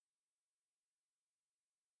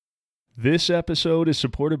This episode is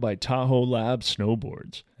supported by Tahoe Lab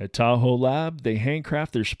Snowboards. At Tahoe Lab, they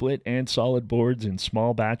handcraft their split and solid boards in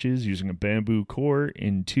small batches using a bamboo core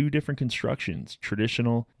in two different constructions,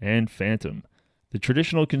 traditional and phantom. The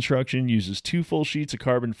traditional construction uses 2 full sheets of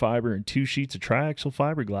carbon fiber and 2 sheets of triaxial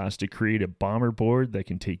fiberglass to create a bomber board that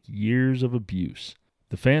can take years of abuse.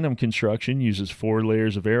 The phantom construction uses 4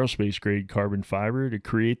 layers of aerospace-grade carbon fiber to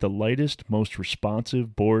create the lightest, most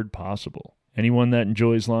responsive board possible. Anyone that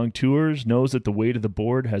enjoys long tours knows that the weight of the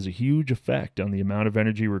board has a huge effect on the amount of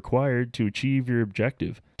energy required to achieve your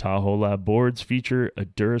objective. Tahoe Lab boards feature a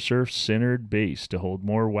Durasurf centered base to hold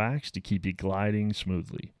more wax to keep you gliding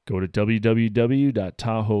smoothly. Go to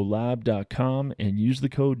www.tahoelab.com and use the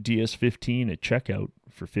code DS15 at checkout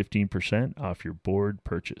for 15% off your board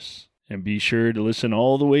purchase. And be sure to listen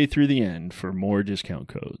all the way through the end for more discount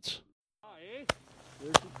codes. There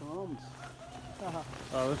she comes.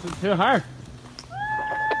 Oh, this is too hard.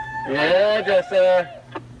 Yeah, Jessa.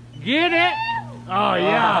 Get it! Oh,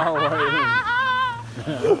 yeah.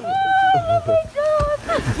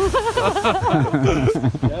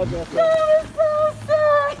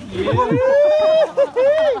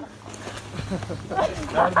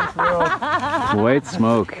 White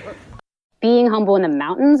smoke. Being humble in the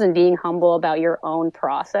mountains and being humble about your own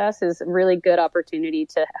process is a really good opportunity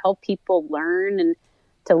to help people learn and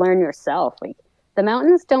to learn yourself. Like, the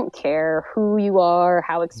mountains don't care who you are,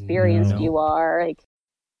 how experienced you are. Like,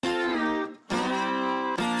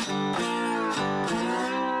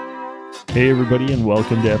 Hey everybody, and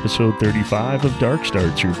welcome to episode 35 of Dark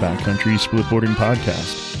Starts, your backcountry splitboarding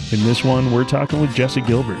podcast. In this one, we're talking with Jessa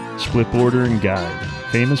Gilbert, splitboarder and guide,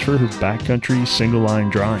 famous for her backcountry single-line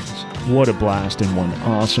drawings. What a blast and one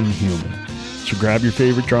awesome human. So grab your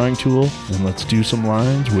favorite drawing tool and let's do some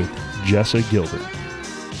lines with Jessa Gilbert.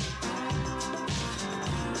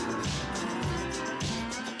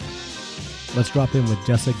 Let's drop in with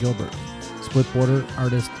Jessa Gilbert, splitboarder,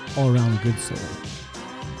 artist, all-around good soul.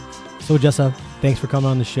 So Jessa, thanks for coming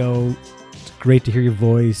on the show. It's great to hear your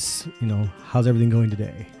voice. How's everything going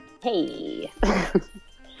today? hey.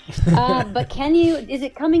 But is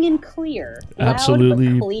it coming in clear? Loud,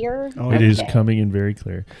 Absolutely. but clear? Oh, It is Okay. coming in very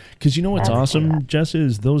clear. Because you know what's That's awesome, good. Jessa,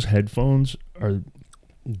 is those headphones are,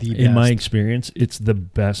 The in my best. experience, it's the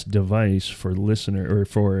best device for listener or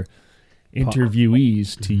for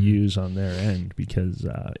interviewees to use on their end because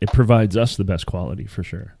it provides us the best quality for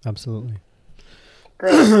sure. Absolutely.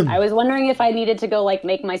 Great. I was wondering if I needed to go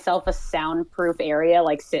make myself a soundproof area,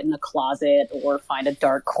 like sit in a closet or find a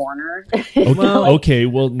dark corner. Okay,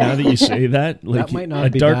 well, now that you say that, like might not a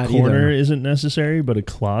be dark bad corner either. isn't necessary, but a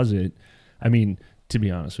closet, I mean, to be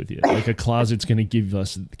honest with you, like a closet's going to give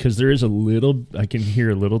us, because there is I can hear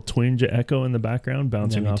a little twinge of echo in the background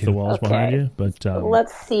bouncing Yeah, me off too. the walls behind you, but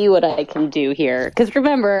Let's see what I can do here. Because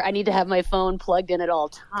remember, I need to have my phone plugged in at all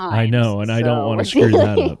times. I know, and I don't so- want to screw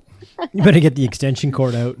that up. You better get the extension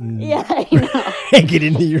cord out and, Yeah, I know. and get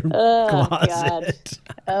into your Oh, closet.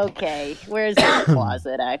 Okay, where's the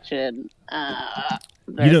closet action?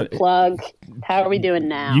 There's know, a plug. How are we doing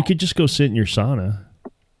now? You could just go sit in your sauna.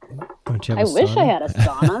 Don't you I have a wish sauna? I had a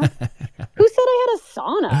sauna. Who said I had a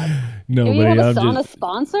sauna? No, Do you have a I'm sauna just,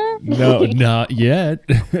 sponsor? no, not yet.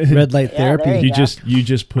 Red light Yeah, therapy. there you go.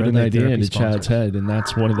 just put Red an light idea therapy into Chad's sponsor. head, and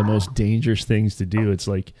that's one of the most dangerous things to do. It's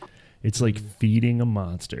like feeding a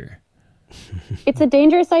monster. It's a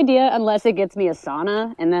dangerous idea unless it gets me a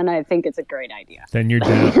sauna, and then I think it's a great idea. Then you're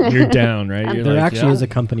down. You're down, right? You're There like, actually yeah. is a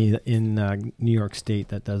company in New York State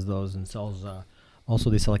that does those and sells. Also,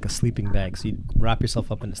 they sell like a sleeping bag, so you wrap yourself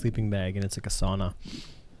up in a sleeping bag, and it's like a sauna.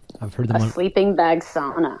 I've heard them A on. sleeping bag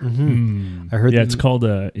sauna. I heard. Yeah,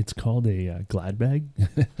 them, it's called a Glad bag.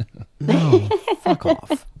 No, fuck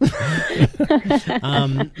off.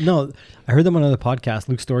 No, I heard them on another podcast,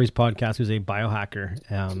 Luke Story's podcast, who's a biohacker.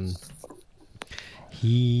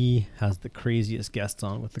 He has the craziest guests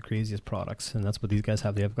on with the craziest products, and that's what these guys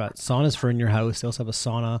have. They've got saunas for in your house. They also have a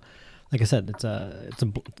sauna. Like I said, it's a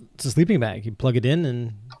sleeping bag. You plug it in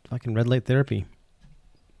and fucking red light therapy.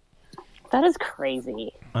 That is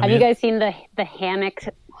crazy. I Have you mean- guys seen the hammock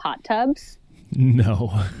hot tubs? No.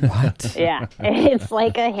 What? Yeah, it's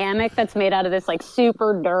like a hammock that's made out of this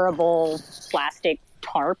super durable plastic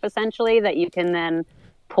tarp, essentially, that you can then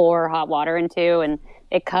pour hot water into. And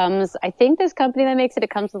it comes, I think this company that makes it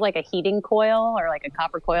comes with a heating coil or a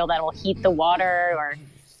copper coil that will heat the water, or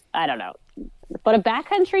I don't know. But a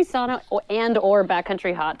backcountry sauna or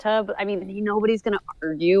backcountry hot tub, I mean, nobody's going to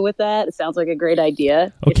argue with that. It sounds like a great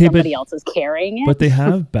idea if Okay, somebody else is carrying it. But they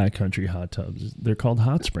have backcountry hot tubs. They're called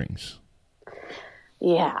hot springs.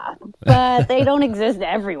 Yeah, but they don't exist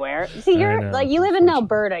everywhere. See, you're know, like you live in unfortunately.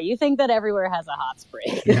 Alberta. You think that everywhere has a hot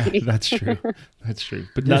spring. Yeah, that's true. That's true.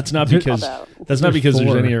 But that's not because Although- that's not because there's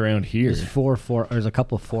four. any around here. There's a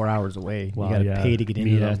couple 4 hours away. Wow, you got to yeah. pay to get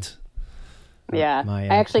into them. Yet. Yeah, My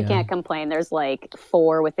I actually yeah. can't complain. There's like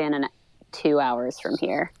 4 within 2 hours from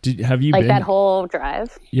here. Have you Like been? that whole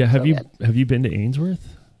drive. Yeah, have so you good. have you been to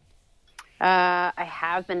Ainsworth? I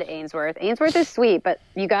have been to Ainsworth. Ainsworth is sweet, but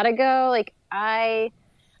you got to go. Like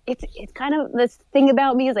it's kind of this thing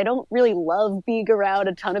about me is I don't really love being around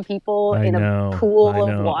a ton of people in a pool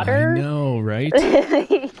of water. I know, right?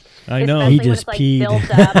 Like, I know. especially He when just it's, like, peed.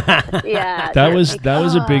 built up. Yeah, That you're was like, that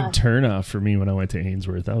was a big "Ah." turnoff for me when I went to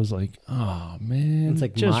Ainsworth. I was like, oh man, It's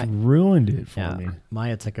like just ruined it for Yeah,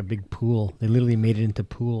 me. It's like a big pool. They literally made it into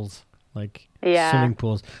pools, like Yeah. swimming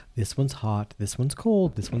pools. This one's hot. This one's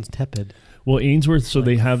cold. This one's tepid. Well, Ainsworth, so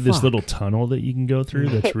they have this fuck. little tunnel that you can go through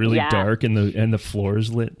that's really Yeah. dark, and the floor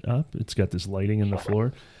is lit up. It's got this lighting in the floor,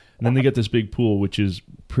 and then they get this big pool, which is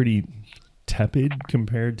pretty tepid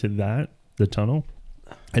compared to the tunnel,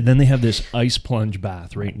 and then they have this ice plunge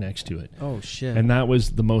bath right next to it. Oh shit! And that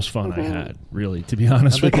was the most fun I had, really. To be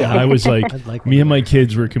honest with you, like- I was like, I'd like me one and of my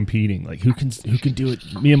kids were competing. Like, who can do it?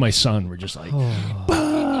 Me and my son were just like, Oh.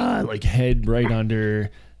 bah, like head right under,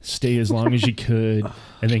 stay as long as you could,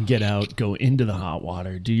 and then get out, go into the hot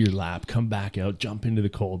water, do your lap, come back out, jump into the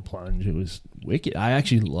cold plunge. It was wicked. I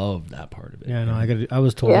actually loved that part of it. Yeah, no, I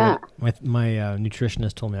was told. Yeah. My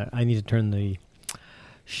nutritionist told me I need to turn the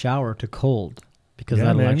shower to cold because Yeah,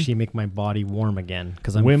 that'll man. actually make my body warm again.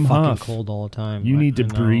 Because I'm Wim fucking Hof. cold all the time. You need to I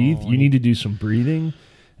know, breathe. You need to do some breathing,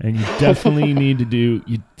 and you definitely need to do.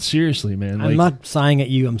 You seriously, man. I'm not sighing at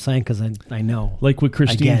you. I'm sighing because I know. Like what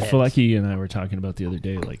Christine get it. Flecke and I were talking about the other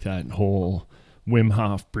day, like that whole Wim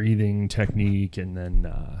Hof breathing technique, and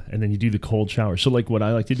then you do the cold shower. So like what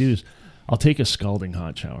I like to do is I'll take a scalding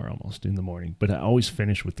hot shower almost in the morning, but I always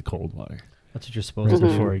finish with the cold water That's what you're supposed to do.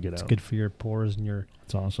 before I get It's out. good for your pores and your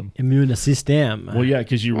It's awesome. immune system. Well, yeah,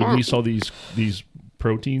 because you release all these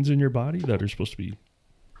proteins in your body that are supposed to be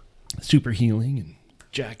super healing and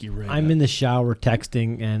jack you right I'm up. in the shower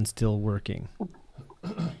texting and still working.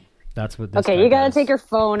 That's what. This Okay, guy you got to does. take your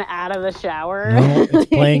phone out of the shower. No, it's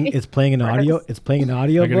playing. It's playing an audio. It's playing an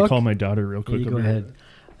audio I gotta book. call my daughter real quick. You I'll go be right ahead. back.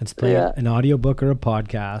 It's playing Yeah. an audio book or a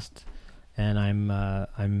podcast, and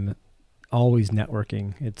I'm always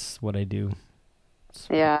networking. It's what I do.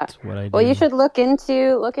 Yeah. It's what I do. Well, you should look into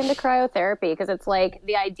cryotherapy because it's like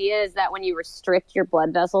the idea is that when you restrict your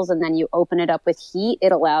blood vessels and then you open it up with heat,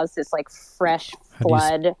 it allows this like fresh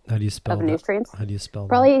flood How do you spell of that? nutrients. How do you spell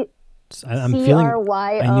Probably that? I'm feeling.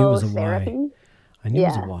 CRYO I knew it was a Y. therapy. I knew it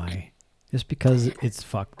was Yeah. a Y. Just because it's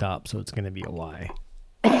fucked up, so it's going to be a Y.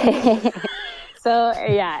 So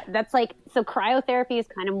yeah, that's like so cryotherapy is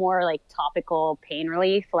kind of more like topical pain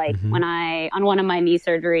relief. Like Mm-hmm. when on one of my knee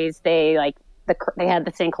surgeries, they had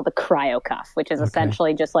this thing called the cryo cuff, which is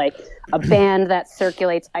essentially just like a band that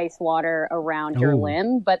circulates ice water around your Oh,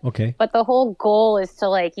 limb. But okay. but the whole goal is to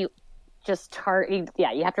like you just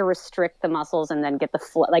you have to restrict the muscles and then get the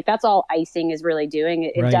flow. Like that's all icing is really doing.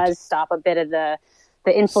 It Right. does stop a bit of the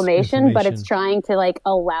inflammation, but it's Inflammation. trying to like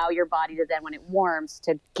allow your body to then when it warms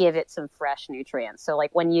to give it some fresh nutrients. So like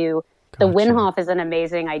when the Gotcha. Wim Hof is an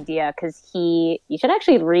amazing idea because you should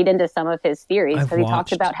actually read into some of his theories I've because he talks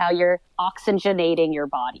watched. about how you're oxygenating your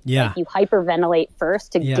body. Yeah. Like you hyperventilate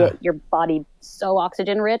first to Yeah. get your body so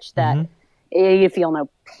oxygen rich that you feel no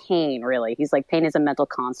pain really. He's like pain is a mental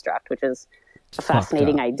construct, which is a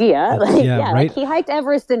fascinating up. idea. Like, yeah, like right? he hiked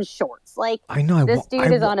Everest in shorts. Like I know. this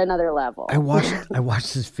dude is on another level. I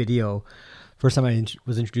watched this video. First time I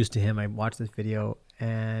was introduced to him, I watched this video,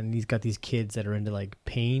 and he's got these kids that are into like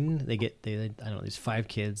pain. They I don't know, these 5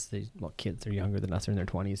 kids. Kids, they're younger than us. They're in their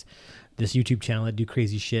 20s. This YouTube channel that do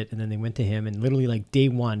crazy shit, and then they went to him, and literally like day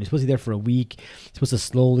one, he's supposed to be there for a week. He's supposed to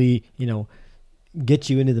slowly, get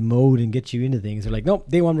you into the mode and get you into things. They're like, nope,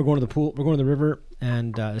 day one, we're going to the pool, we're going to the river,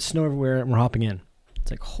 and there's snow everywhere, and we're hopping in.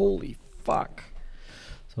 It's like, holy fuck.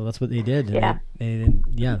 So that's what they did. And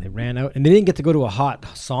Yeah. they ran out. And they didn't get to go to a hot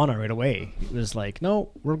sauna right away. It was like,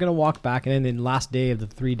 no, we're going to walk back. And then the last day of the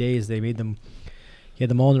 3 days, he had them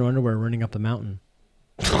all in their underwear running up the mountain.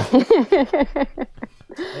 Oh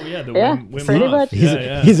yeah, the Yeah, Wim pretty Hof. much.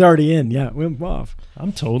 Yeah. He's already in. Yeah, Wim Hof.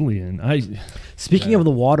 I'm totally in. Speaking of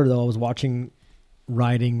the water, though, I was watching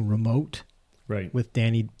Riding Remote Right. with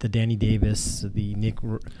Danny Davis, the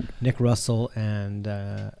Nick Russell, and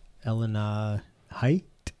Elena Height.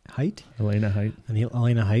 Elena Height. And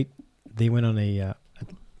Elena Height, they went on a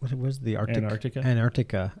what was the Arctic?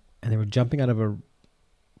 Antarctica, and they were jumping out of a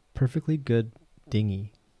perfectly good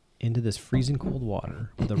dinghy into this freezing cold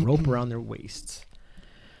water with a rope around their waists.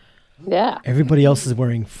 Yeah. Everybody else is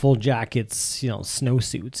wearing full jackets,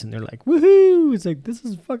 snowsuits, and they're like, woohoo! It's like, this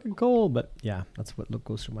is fucking cold. But yeah, that's what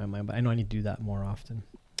goes through my mind. But I know I need to do that more often.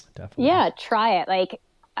 Definitely. Yeah, try it. Like,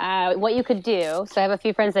 what you could do, so I have a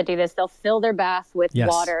few friends that do this, they'll fill their bath with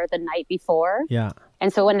water the night before. Yeah.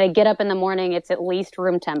 And so when they get up in the morning, it's at least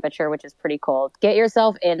room temperature, which is pretty cold. Get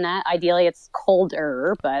yourself in that. Ideally, it's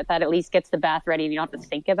colder, but that at least gets the bath ready and you don't have to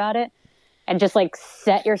think about it. And just like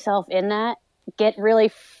set yourself in that. Get really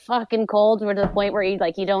fucking cold to the point where you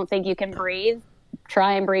don't think you can breathe.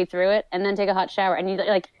 Try and breathe through it, and then take a hot shower. And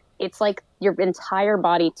it's like your entire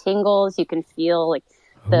body tingles. You can feel like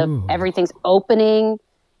everything's opening.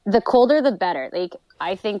 The colder, the better. Like,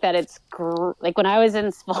 I think that it's like when I was in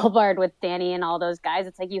Svalbard with Danny and all those guys,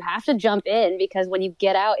 it's like you have to jump in because when you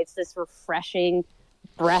get out, it's this refreshing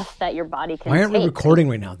breath that your body can take. Why aren't we recording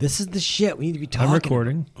right now? This is the shit. We need to be talking. I'm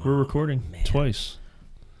recording. We're recording twice.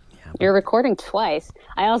 You're recording twice.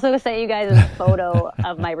 I also sent you guys a photo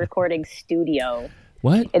of my recording studio.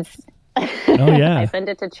 What? It's. Oh yeah. I sent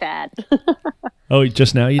it to Chad. Oh,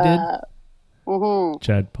 just now you did? Mm-hmm.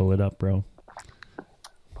 Chad, pull it up, bro.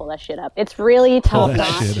 Pull that shit up. It's really top that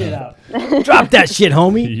notch. shit up. Drop that shit,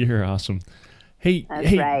 homie. You're awesome. Hey,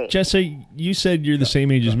 That's right. Jessa, you said you're the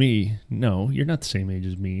same age as me. No, you're not the same age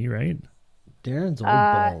as me, right? Darren's old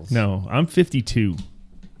balls. No, I'm 52.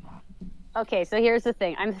 Okay, so here's the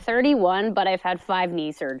thing. I'm 31, but I've had 5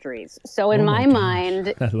 knee surgeries. So in my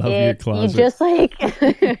mind, I love your closet. you just like...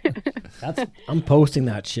 I'm posting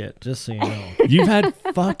that shit, just so you know. You've had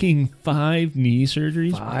fucking 5 knee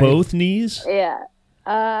surgeries? 5? Both knees? Yeah.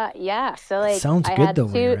 Yeah. So like Sounds I good, had though,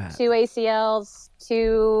 where you're at. two ACLs,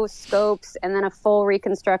 2 scopes, and then a full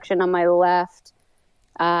reconstruction on my left,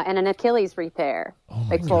 and an Achilles repair,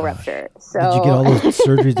 full rupture. So Did you get all those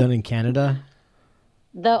surgeries done in Canada?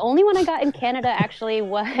 the only one I got in Canada actually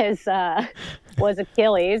was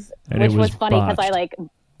Achilles, And which it was was funny because botched.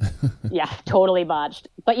 yeah, totally botched.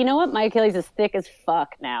 But you know what? My Achilles is thick as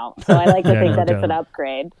fuck now, so I like to think that it's an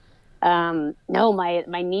upgrade. No,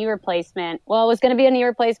 my knee replacement. Well, it was going to be a knee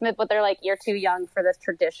replacement, but they're like, you're too young for this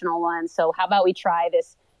traditional one. So how about we try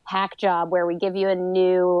this hack job where we give you a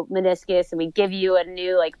new meniscus and we give you a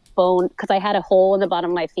new like bone, because I had a hole in the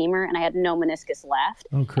bottom of my femur and I had no meniscus left.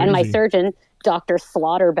 Oh, crazy. And my surgeon, Dr.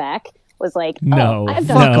 Slaughterbeck, was like, No, I've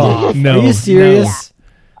no, done no. Are you serious?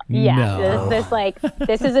 Yeah, No.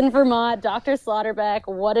 this is in Vermont. Dr. Slaughterbeck,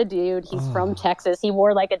 what a dude. He's from Texas. He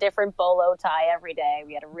wore like a different bolo tie every day.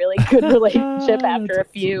 We had a really good relationship after a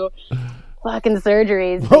few fucking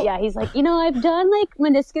surgeries. But yeah, he's like, I've done like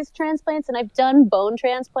meniscus transplants and I've done bone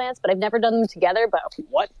transplants, but I've never done them together. But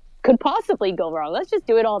what could possibly go wrong? Let's just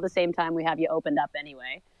do it all at the same time. We have you opened up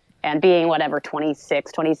anyway. And being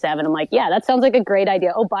 26, 27, I'm like, yeah, that sounds like a great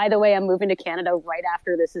idea. Oh, by the way, I'm moving to Canada right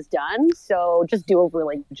after this is done. So just do a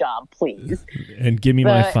really good job, please. And give me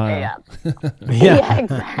my file. Yeah,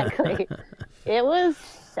 exactly. It was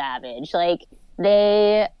savage. Like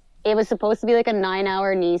it was supposed to be like a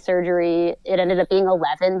 9-hour knee surgery. It ended up being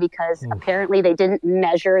 11 because apparently they didn't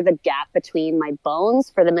measure the gap between my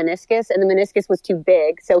bones for the meniscus, and the meniscus was too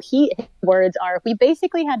big. So his words are, we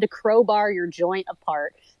basically had to crowbar your joint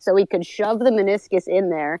apart so we could shove the meniscus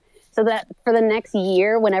in there so that for the next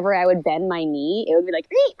year, whenever I would bend my knee, it would be like,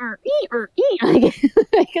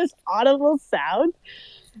 like this audible sound.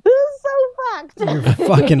 It was so fucked. You're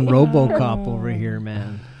fucking RoboCop over here,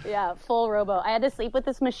 man. Yeah, full robo. I had to sleep with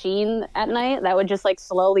this machine at night that would just like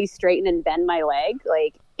slowly straighten and bend my leg.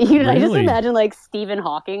 Like, I just imagine like Stephen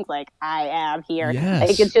Hawking, like, I am here. Yes.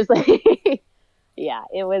 Like, it's just like, yeah,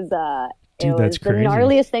 it was, Dude, that's the crazy.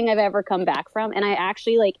 gnarliest thing I've ever come back from. And I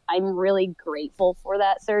actually, I'm really grateful for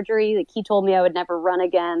that surgery. Like, he told me I would never run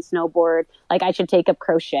again, snowboard. Like, I should take up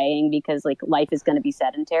crocheting because, like, life is going to be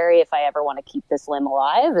sedentary if I ever want to keep this limb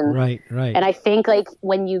alive. And, Right. And I think, like,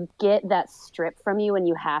 when you get that stripped from you and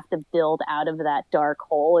you have to build out of that dark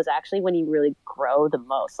hole is actually when you really grow the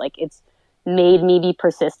most. Like, it's made me be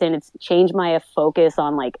persistent. It's changed my focus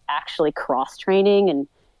on, like, actually cross-training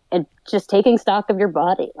and just taking stock of your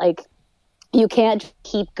body. Like, you can't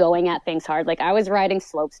keep going at things hard. Like, I was riding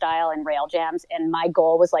slope style and rail jams, and my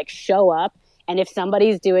goal was like, show up. And if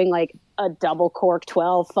somebody's doing like a double cork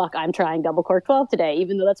 12, fuck, I'm trying double cork 12 today,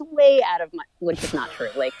 even though that's way out of which is not true.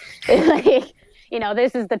 Like,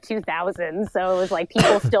 this is the 2000s. So it was like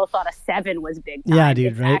people still thought a 7 was big time. Yeah,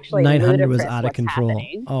 dude, It's right? actually 900 was ludicrous out of what's control.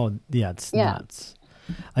 happening. Oh, yeah, it's nuts.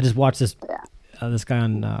 I just watched this. This guy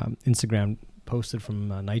on Instagram posted from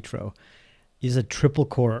Nitro. He's a triple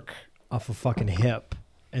cork off a fucking hip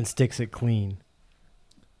and sticks it clean.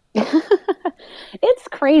 It's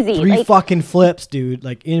crazy. 3 fucking flips, dude.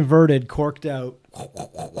 Like inverted, corked out.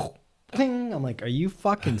 cling. I'm like, are you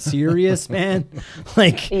fucking serious, man?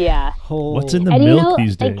 Like, Yeah. What's in the And you milk know,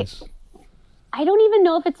 these like, days? I don't even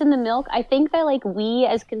know if it's in the milk. I think that like we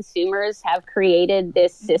as consumers have created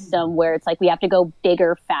this system where it's like we have to go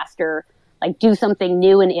bigger, faster, like do something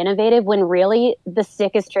new and innovative, when really the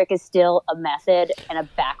sickest trick is still a method and a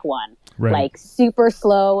back one. Right. Like super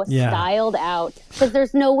slow, Yeah. styled out. Because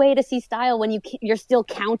there's no way to see style when you're still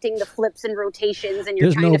counting the flips and rotations and you're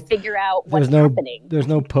There's trying no- to figure out what's there's no happening. there's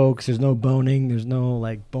no pokes, there's no boning, there's no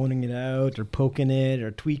like boning it out or poking it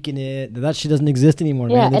or tweaking it. That shit doesn't exist anymore,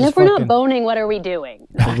 Yeah, man. They and just if we're fucking- not boning, what are we doing?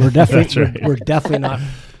 we're definitely That's right. we're definitely not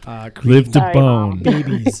Live to Sorry, bone. Mom.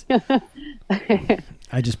 babies.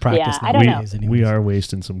 I just practice I don't know. nowadays anyways. We are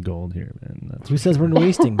wasting some gold here, man. That's Who says we're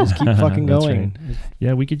wasting? Just keep fucking That's going.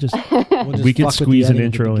 yeah, we could just We'll just We could fuck with the squeeze an editing at the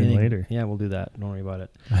intro in beginning. later. Yeah, we'll do that. Don't worry about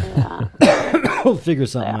it. Yeah. We'll figure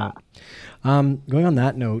something Yeah. out. Going on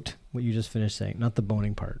that note, what you just finished saying, not the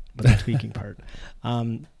boning part, but the tweaking part.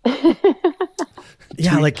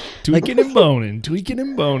 Yeah, like tweaking and boning, tweaking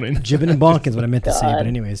and boning. jibbing and bonking is what I meant to say. But God.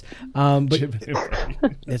 anyways, but Jibbing and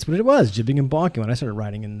boning. that's what it was, jibbing and bonking. When I started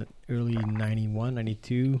riding in the early 91,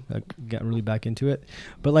 92, I got really back into it.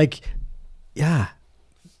 But like, yeah,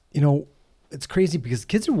 you know, it's crazy because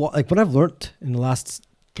kids are like, what I've learned in the last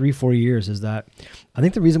 3-4 years is that I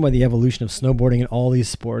think the reason why the evolution of snowboarding and all these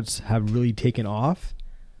sports have really taken off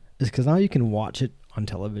is because now you can watch it on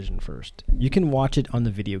television first. You can watch it on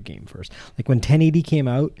the video game first. Like when 1080 came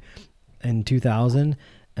out in 2000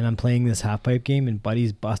 and I'm playing this half pipe game and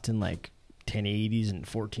Buddy's busting like 1080s and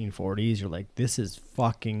 1440s, you're like, this is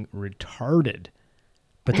fucking retarded.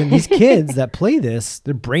 But then these kids that play this,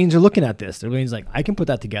 their brains are looking at this. Their brains like, I can put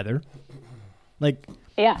that together. Like,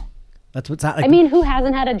 Yeah. that's what's happening. I mean, who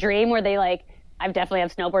hasn't had a dream where they like, I've definitely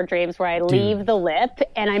have snowboard dreams where I leave the lip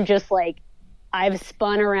and I'm just like, I've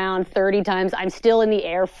spun around 30 times. I'm still in the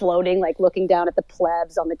air floating, like looking down at the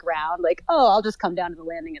plebs on the ground. Like, oh, I'll just come down to the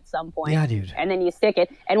landing at some point. Yeah, dude. And then you stick it.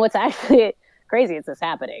 And what's actually crazy is this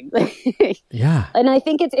happening. Yeah, And I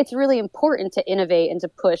think it's really important to innovate and to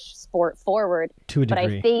push sport forward. to a But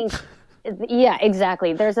degree. I think, yeah,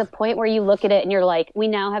 exactly. There's a point where you look at it and you're like, we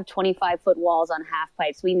now have 25-foot walls on half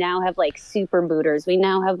pipes. We now have like super booters. We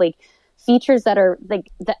now have like features that are like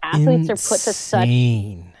the athletes are put to such.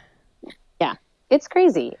 Insane. Yeah, it's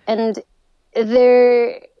crazy. And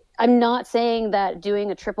I'm not saying that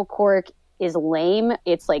doing a triple cork is lame.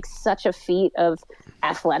 It's like such a feat of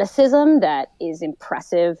athleticism that is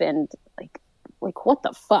impressive and like what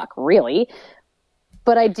the fuck, really?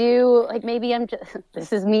 But I do, like, maybe I'm just,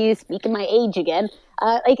 this is me speaking my age again,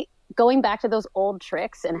 like going back to those old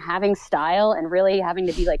tricks and having style and really having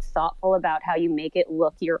to be like thoughtful about how you make it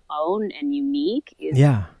look your own and unique is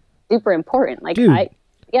Yeah, super important. Like, Dude.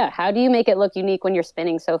 how do you make it look unique when you're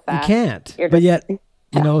spinning so you fast? can't. You're But just- yet,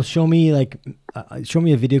 you know, show me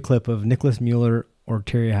a video clip of Nicholas Mueller or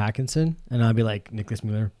Terry Hackinson, and I'll be like, Nicholas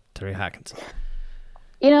Mueller, Terry Hackinson.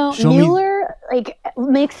 You know, Show me- Mueller like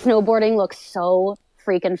makes snowboarding look so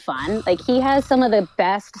freaking fun. Like he has some of the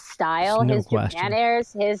best style. No his question. Japan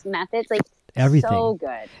airs, his methods, like Everything. so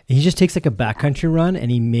good. He just takes like a backcountry run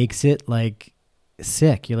and he makes it like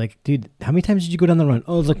sick. You're like, dude, how many times did you go down the run?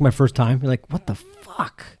 Oh, it was like my first time. You're like, what the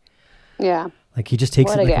fuck? Yeah. Like he just takes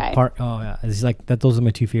What it a like guy. apart. Oh yeah, he's like that. Those are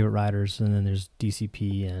my two favorite riders, and then there's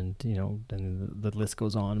DCP, and you know, then the list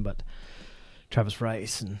goes on. But Travis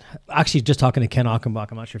Rice, and actually just talking to Ken Achenbach.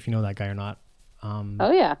 I'm not sure if you know that guy or not.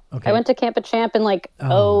 Oh yeah. Okay. I went to Camp a Champ in like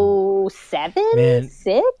Oh. 07, Man.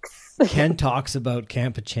 6. Ken talks about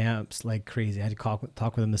Camp of Champs like crazy. I had to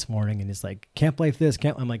talk with him this morning, and he's like, "Camp life, this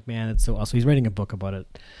camp." I'm like, "Man, it's so awesome." He's writing a book about it.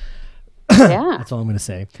 Yeah. That's all I'm going to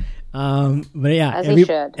say. But yeah, As he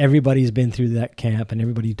should. everybody's been through that camp, and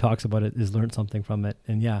everybody who talks about it has learned something from it.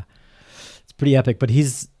 And yeah, it's pretty epic. But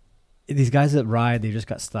these guys that ride, they just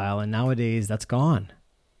got style, and nowadays that's gone.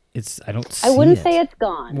 I don't. See I wouldn't it. say it's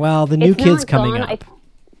gone. Well, the new It's kids not coming gone. up.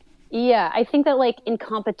 I think that like in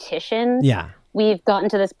competition, Yeah, we've gotten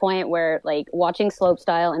to this point where like watching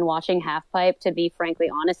slopestyle and watching half pipe, to be frankly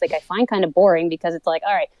honest, like I find kind of boring because it's like,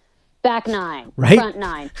 all right, back 9, Right? front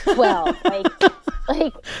 9, 12.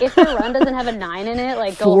 like if the run doesn't have a 9 in it,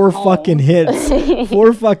 like go four home. fucking hits,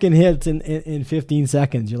 4 fucking hits in 15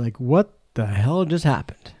 seconds. You're like, what the hell just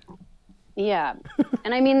happened? Yeah.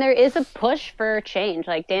 And I mean, there is a push for change.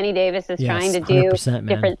 Like Danny Davis is Yes, trying to do 100%, man.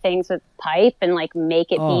 different things with pipe and like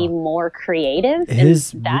make it Oh. be more creative.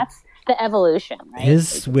 His- and that's the evolution, right?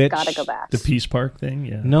 his Like, switch- gotta go back. The Peace Park thing,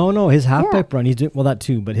 yeah. No, his half Yeah. pipe run. He's doing well that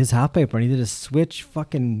too, but his half pipe run. He did a switch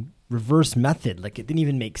fucking reverse method. Like it didn't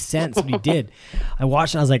even make sense what he did. I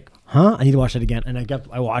watched it. I was like, huh? I need to watch it again. And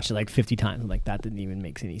I watched it like 50 times. I'm like, that didn't even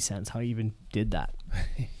make any sense. How he even did that.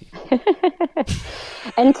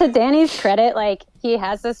 And to Danny's credit, like he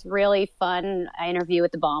has this really fun interview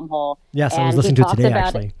with the Bomb Hole. Yes, I and was he listening to it talks today, about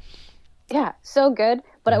actually. Yeah, so good.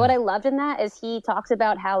 But what I loved in that is he talks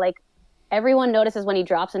about how like everyone notices when he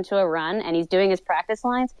drops into a run and he's doing his practice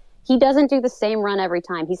lines. He doesn't do the same run every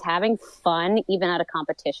time. He's having fun even at a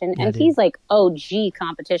competition. Yeah, and dude. he's like OG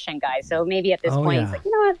competition guy. So maybe at this point yeah. he's like,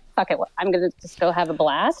 you know what? Fuck it. I'm going to just go have a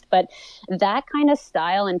blast. But that kind of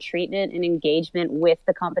style and treatment and engagement with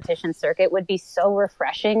the competition circuit would be so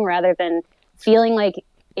refreshing rather than feeling like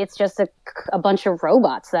it's just a bunch of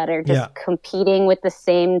robots that are just competing with the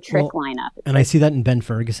same trick lineup. And I see that in Ben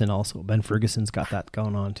Ferguson also. Ben Ferguson's got that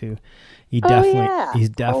going on too. He's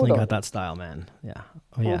definitely got that style, man. Yeah.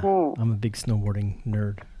 Oh yeah. Mm-hmm. I'm a big snowboarding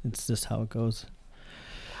nerd. It's just how it goes.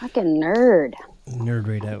 Fucking nerd. Nerd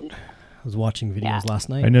right out. I was watching videos last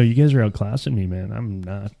night. I know you guys are outclassing me, man. I'm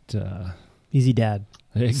not. Easy dad.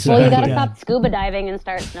 Exactly. Well, you got to stop scuba diving and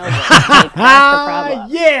start snowboarding. Like, that's the problem.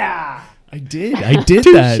 Yeah. I did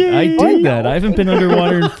that. I haven't been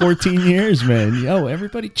underwater in 14 years, man. Yo,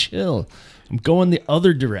 everybody chill. I'm going the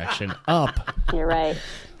other direction, up. You're right.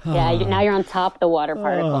 Yeah, now you're on top of the water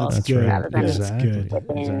particles. That's good. rather than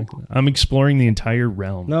Exactly. I'm exploring the entire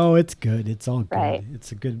realm. No, it's good. It's all good. Right.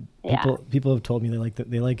 It's a good. Yeah. People have told me they like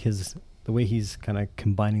the way he's kind of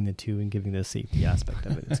combining the two and giving the safety aspect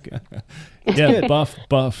of it. It's good. Yeah,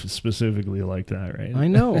 Buff specifically like that, right? I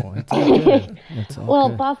know. It's all good. It's all Well,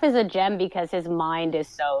 good. Buff is a gem because his mind is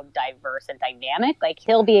so diverse and dynamic. Like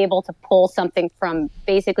he'll be able to pull something from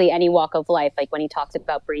basically any walk of life. Like when he talks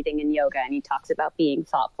about breathing in yoga and he talks about being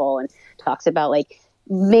thoughtful and talks about like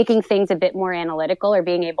making things a bit more analytical or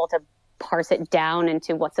being able to parse it down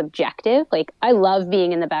into what's objective. Like I love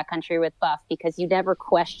being in the backcountry with Buff because you never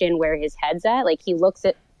question where his head's at. Like he looks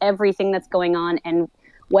at everything that's going on and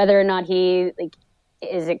whether or not he like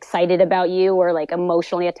is excited about you or like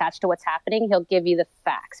emotionally attached to what's happening, he'll give you the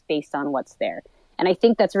facts based on what's there. And I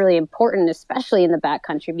think that's really important, especially in the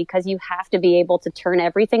backcountry, because you have to be able to turn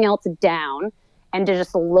everything else down and to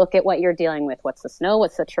just look at what you're dealing with. What's the snow?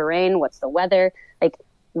 What's the terrain? What's the weather? Like,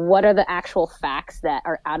 what are the actual facts that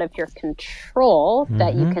are out of your control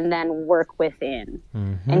that you can then work within?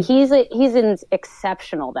 And he's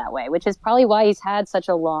exceptional that way, which is probably why he's had such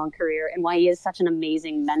a long career and why he is such an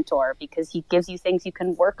amazing mentor, because he gives you things you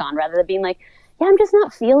can work on rather than being like, yeah, I'm just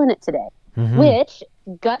not feeling it today. Which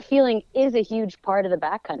gut feeling is a huge part of the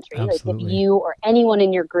backcountry. Like if you or anyone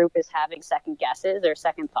in your group is having second guesses or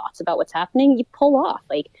second thoughts about what's happening, you pull off.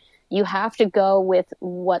 Like you have to go with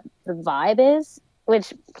what the vibe is.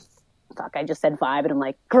 Which, fuck, I just said vibe and I'm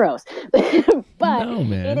like, gross. But No,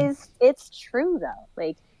 man. it's true though.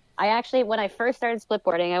 Like I actually, when I first started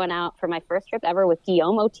splitboarding, I went out for my first trip ever with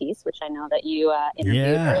Guillaume Otis, which I know that you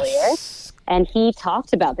interviewed earlier. And he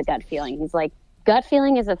talked about the gut feeling. He's like, gut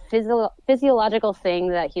feeling is a physiological thing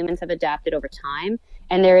that humans have adapted over time.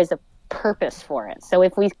 And there is a purpose for it. So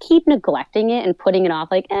if we keep neglecting it and putting it off,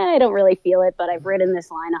 like, I don't really feel it, but I've ridden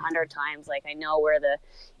this line 100 times. Like I know where the,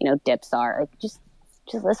 dips are. Like just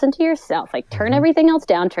listen to yourself, like turn everything else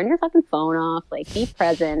down, turn your fucking phone off, like be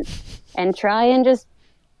present and try and just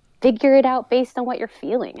figure it out based on what you're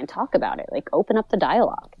feeling and talk about it. Like open up the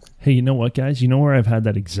dialogue. Hey, you know what, guys? You know where I've had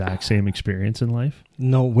that exact same experience in life?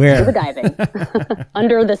 No, where? Scuba diving.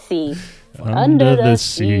 Under the sea. Under the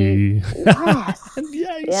sea. Yes.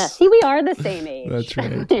 Yikes. Yeah. See, we are the same age. That's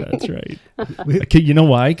right. That's right. Okay, you know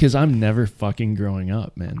why? Because I'm never fucking growing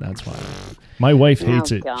up, man. That's why. My wife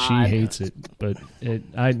hates it. God. She hates it. But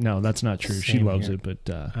no, that's not true. She Same loves here. it,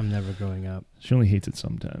 but I'm never growing up. she only hates it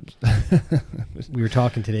sometimes. We were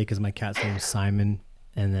talking today because my cat's name is Simon,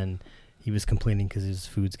 and then he was complaining because his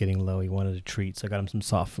food's getting low. He wanted a treat, so I got him some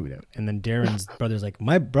soft food out. And then Darren's brother's like,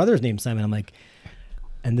 my brother's name's Simon. I'm like,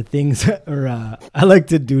 and the things are, I like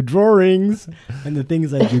to do drawings, and the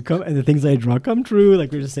things I do and the things I draw come true.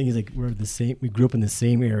 Like we were just saying, he's like, we're the same. We grew up in the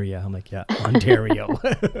same area. I'm like, yeah, Ontario.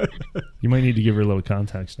 You might need to give her a little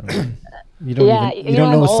context on it. You don't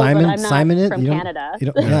I'm know old, Simon. but I'm not Simon is from Canada. So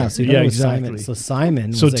you don't Yeah, know exactly. Simon. So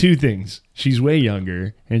Simon. So was like, two things. She's way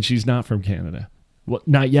younger, and she's not from Canada. Well,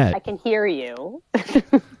 not I yet. can hear you.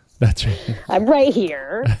 That's right. I'm right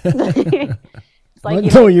here. It's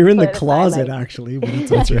like, no, you're in the put aside, closet like, actually. But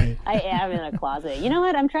it's okay. I am in a closet. You know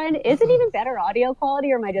what? I'm trying to. Is it even better audio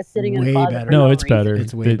quality, or am I just sitting in Way a closet? better. For No, no it's reason? better.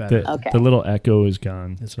 It's way better. Okay. The little echo is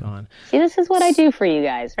gone. It's so. gone. See, this is what I do for you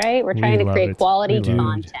guys, right? We're trying to love create it. quality We love it.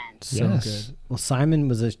 content. So Yes. good. Well, Simon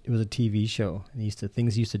was it was a TV show, and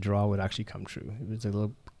things he used to draw would actually come true. It was a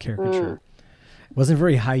little caricature, Wasn't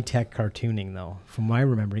very high-tech cartooning, though. From my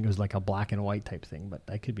remembering, it was like a black and white type thing, but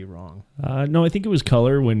I could be wrong. No, I think it was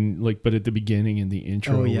color but at the beginning in the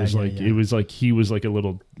intro, it was like he was like a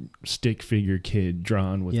little stick figure kid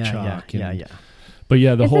drawn with chalk. Yeah. But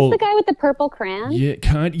yeah, the Is whole this the guy with the purple crayon?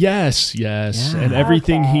 yes, Yeah. and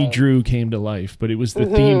everything he Okay. drew came to life. But it was the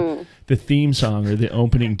theme. The theme song or the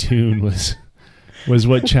opening tune was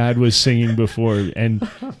what Chad was singing before. And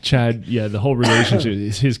Chad, the whole relationship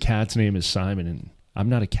is his cat's name is Simon, and I'm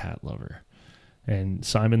not a cat lover. And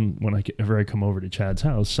Simon, whenever I come over to Chad's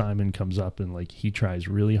house, Simon comes up and like he tries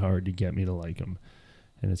really hard to get me to like him.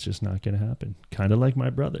 And it's just not going to happen. Kind of like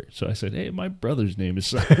my brother. So I said, hey, my brother's name is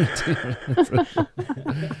Simon too.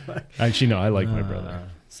 Actually, no, I like my brother.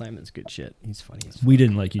 Simon's good shit. He's funny as We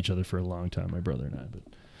didn't like each other for a long time, my brother and I, but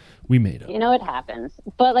we made up. You know, it happens.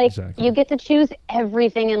 But, like, Exactly. you get to choose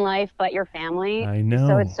everything in life but your family. I know.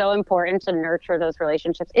 So it's so important to nurture those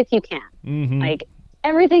relationships if you can. Mm-hmm. Like,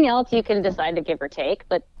 everything else you can decide to give or take,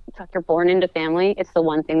 but fuck, you're born into family. It's the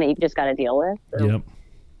one thing that you just got to deal with. So Yep.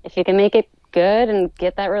 if you can make it good and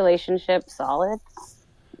get that relationship solid,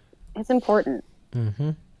 it's important.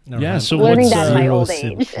 Yeah, so Learning what's... that at my Zero old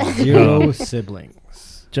siblings. age. Zero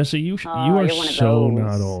siblings. Jesse, you Oh, are you're one of so those.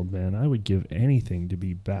 not old, man. I would give anything to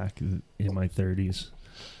be back in my 30s.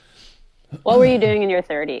 What were you doing in your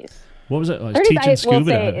 30s? What was it? I was 30s, teaching I will scuba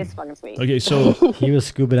say, diving. is fucking sweet. Okay, so He was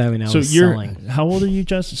scuba diving. I so was you're selling. how old are you,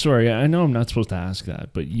 Jesse? Sorry, I know I'm not supposed to ask that,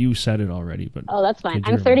 but you said it already. But Oh, that's fine. Could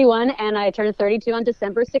you I'm 31 and I turned 32 on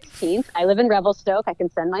December 16th. I live in Revelstoke. I can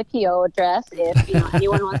send my PO address if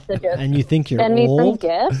anyone wants to just And you think you're send me some old?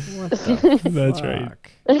 gifts. that's right.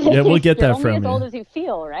 Yeah, we'll get You're that only from as old you. as you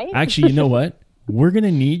feel, right? Actually, you know what? We're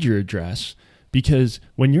gonna need your address because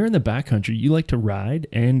when you're in the backcountry, you like to ride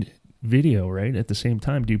and video, right? At the same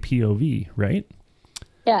time, do POV, right?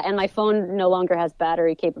 Yeah, and my phone no longer has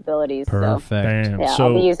battery capabilities. Perfect. Bam. So, yeah, So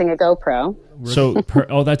I'll be using a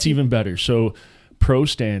GoPro. that's even better. So Pro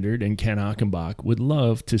Standard and Ken Achenbach would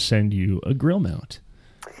love to send you a grill mount.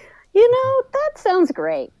 You know, that sounds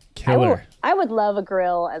great. Killer. I would love a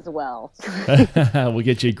grill as well. We'll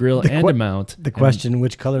get you a grill and a mount. The question,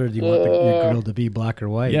 which color do you want the grill to be, black or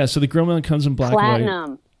white? Yeah, so the grill mount comes in black and white.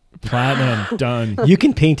 Platinum. Platinum, done. You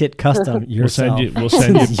can paint it custom yourself. we'll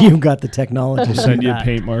send you- Since you've got the technology. We'll send you a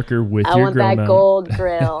paint marker with I your want grill that mount. gold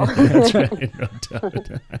grill. That's right. No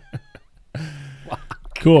doubt.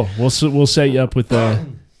 Cool. We'll set you up with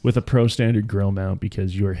a Pro Standard grill mount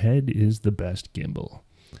because your head is the best gimbal,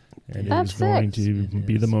 and That's it is going sick. to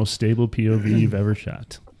be the most stable POV you've ever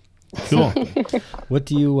shot. Cool. What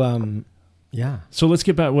do you, yeah. So let's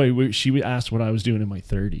get back. Wait, she asked what I was doing in my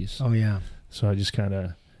 30s. Oh, yeah. So I just kind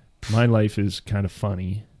of, my life is kind of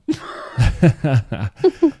funny.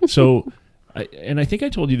 So, I think I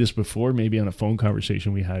told you this before, maybe on a phone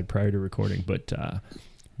conversation we had prior to recording, but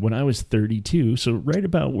when I was 32, so right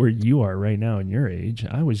about where you are right now in your age,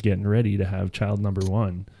 I was getting ready to have child number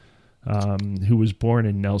one, who was born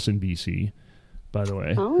in Nelson, BC, by the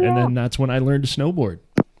way. Oh, yeah. And then that's when I learned to snowboard.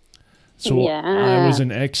 So Yeah. I was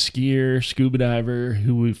an ex-skier, scuba diver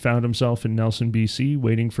who found himself in Nelson, BC,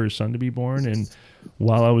 waiting for his son to be born. And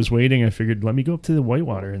while I was waiting, I figured, let me go up to the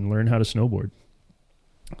whitewater and learn how to snowboard.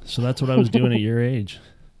 So that's what I was doing at your age.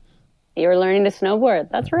 You were learning to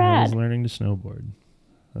snowboard. That's I rad. was learning to snowboard.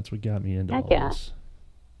 That's what got me into Heck all yeah. this.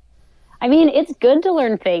 I mean, it's good to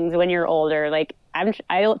learn things when you're older. Like I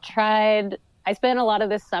spent a lot of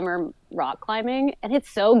this summer rock climbing, and it's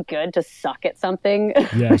so good to suck at something.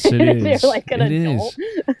 Yes, it is. You're like an It adult.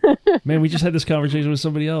 is. Man, we just had this conversation with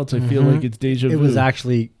somebody else. I feel like it's deja vu. It was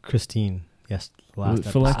actually Christine. Yes, last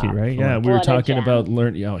Filecki, episode. right? Yeah, we were What a talking gem. about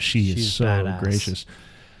learning. Oh, she is She's so badass. gracious.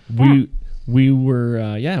 We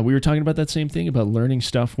were talking about that same thing about learning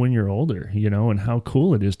stuff when you're older, and how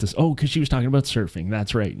cool it is to. Oh, because she was talking about surfing.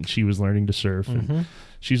 That's right, and she was learning to surf, and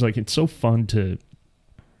she's like, it's so fun to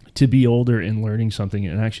be older and learning something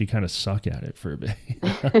and actually kind of suck at it for a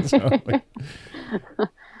bit. So,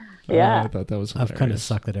 Yeah. I thought that was hilarious. I've kind of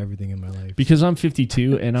sucked at everything in my life. Because I'm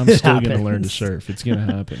 52 and I'm It still going to learn to happens. surf. It's going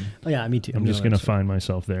to happen. Oh, yeah, me too. I'm just going gonna to find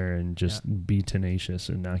myself there and just be tenacious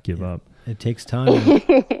and not give up. It takes time.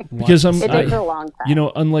 Because It takes a long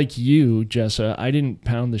time. Unlike you, Jessa, I didn't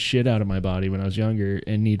pound the shit out of my body when I was younger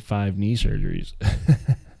and need 5 knee surgeries.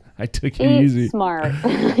 I took it easy. Smart.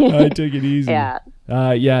 I took it easy. Yeah.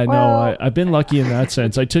 No, I've been lucky in that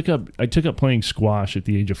sense. I took up playing squash at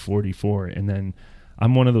the age of 44, and then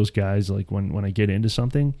I'm one of those guys, like when I get into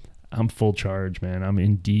something, I'm full charge, man. I'm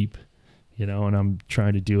in deep, and I'm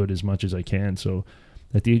trying to do it as much as I can. So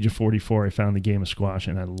at the age of 44, I found the game of squash,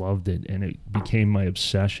 and I loved it, and it became my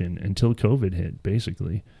obsession until COVID hit,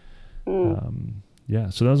 basically. Yeah,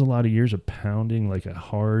 so that was a lot of years of pounding, like a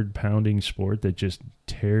hard pounding sport that just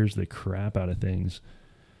tears the crap out of things.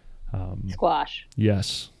 Squash.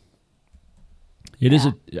 Yes. It is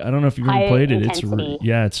I don't know if you've ever High played intensity.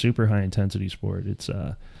 It's super high intensity sport. It's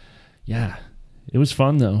it was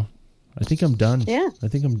fun though. I think I'm done. Yeah. I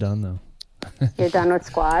think I'm done though. You're done with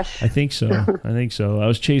squash? I think so. I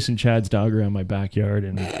was chasing Chad's dog around my backyard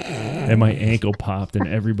and my ankle popped and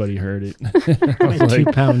everybody heard it. I was My like,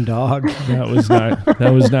 2-pound dog. that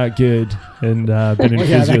was not good. And been in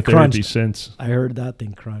Yeah, that physiotherapy crunched. since. I heard that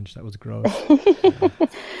thing crunch. That was gross.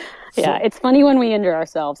 Yeah, it's funny when we injure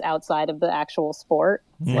ourselves outside of the actual sport.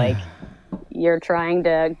 It's like you're trying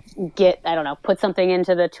to put something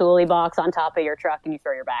into the toolie box on top of your truck and you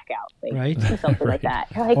throw your back out. Like, Right. Something like that.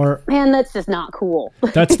 You're like, Or- man, that's just not cool.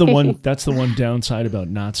 That's the one downside about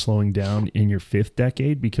not slowing down in your fifth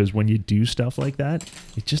decade, because when you do stuff like that,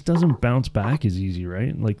 it just doesn't bounce back as easy,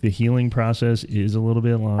 right? Like the healing process is a little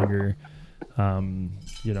bit longer,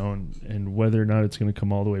 and whether or not it's going to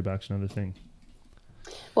come all the way back is another thing.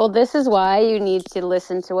 Well, this is why you need to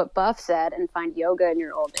listen to what Buff said and find yoga in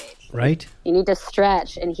your old age. Right? You need to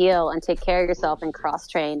stretch and heal and take care of yourself and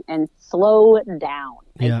cross-train and slow down.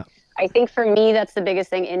 Yeah. I think for me, that's the biggest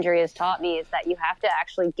thing injury has taught me, is that you have to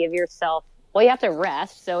actually give yourself, you have to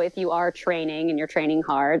rest. So if you are training and you're training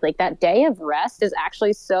hard, like that day of rest is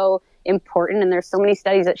actually so important. And there's so many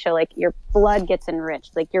studies that show like your blood gets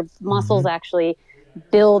enriched, like your muscles actually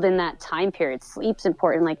build in that time period. Sleep's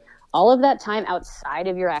important. Like all of that time outside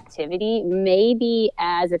of your activity may be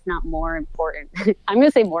as, if not more important. I'm going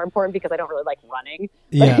to say more important because I don't really like running.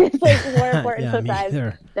 But Yeah. it's like more important Yeah, me sometimes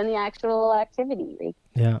either. than the actual activity. Like,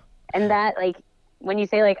 Yeah. and that, like, when you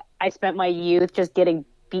say, like, I spent my youth just getting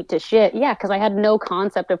beat to shit, yeah, because I had no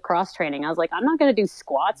concept of cross-training. I was like, I'm not going to do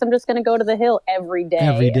squats. I'm just going to go to the hill every day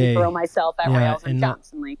and throw myself at rails and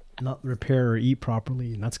jumps. And, like, not repair or eat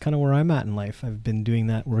properly. And that's kind of where I'm at in life. I've been doing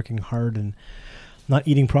that, working hard and not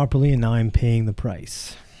eating properly, and now I'm paying the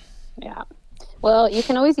price. yeah. Well, you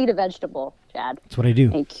can always eat a vegetable, Chad. That's what I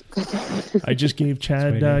do. Like, I just gave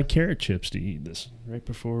Chad That's what I carrot chips to eat this right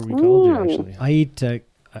before we called you, actually. I eat,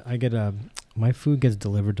 I get my food gets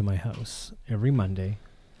delivered to my house every Monday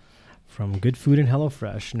from Good Food and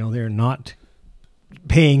HelloFresh. No, they're not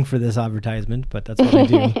paying for this advertisement, but that's what I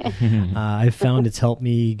do. I've found it's helped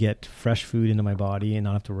me get fresh food into my body and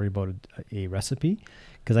not have to worry about a recipe.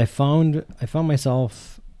 Because I found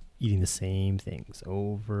myself eating the same things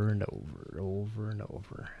over and over and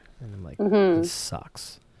over. And I'm like, this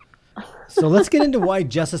sucks. So let's get into why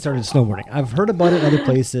Jessa started snowboarding. I've heard about it in other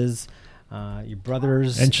places. Your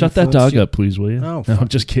brothers. And shut that influenced dog you. up, please, will you? Oh, No, I'm fuck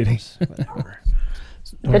just kidding. Whatever.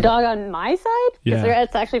 the dog on my side? 'Cause Yeah.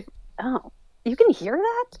 It's actually, you can hear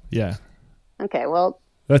that? Yeah. Okay, well,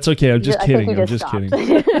 That's okay. I'm just I think kidding. you I'm just stopped.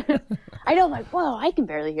 kidding. I know, like, whoa, I can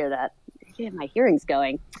barely hear that. Yeah, my hearing's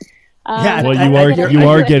going. Yeah, Well, I get it. you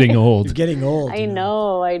are getting You're old. getting old. I you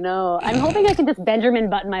know. I'm hoping I can just Benjamin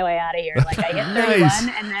Button my way out of here. Like I hit 31 Nice.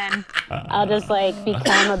 and then I'll just like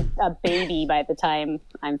become a baby by the time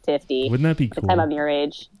I'm 50. Wouldn't that be By the time cool? I'm your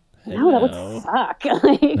age. No, that would suck.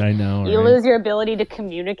 Like, I know, you right? lose your ability to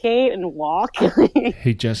communicate and walk.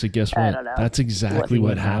 Hey, Jessa, guess what? don't know. That's exactly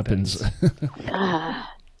what happens.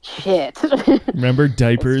 Shit. Remember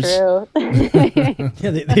diapers? True. Yeah,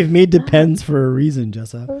 they've made Depends for a reason,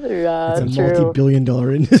 Jessa. Yeah, It's a true.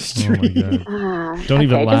 multi-billion-dollar industry. Oh my god! Don't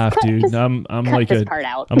even Okay, laugh, just cut- dude. just I'm cut like this part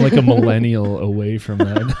out. I'm like a millennial away from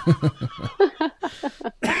that.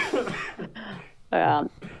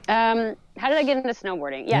 How did I get into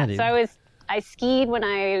snowboarding? Yeah, Yeah, dude. so I skied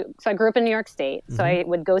so I grew up in New York State. So I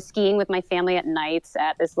would go skiing with my family at nights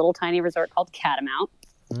at this little tiny resort called Catamount,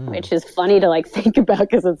 which is funny to like think about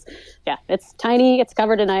because it's tiny, it's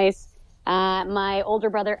covered in ice. My older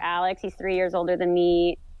brother, Alex, he's 3 years older than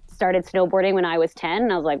me, started snowboarding when I was 10.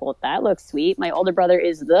 And I was like, well, that looks sweet. My older brother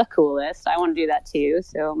is the coolest. I want to do that too.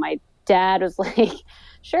 So my dad was like,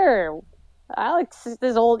 sure, Alex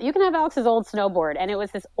is old. You can have Alex's old snowboard. And it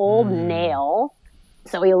was this old Nail.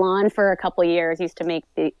 So Elon for a couple of years used to make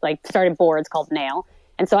started boards called Nail.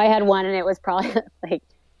 And so I had one and it was probably like,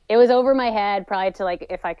 it was over my head, probably to like,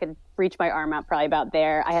 if I could reach my arm out, probably about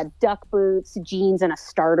there. I had duck boots, jeans, and a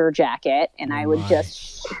starter jacket. And I would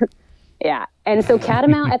just, yeah. And so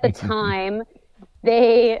Catamount at the time,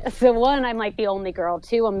 I'm like the only girl.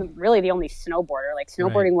 Two, I'm really the only snowboarder. Like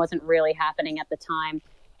snowboarding wasn't really happening at the time.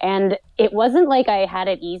 And it wasn't like I had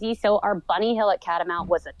it easy. So our bunny hill at Catamount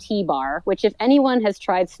was a T-bar, which if anyone has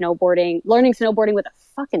tried learning snowboarding with a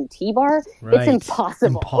fucking T-bar, Right. it's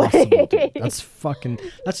impossible. Impossible, dude.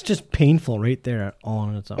 That's just painful right there all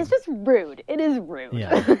on its own. It's just rude. It is rude.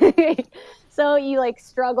 Yeah. So you like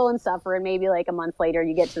struggle and suffer, and maybe like a month later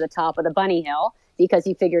you get to the top of the bunny hill because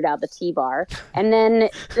you figured out the T-bar. And then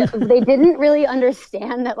they didn't really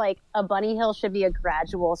understand that like a bunny hill should be a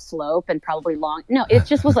gradual slope and probably long. No, it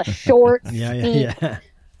just was a short, steep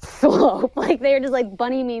slope. Like they were just like,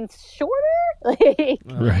 bunny means shorter. Like,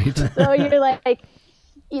 Right. so you're like,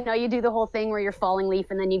 you know, you do the whole thing where you're falling leaf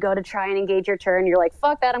and then you go to try and engage your turn. You're like,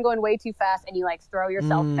 fuck that, I'm going way too fast. And you like throw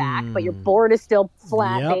yourself back, but your board is still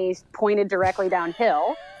flat based, pointed directly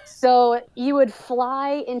downhill. So you would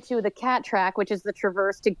fly into the cat track, which is the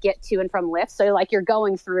traverse to get to and from lifts. So like you're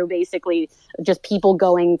going through basically just people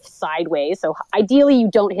going sideways. So ideally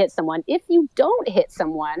you don't hit someone. If you don't hit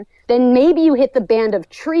someone, then maybe you hit the band of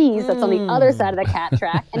trees that's on the other side of the cat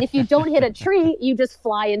track. And if you don't hit a tree, you just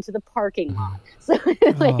fly into the parking lot. So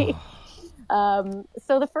like,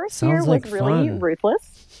 so the first year Sounds was like really fun.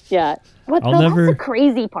 ruthless. Yeah. That's the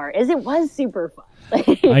crazy part is it was super fun.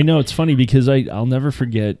 I know, it's funny because I'll never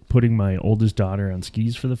forget putting my oldest daughter on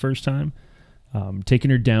skis for the first time, taking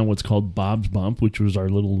her down what's called Bob's Bump, which was our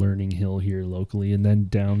little learning hill here locally, and then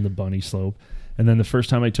down the bunny slope. And then the first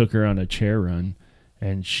time I took her on a chair run,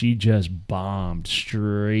 and she just bombed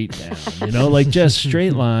straight down, you know, like just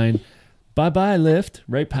straight line. Bye-bye lift,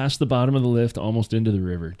 right past the bottom of the lift, almost into the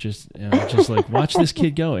river. Just like, watch this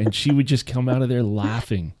kid go. And she would just come out of there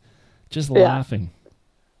laughing, laughing.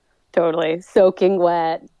 Totally. Soaking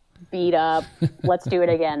wet, beat up. Let's do it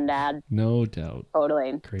again, Dad. No doubt.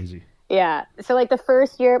 Totally. Crazy. Yeah. So like the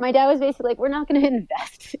first year, my dad was basically like, we're not going to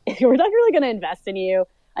invest. We're not really going to invest in you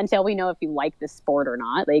until we know if you like this sport or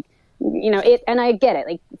not. Like, you know, and I get it.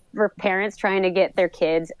 Like for parents trying to get their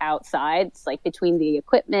kids outside, it's like between the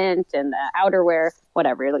equipment and the outerwear,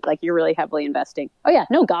 whatever, like you're really heavily investing. Oh yeah,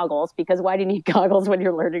 no goggles, because why do you need goggles when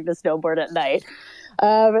you're learning to snowboard at night?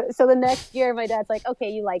 So the next year my dad's like, okay,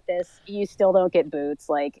 you like this, you still don't get boots.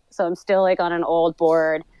 Like, so I'm still like on an old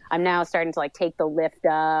board. I'm now starting to like take the lift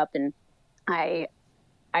up, and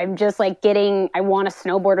I'm just like I want to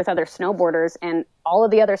snowboard with other snowboarders, and all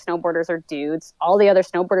of the other snowboarders are dudes. All the other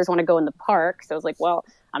snowboarders want to go in the park. So I was like, well,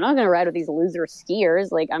 I'm not going to ride with these loser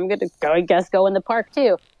skiers. Like, I'm going to go in the park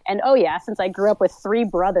too. And oh yeah, since I grew up with 3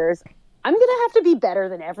 brothers, I'm going to have to be better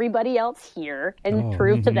than everybody else here and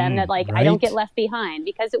prove to them that like I don't get left behind,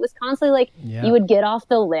 because it was constantly like you would get off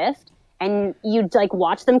the lift and you'd like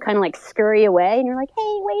watch them kind of like scurry away, and you're like,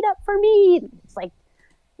 hey, wait up for me. It's like,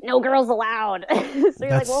 no girls allowed. So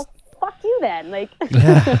you're like, well, fuck you then. Like,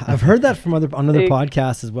 yeah, I've heard that from on other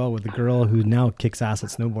podcasts as well, with the girl who now kicks ass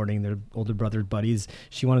at snowboarding, their older brother buddies.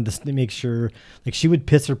 She wanted to make sure, like, she would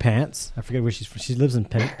piss her pants. I forget where she's from. She lives in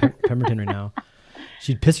Pemberton right now.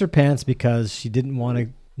 She'd piss her pants because she didn't want to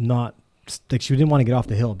she didn't want to get off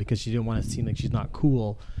the hill, because she didn't want to seem like she's not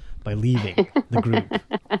cool by leaving the group.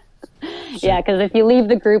 Yeah, because if you leave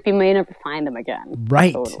the group, you may never find them again.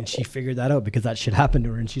 Right. Totally. And she figured that out because that shit happened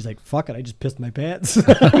to her, and she's like, fuck it, I just pissed my pants.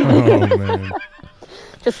 Oh, man.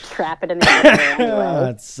 Just trap it in the anyway.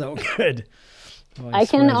 That's so good. Oh, I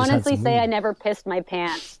can swear honestly say I mood. never pissed my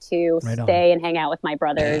pants to Right on. stay and hang out with my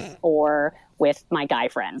brothers or with my guy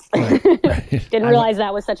friends. Didn't realize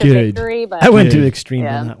that was such a Good. victory, but I went to Good. extreme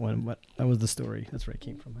Yeah. on that one, but that was the story. That's where it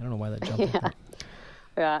came from. I don't know why that jumped like that.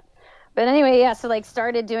 yeah. But anyway, yeah, so like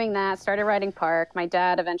started doing that, started riding park. My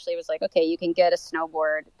dad eventually was like, okay, you can get a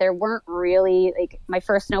snowboard. There weren't really, like, my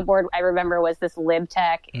first snowboard I remember was this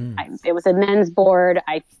LibTech. It was a men's board.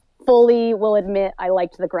 I fully will admit I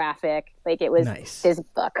liked the graphic. Like, it was Nice. this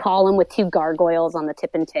column with 2 gargoyles on the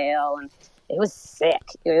tip and tail, and it was sick.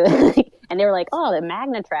 It was like, and they were like, oh, the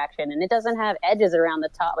magna traction, and it doesn't have edges around the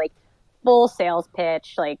top. Like, full sales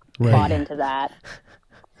pitch, like, bought into that.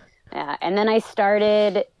 Yeah, and then I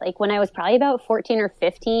started, like, when I was probably about 14 or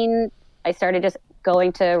 15, I started just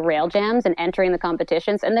going to rail jams and entering the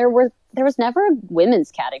competitions, and there was never a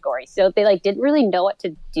women's category, so they like didn't really know what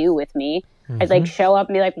to do with me. I'd like show up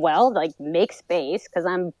and be like, well, like, make space because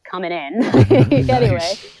I'm coming in.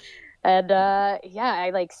 Anyway. And yeah, I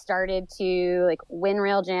like started to like win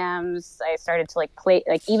rail jams. I started to like play,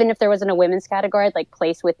 like, even if there wasn't a women's category, I'd like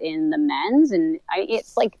place within the men's, and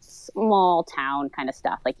it's like small town kind of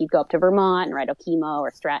stuff. Like, you'd go up to Vermont and ride Okemo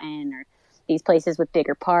or Stratton or these places with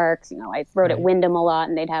bigger parks. You know, I rode at Wyndham a lot,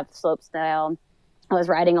 and they'd have slope style. I was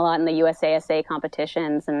riding a lot in the USASA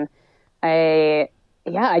competitions, and I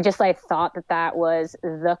thought that was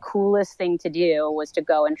the coolest thing to do, was to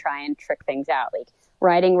go and try and trick things out. Like,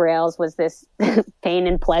 riding rails was this pain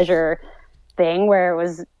and pleasure thing where it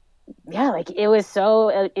was, like it was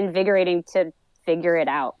so invigorating to figure it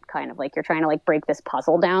out, kind of like you're trying to like break this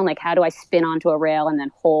puzzle down. Like, how do I spin onto a rail and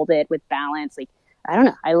then hold it with balance? Like, I don't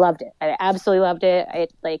know. I loved it. I absolutely loved it.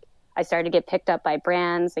 I started to get picked up by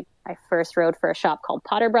brands. Like, I first rode for a shop called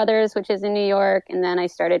Potter Brothers, which is in New York. And then I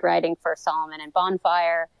started riding for Salomon and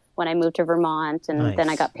Bonfire when I moved to Vermont. And then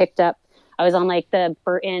I got picked up. I was on like the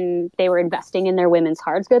Burton, they were investing in their women's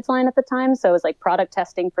hard goods line at the time. So it was like product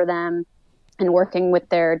testing for them and working with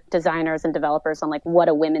their designers and developers on like what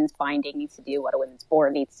a women's binding needs to do, what a women's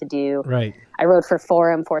board needs to do. Right. I rode for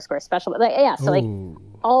Forum, Foursquare Special. Like, yeah. So like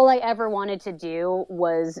all I ever wanted to do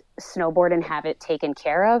was snowboard and have it taken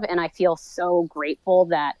care of. And I feel so grateful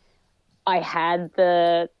that I had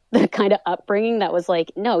the kind of upbringing that was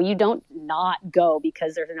like, no, you don't not go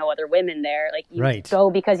because there's no other women there. Like, you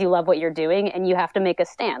go because you love what you're doing and you have to make a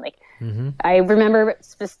stand. Like, I remember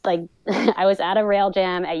like I was at a rail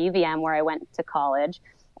jam at UVM where I went to college,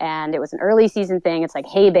 and it was an early season thing. It's like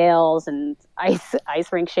hay bales and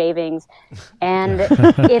ice rink shavings. And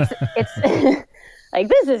it's like,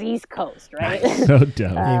 this is East Coast, right? No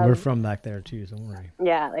doubt. Hey, we're from back there too, so don't worry.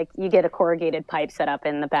 Yeah, like you get a corrugated pipe set up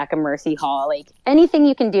in the back of Mercy Hall. Like, anything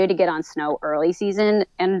you can do to get on snow early season.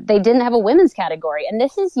 And they didn't have a women's category. And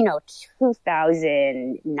this is,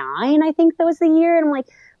 2009, I think that was the year. And I'm like,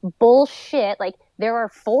 bullshit. Like, there are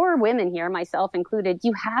 4 women here, myself included.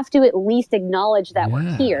 You have to at least acknowledge that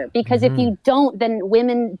we're here. Because if you don't, then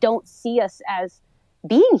women don't see us as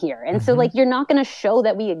being here. And so like, you're not going to show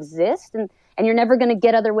that we exist. And you're never going to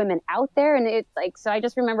get other women out there. And it's like, so I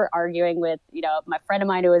just remember arguing with, my friend of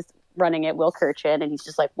mine who was running it, Will Kirchin, and he's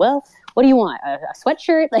just like, well, what do you want? A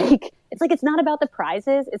sweatshirt? Like, it's not about the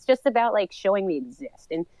prizes. It's just about like showing we exist.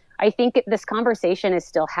 And I think this conversation is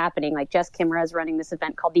still happening. Like, Jess Kimra is running this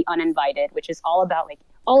event called The Uninvited, which is all about like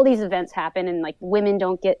all these events happen and like women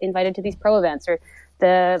don't get invited to these pro events, or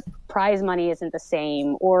the prize money isn't the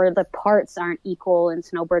same, or the parts aren't equal in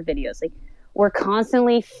snowboard videos. Like, we're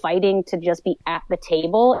constantly fighting to just be at the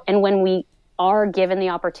table. And when we are given the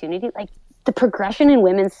opportunity, like, the progression in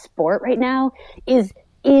women's sport right now is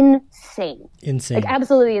insane. Like,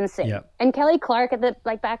 absolutely insane. Yep. And Kelly Clark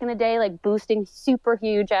back in the day, like, boosting super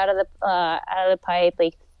huge out of the pipe.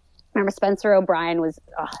 Like, remember Spencer O'Brien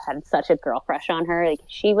had such a girl crush on her. Like,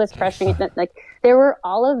 she was crushing it. Like, there were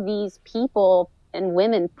all of these people and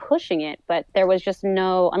women pushing it, but there was just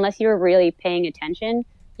unless you were really paying attention,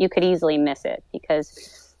 you could easily miss it,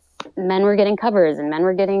 because men were getting covers and men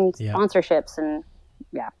were getting sponsorships. And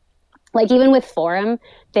like, even with Forum,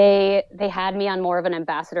 they had me on more of an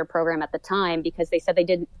ambassador program at the time, because they said they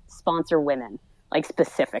didn't sponsor women, like,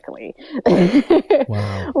 specifically.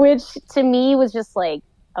 Wow. Which to me was just like,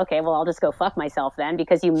 okay, well, I'll just go fuck myself then,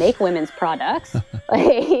 because you make women's products.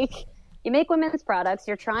 Like, you make women's products,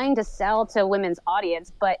 you're trying to sell to women's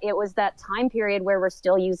audience, but it was that time period where we're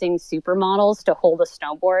still using supermodels to hold a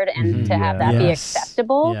snowboard and to have that be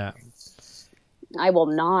acceptable. Yeah. I will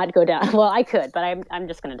not go down. Well, I could, but I'm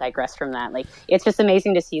just going to digress from that. Like, it's just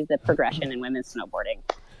amazing to see the progression in women's snowboarding.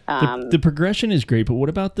 The progression is great, but what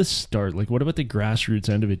about the start? Like, what about the grassroots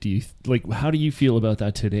end of it? How do you feel about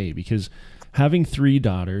that today? Because having 3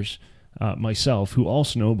 daughters, myself, who all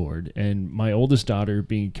snowboard, and my oldest daughter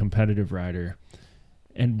being a competitive rider,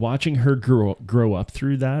 and watching her grow up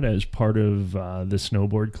through that as part of the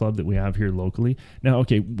snowboard club that we have here locally. Now,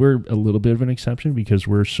 okay, we're a little bit of an exception because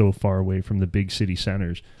we're so far away from the big city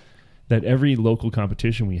centers that every local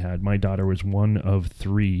competition we had, my daughter was one of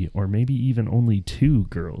 3 or maybe even only 2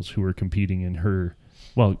 girls who were competing in her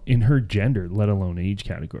gender, let alone age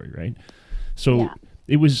category, right? So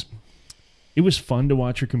it was fun to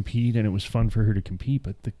watch her compete, and it was fun for her to compete,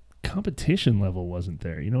 but the competition level wasn't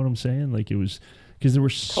there. You know what I'm saying? Like, it was because there were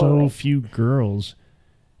so few girls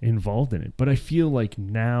involved in it. But I feel like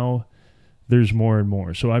now there's more and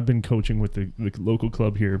more. So I've been coaching with the local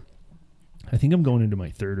club here. I think I'm going into my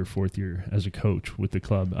 3rd or 4th year as a coach with the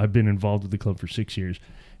club. I've been involved with the club for 6 years,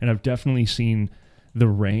 and I've definitely seen the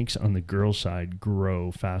ranks on the girls' side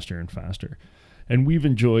grow faster and faster. And we've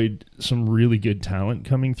enjoyed some really good talent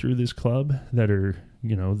coming through this club that are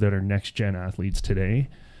next gen athletes today.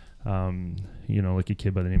 Like a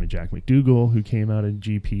kid by the name of Jack McDougall, who came out of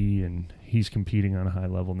GP, and he's competing on a high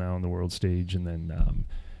level now on the world stage. And then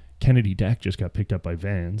Kennedy Deck just got picked up by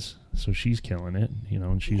Vans, so she's killing it,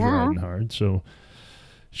 and she's riding hard. So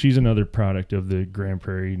she's another product of the Grand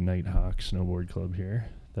Prairie Nighthawk Snowboard Club here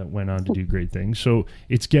that went on to do great things. So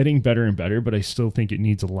it's getting better and better, but I still think it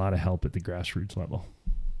needs a lot of help at the grassroots level.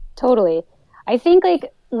 Totally. I think,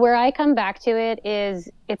 like, where I come back to it is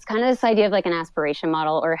it's kind of this idea of like an aspiration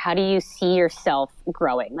model, or how do you see yourself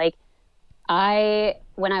growing? Like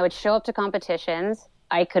when I would show up to competitions,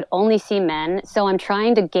 I could only see men. So I'm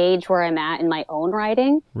trying to gauge where I'm at in my own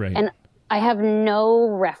writing. Right. And I have no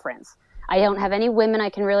reference. I don't have any women I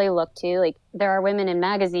can really look to. Like there are women in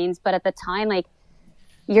magazines, but at the time, like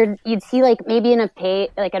you'd see like maybe in a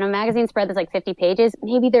page, like in a magazine spread that's like 50 pages,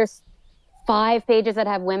 maybe there's 5 pages that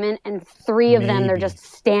have women and 3 of them, they're just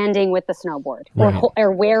standing with the snowboard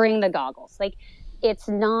or wearing the goggles. Like it's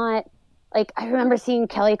not like, I remember seeing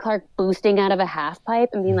Kelly Clark boosting out of a half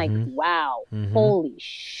pipe and being like, wow, holy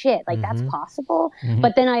shit, like that's possible.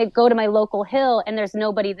 But then I go to my local hill and there's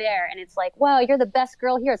nobody there. And it's like, wow, you're the best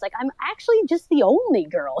girl here. It's like, I'm actually just the only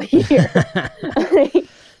girl here.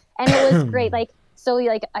 And it was great. Like, so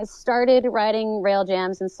like I started riding rail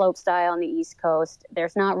jams and slopestyle on the East Coast.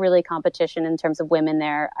 There's not really competition in terms of women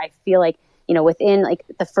there. I feel like, you know, within like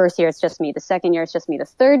the first year, it's just me. The second year, it's just me. The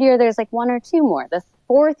third year, there's like 1 or 2 more. The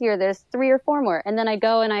fourth year, there's 3 or 4 more. And then I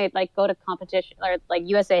go and I like go to competition, or like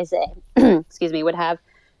USASA, excuse me, would have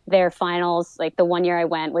their finals. Like the one year I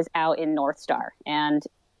went was out in North Star, and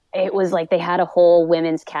it was like they had a whole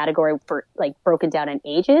women's category for like broken down in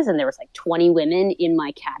ages, and there was like 20 women in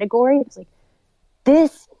my category. It was like,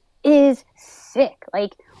 this is sick.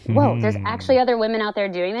 Like, whoa, there's actually other women out there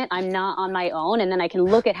doing it. I'm not on my own. And then I can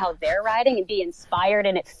look at how they're riding and be inspired.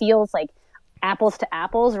 And it feels like apples to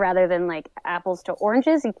apples rather than like apples to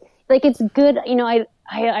oranges. Like it's good. You know,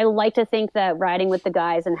 I like to think that riding with the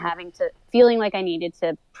guys and feeling like I needed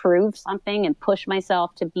to prove something and push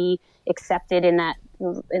myself to be accepted in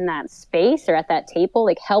that space or at that table,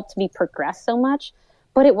 like helped me progress so much.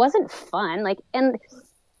 But it wasn't fun. Like, and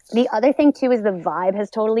the other thing too is the vibe has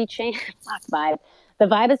totally changed. Fuck vibe. The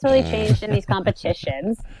vibe has totally changed in these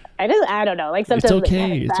competitions. I don't know. Like sometimes it's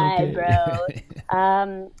okay. Like, vibe,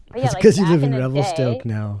 bro. But yeah, it's like because you live back in the Revelstoke day,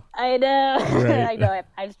 now. I know. Right. I know.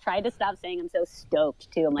 I've tried to stop saying I'm so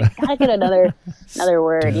stoked too. I'm like, gotta get another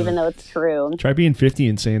word, even though it's true. Try being 50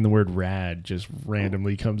 and saying the word rad just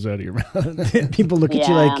randomly comes out of your mouth. People look at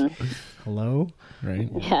you like, hello?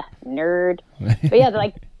 Right? Yeah, nerd. But yeah,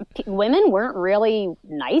 like women weren't really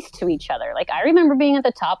nice to each other. Like I remember being at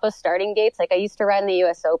the top of starting gates. Like I used to ride in the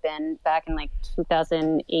U.S. Open back in like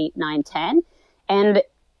 2008, 9, 10, and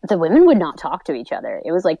the women would not talk to each other.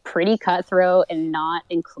 It was like pretty cutthroat and not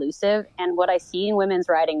inclusive. And what I see in women's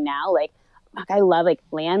riding now, like I love like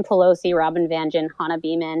Leanne Pelosi, Robin Vangen, Hannah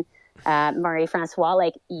Beeman, Marie Francois,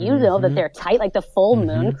 like you know that they're tight, like the full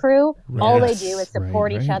moon crew. All they do is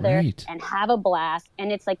support each other and have a blast.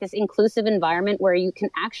 And it's like this inclusive environment where you can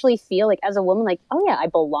actually feel like as a woman, like, oh yeah, I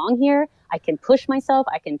belong here. I can push myself.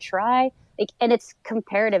 I can try. Like, and it's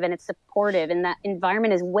comparative and it's supportive. And that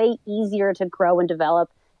environment is way easier to grow and develop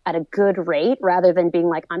at a good rate rather than being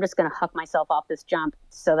like, I'm just going to huck myself off this jump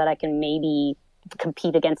so that I can maybe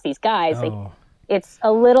compete against these guys. Like, it's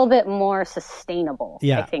a little bit more sustainable,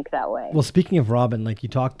 I think, that way. Well, speaking of Robin, like you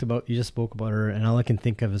just spoke about her, and all I can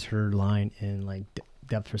think of is her line in like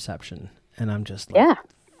depth perception. And I'm just like,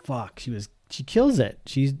 fuck, she kills it.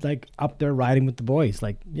 She's like up there riding with the boys.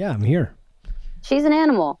 Like, yeah, I'm here. She's an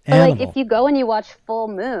animal. But like if you go and you watch Full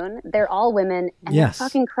Moon, they're all women and they're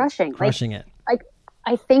fucking crushing it. Like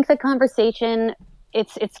I think the conversation,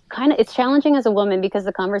 it's challenging as a woman because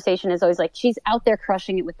the conversation is always like, she's out there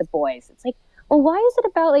crushing it with the boys. It's like, well, why is it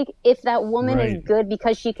about like if that woman is good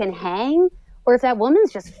because she can hang, or if that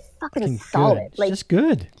woman's just fucking solid? Good. Like just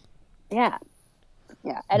good. Yeah.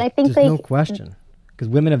 Yeah. And I think there's no question. Because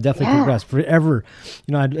women have definitely progressed forever.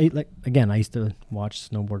 You know, I used to watch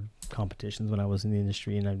snowboard competitions when I was in the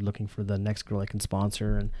industry, and I'm looking for the next girl I can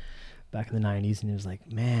sponsor. And back in the 90s, and it was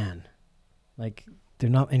like, man, like they're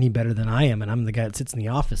not any better than I am, and I'm the guy that sits in the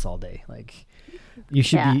office all day. Like you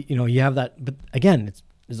should be, you know, you have that. But again,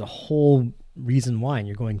 there's a whole reason why, and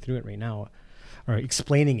you're going through it right now, or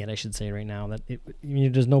explaining it, I should say, right now. That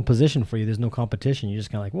there's no position for you, there's no competition. You're just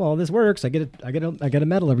kind of like, well, this works. I get a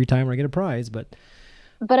medal every time, or I get a prize, But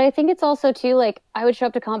I think it's also too like I would show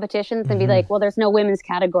up to competitions and be like, well, there's no women's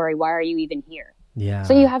category. Why are you even here? Yeah.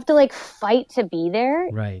 So you have to like fight to be there.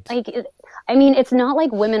 Right. Like, I mean, it's not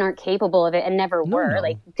like women aren't capable of it and never were. No.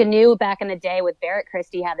 Like Canoe back in the day with Barrett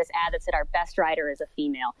Christie had this ad that said our best rider is a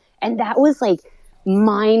female. And that was like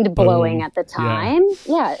mind blowing at the time.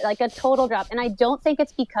 Yeah, like a total drop. And I don't think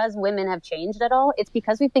it's because women have changed at all. It's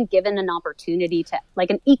because we've been given an opportunity to,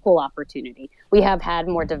 like, an equal opportunity. We have had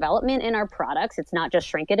more development in our products. It's not just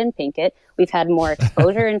shrink it and pink it. We've had more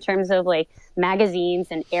exposure in terms of like magazines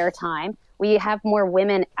and airtime. we have more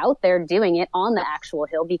women out there doing it on the actual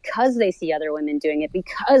hill because they see other women doing it,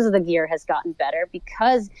 because the gear has gotten better,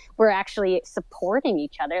 because we're actually supporting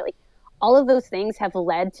each other. Like, all of those things have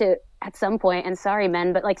led to, at some point, and sorry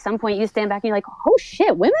men, but like some point you stand back and you're like, oh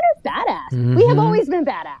shit, women are badass. We have always been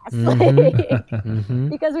badass. Like,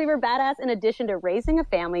 because we were badass in addition to raising a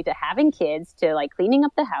family, to having kids, to like cleaning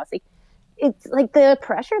up the house. Like, it's like the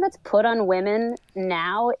pressure that's put on women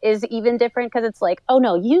now is even different, because it's like, oh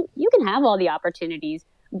no, you can have all the opportunities,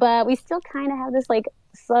 but we still kind of have this like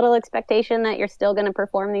subtle expectation that you're still going to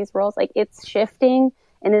perform these roles. Like, it's shifting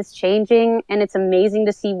and it's changing, and it's amazing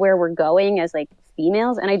to see where we're going as like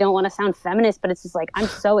females. And I don't want to sound feminist, but it's just like, I'm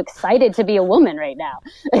so excited to be a woman right now.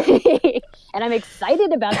 And I'm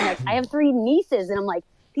excited about the next. I have 3 nieces, and I'm like,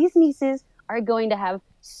 these nieces are going to have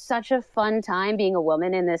such a fun time being a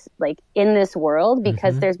woman in this, like, in this world,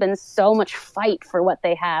 because there's been so much fight for what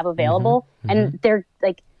they have available. And they're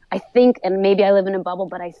like, I think, and maybe I live in a bubble,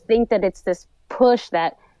 but I think that it's this push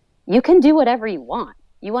that you can do whatever you want.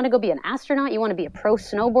 You want to go be an astronaut, you want to be a pro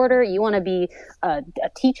snowboarder, you want to be a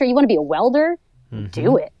teacher, you want to be a welder,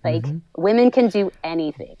 do it. Like, women can do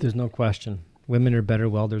anything. There's no question. Women are better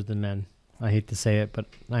welders than men. I hate to say it, but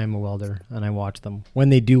I am a welder, and I watch them. When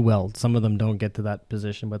they do weld, some of them don't get to that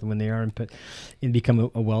position, but when they are and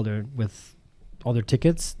become a welder with all their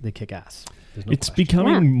tickets, they kick ass. It's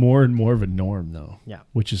becoming more and more of a norm, though. Yeah,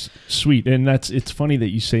 which is sweet, and it's funny that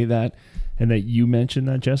you say that, and that you mentioned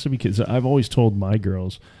that, Jessa, because I've always told my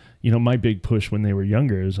girls, you know, my big push when they were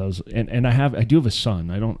younger is I do have a son.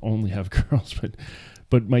 I don't only have girls,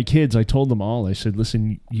 but my kids, I told them all, I said,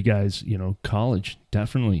 listen, you guys, you know, college,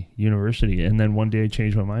 definitely, university. And then one day I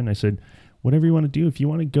changed my mind. I said, whatever you want to do, if you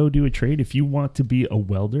want to go do a trade, if you want to be a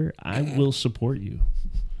welder, I will support you.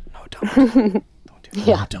 No, don't.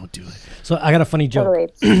 Don't do it. So I got a funny joke.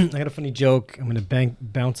 Totally. I got a funny joke. I'm going to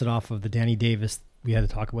bounce it off of the Danny Davis. We had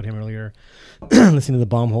to talk about him earlier. Listening to the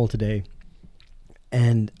Bomb Hole today.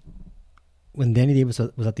 And when Danny Davis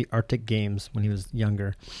was at the Arctic Games when he was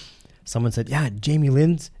younger, someone said, yeah,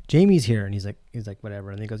 Jamie's here. And he's like,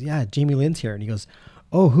 whatever. And he goes, yeah, Jamie Lynn's here. And he goes,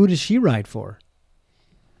 oh, who does she ride for?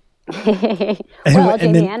 Jamie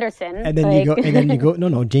Anderson. And then you go,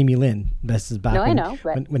 no, Jamie Lynn. This is back I know,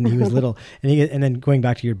 but when he was little. And then going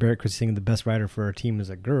back to your Barrett Christie saying the best rider for our team is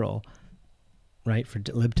a girl, right? For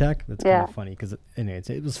LibTech. That's kind of funny because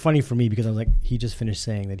it was funny for me because I was like, he just finished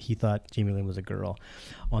saying that he thought Jamie Lynn was a girl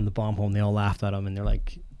on the Bomb Hole, and they all laughed at him, and they're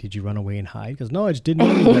like, did you run away and hide? He goes, no, I just didn't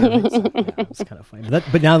know you better. It's kind of funny.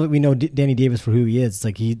 But now that we know Danny Davis for who he is, it's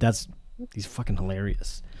like he's fucking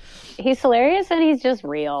hilarious. He's hilarious, and he's just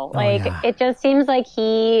real. It just seems like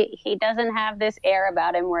he doesn't have this air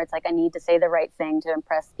about him where it's like, I need to say the right thing to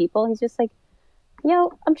impress people. He's just like,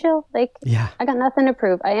 yo, I'm chill. Like, I got nothing to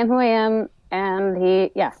prove. I am who I am. And he's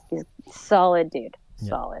a solid dude.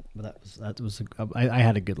 Solid. But I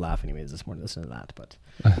had a good laugh anyways this morning listening to that, but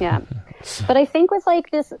yeah. But I think with like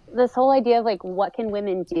this whole idea of like, what can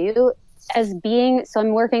women do as being, so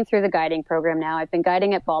I'm working through the guiding program now. I've been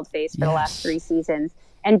guiding at Baldface for the last 3 seasons,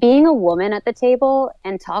 and being a woman at the table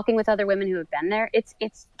and talking with other women who have been there,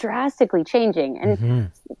 it's drastically changing.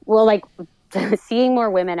 And well, like seeing more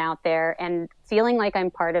women out there and feeling like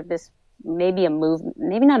I'm part of this, maybe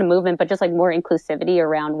not a movement, but just like more inclusivity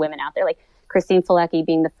around women out there. Like Christine Felecki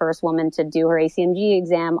being the first woman to do her ACMG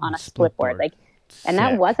exam on a split board. Like, and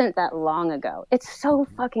that wasn't that long ago. It's so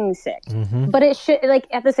fucking sick. But it should, like,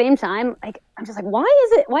 at the same time, like, I'm just like, why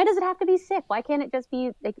does it have to be sick? Why can't it just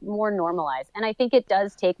be like more normalized? And I think it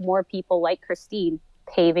does take more people like Christine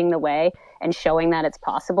paving the way and showing that it's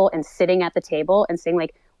possible and sitting at the table and saying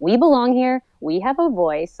like, we belong here. We have a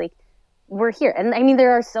voice. Like, we're here. And I mean,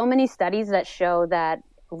 there are so many studies that show that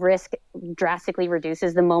risk drastically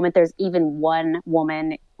reduces the moment there's even one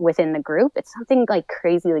woman within the group. It's something like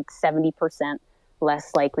crazy, like 70%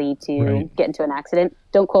 less likely to get into an accident.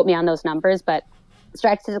 Don't quote me on those numbers, but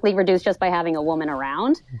statistically reduced just by having a woman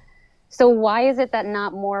around. So why is it that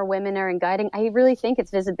not more women are in guiding? I really think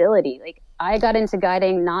it's visibility. Like, I got into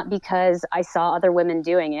guiding not because I saw other women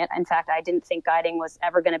doing it. In fact, I didn't think guiding was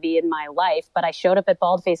ever going to be in my life, but I showed up at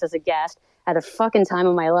Baldface as a guest, had a fucking time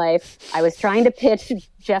of my life. I was trying to pitch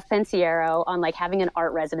Jeff Pensiero on like having an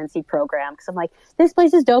art residency program. Cause I'm like, this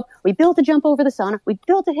place is dope. We built a jump over the sauna. We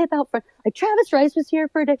built a hip out front. Like Travis Rice was here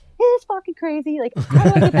for a day. It's fucking crazy. Like, how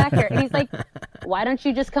do I get back here? And he's like, why don't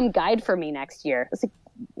you just come guide for me next year? I was like,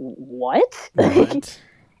 what?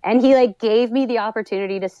 And he like gave me the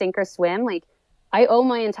opportunity to sink or swim. Like, I owe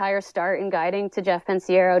my entire start in guiding to Jeff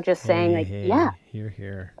Pensiero just saying like, yeah,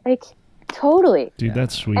 here. Like, totally. Dude,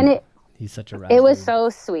 that's sweet. And He's such a rad It was dude. so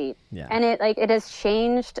sweet. Yeah. And it has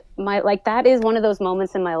changed that is one of those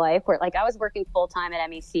moments in my life where I was working full time at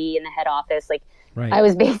MEC in the head office. Right. I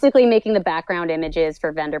was basically making the background images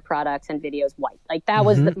for vendor products and videos white. That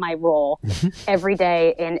was my role every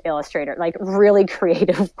day in Illustrator, really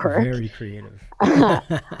creative work. Very creative.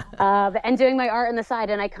 And doing my art on the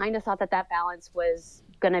side. And I kind of thought that balance was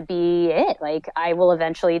going to be it. I will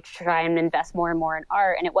eventually try and invest more and more in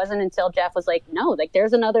art. And it wasn't until Jeff was like, no,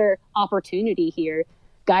 there's another opportunity here.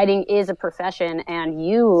 Guiding is a profession and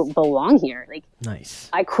you belong here. Nice.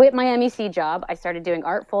 I quit my MEC job. I started doing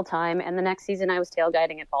art full time. And the next season I was tail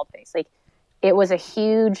guiding at Baldface. It was a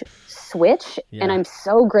huge switch. Yeah. And I'm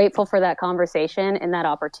so grateful for that conversation and that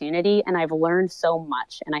opportunity. And I've learned so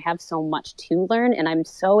much and I have so much to learn. And I'm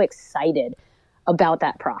so excited about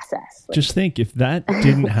that process. Just think, if that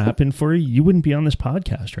didn't happen for you, you wouldn't be on this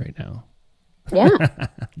podcast right now. Yeah,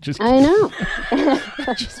 Just I know.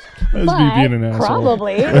 That's me being an asshole.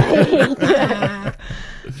 Probably. I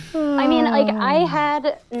mean, I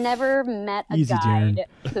had never met a Easy, Darren. guide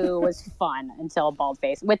who was fun until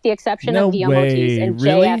Baldface, with the exception No of Guillaume way, Ortiz and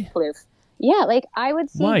really? JF Plouffe. Yeah, I would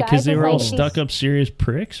see Why? guys Because they as, were all these- stuck up serious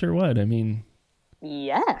pricks or what? I mean,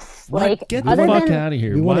 Yes. what? Get the other fuck than out of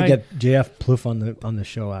here. We want Why? to get JF Plouffe on the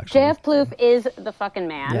show, actually. JF Plouffe is the fucking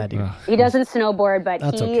man. Yeah, dude. He doesn't snowboard, but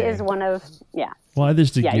That's he okay. is one of, Why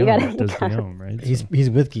there's the Yeah, you Guillaume gotta- that does Guillaume, right? He's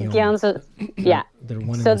with Guillaume. Guillaume's yeah. They're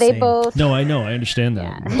one and So the they same. both, No, I know. I understand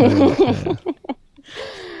that.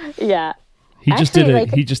 yeah. He just Actually,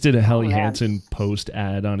 did he just did a Helly man. Hansen post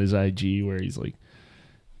ad on his IG where he's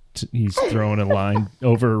he's throwing a line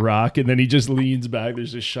over a rock and then he just leans back.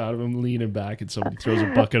 There's a shot of him leaning back and somebody throws a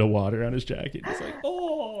bucket of water on his jacket. He's like,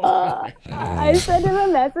 oh. I sent him a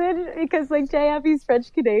message because JF, he's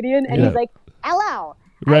French Canadian, and Yeah. he's like, "Hello,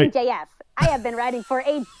 Right. I'm JF. I have been riding for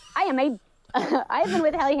I have been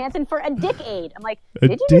with Helly Hansen for a decade." I'm like, A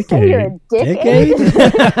 "Did you just say you're a Decade? decade?"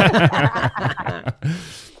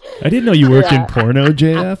 I didn't know you worked in porno,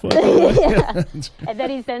 JF. What the- Yeah. And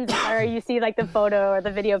then he sends, or you see the photo or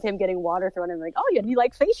the video of him getting water thrown at him, like, "Oh, you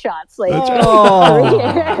like face shots?"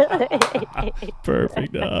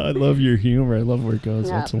 Perfect. Oh, I love your humor. I love where it goes.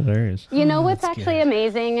 Yeah. That's hilarious. You know what's actually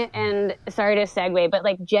amazing, and sorry to segue, but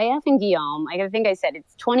JF and Guillaume, I think I said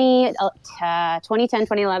it's 2010,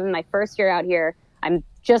 2011, my first year out here. I'm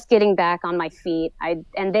just getting back on my feet. And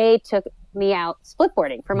they took me out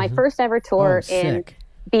splitboarding for my first ever tour in sick.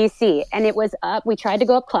 BC. And it was we tried to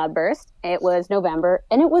go up Cloudburst. It was November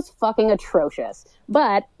and it was fucking atrocious.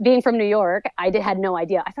 But being from New York, I had no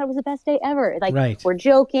idea. I thought it was the best day ever. Right. We're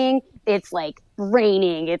joking. It's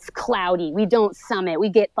raining. It's cloudy. We don't summit. We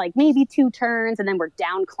get maybe 2 turns and then we're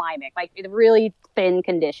down climbing. Really thin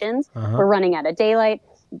conditions. We're running out of daylight.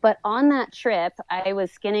 But on that trip, I was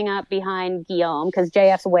skinning up behind Guillaume because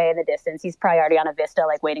JF's way in the distance. He's probably already on a Vista,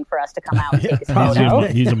 waiting for us to come out and take his photo.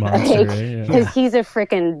 He's a monster, right? Yeah. Because he's a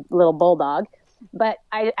freaking little bulldog. But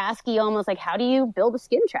I asked Guillaume, I was like, "How do you build a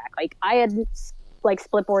skin track?" I had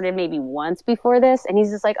splitboarded maybe once before this, and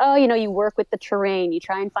he's just like, "Oh, you work with the terrain. You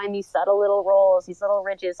try and find these subtle little rolls, these little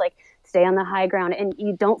ridges, stay on the high ground, and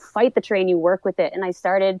you don't fight the terrain. You work with it." And I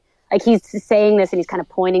started. He's saying this and he's kind of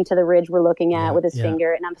pointing to the ridge we're looking at with his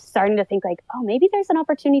finger. And I'm starting to think oh, maybe there's an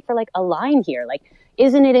opportunity for a line here.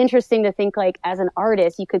 Isn't it interesting to think as an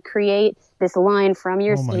artist, you could create this line from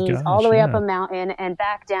your skis all the way up a mountain and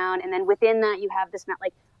back down. And then within that, you have this mountain.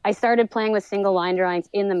 I started playing with single line drawings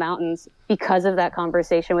in the mountains because of that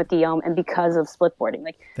conversation with Guillaume and because of splitboarding.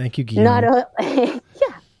 Thank you, Guillaume. yeah.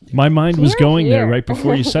 My mind was Here, going there here. right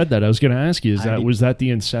before you said that. I was going to ask you, was that the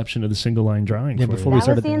inception of the single line drawing? Yeah, for before you? we That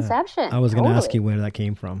started was the inception. I was going to ask Totally. you where that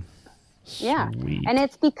came from. Yeah. Sweet. And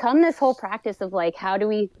it's become this whole practice of how do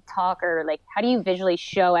we talk or how do you visually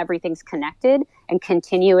show everything's connected and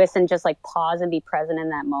continuous and just pause and be present in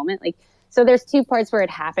that moment. So there's 2 parts where it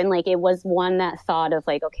happened. It was one, that thought of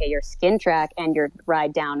okay, your skin track and your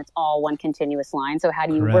ride down, it's all one continuous line. So how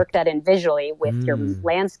do you work that in visually with your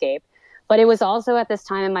landscape? But it was also at this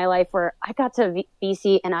time in my life where I got to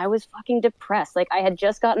BC and I was fucking depressed. I had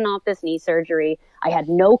just gotten off this knee surgery. I had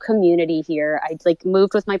no community here. I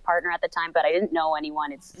moved with my partner at the time, but I didn't know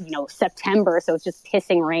anyone. It's, September, so it's just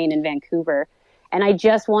pissing rain in Vancouver. And I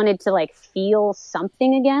just wanted to feel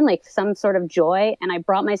something again, some sort of joy. And I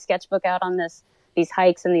brought my sketchbook out on these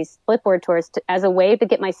hikes and these splitboard tours as a way to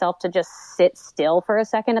get myself to just sit still for a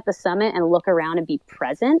second at the summit and look around and be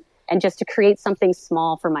present and just to create something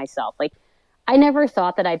small for myself. I never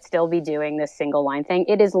thought that I'd still be doing this single line thing.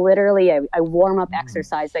 It is literally a warm-up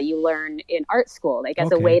exercise that you learn in art school,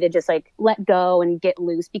 as a way to just let go and get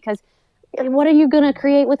loose, because what are you going to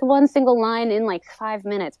create with one single line in 5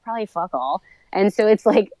 minutes? Probably fuck all. And so it's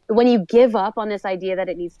like when you give up on this idea that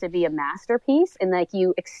it needs to be a masterpiece and like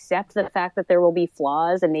you accept the fact that there will be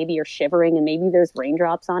flaws and maybe you're shivering and maybe there's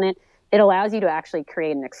raindrops on it, it allows you to actually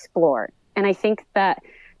create and explore. And I think that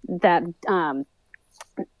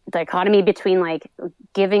dichotomy between like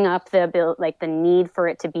giving up the need for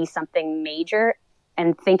it to be something major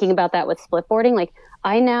and thinking about that with splitboarding, like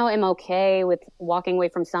I now am okay with walking away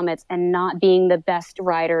from summits and not being the best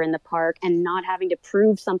rider in the park and not having to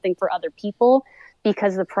prove something for other people,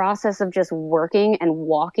 because the process of just working and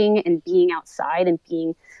walking and being outside and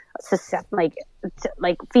being like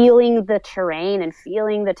feeling the terrain and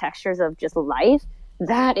feeling the textures of just life,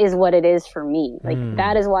 that is what it is for me. Like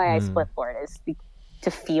that is why I splitboard, is to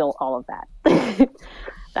feel all of that.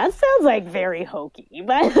 That sounds like very hokey,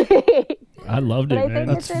 but I loved it, I man.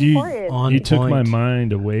 think it's important. You took my point.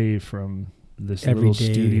 mind away from this Every little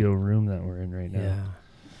day. studio room that we're in right now. Yeah.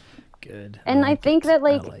 Good. And I think that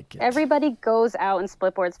like it. everybody goes out and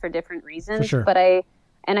splitboards for different reasons. For sure. But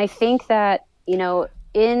I think that, you know,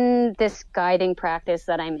 in this guiding practice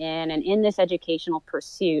that I'm in and in this educational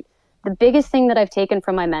pursuit, the biggest thing that I've taken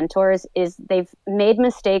from my mentors is they've made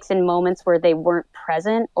mistakes in moments where they weren't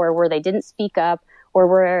present or where they didn't speak up or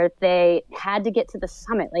where they had to get to the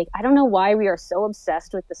summit. Like, I don't know why we are so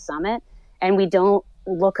obsessed with the summit and we don't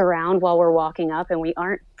look around while we're walking up and we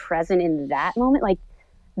aren't present in that moment. Like,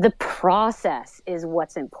 the process is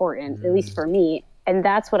what's important, at least for me. And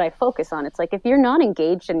that's what I focus on. It's like, if you're not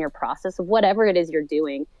engaged in your process of whatever it is you're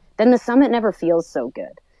doing, then the summit never feels so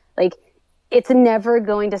good. Like, it's never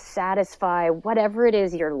going to satisfy whatever it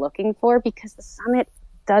is you're looking for, because the summit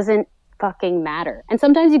doesn't fucking matter. And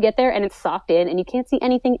sometimes you get there and it's socked in and you can't see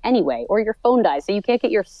anything anyway, or your phone dies, so you can't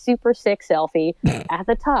get your super sick selfie at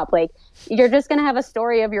the top. Like, you're just going to have a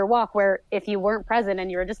story of your walk where if you weren't present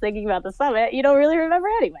and you were just thinking about the summit, you don't really remember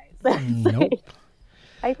anyway. So Nope.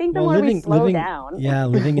 I think the more we slow down. Yeah,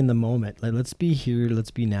 living in the moment. Like, let's be here,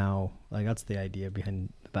 let's be now. Like, that's the idea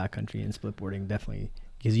behind the backcountry and splitboarding, definitely.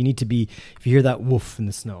 Because you need to be, if you hear that woof in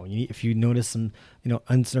the snow, if you notice some,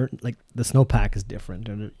 uncertain, like the snowpack is different,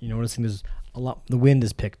 or you're noticing there's a lot, the wind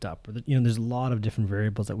is picked up, or there's a lot of different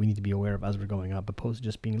variables that we need to be aware of as we're going up, opposed to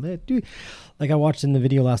just being lit. Dude, like I watched in the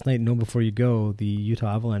video last night, Know Before You Go, the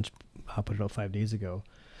Utah Avalanche put it out 5 days ago,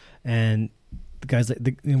 and the guys,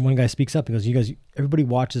 one guy speaks up and goes, "You guys, everybody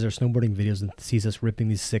watches our snowboarding videos and sees us ripping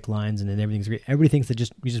these sick lines, and then everything's great. Everybody thinks that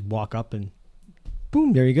we just walk up and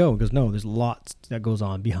boom, there you go." He goes, "No, there's lots that goes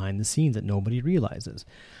on behind the scenes that nobody realizes."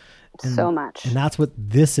 So much. And that's what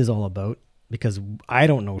this is all about, because I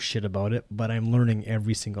don't know shit about it, but I'm learning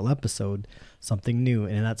every single episode something new.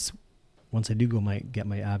 And that's, once I do get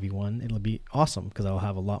my Avi 1, it'll be awesome, because I'll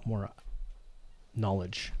have a lot more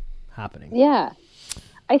knowledge happening. Yeah.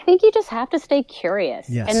 I think you just have to stay curious.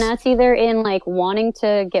 Yes. And that's either in like wanting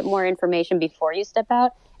to get more information before you step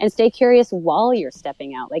out, and stay curious while you're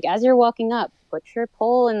stepping out. Like, as you're walking up, put your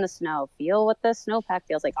pole in the snow, feel what the snowpack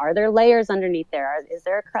feels like. Are there layers underneath there? Is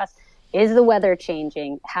there a crust? Is the weather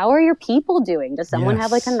changing? How are your people doing? Does someone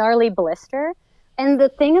have like a gnarly blister? And the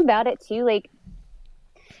thing about it too, like,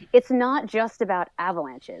 it's not just about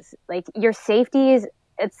avalanches. Like, your safety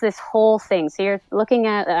it's this whole thing. So you're looking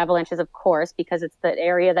at avalanches, of course, because it's the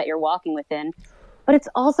area that you're walking within, but it's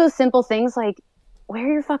also simple things like, wear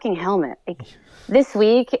your fucking helmet. Like, this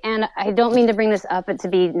week, and I don't mean to bring this up to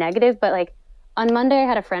be negative, but like on Monday I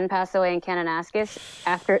had a friend pass away in Kananaskis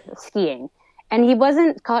after skiing, and he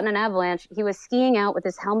wasn't caught in an avalanche. He was skiing out with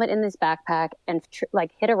his helmet in his backpack and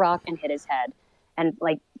hit a rock and hit his head and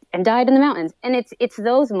died in the mountains. And it's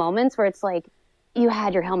those moments where it's like, you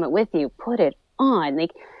had your helmet with you, put it on.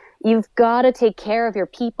 Like, you've got to take care of your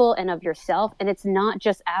people and of yourself. And it's not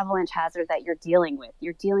just avalanche hazard that you're dealing with.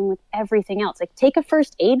 You're dealing with everything else. Like, take a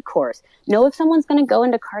first aid course. Know if someone's going to go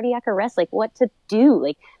into cardiac arrest, like what to do.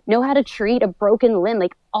 Like, know how to treat a broken limb.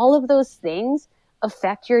 Like, all of those things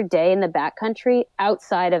affect your day in the backcountry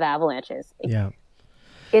outside of avalanches. Yeah.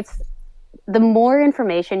 It's the more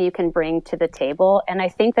information you can bring to the table. And I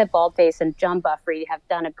think that Baldface and John Buffrey have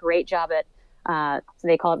done a great job at, so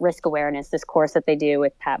they call it risk awareness, this course that they do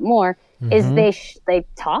with Pat Moore, is they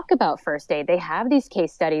talk about first aid. They have these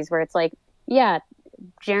case studies where it's like, yeah,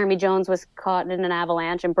 Jeremy Jones was caught in an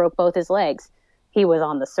avalanche and broke both his legs. He was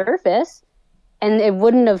on the surface and it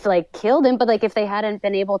wouldn't have like killed him, but like if they hadn't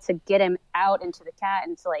been able to get him out into the cat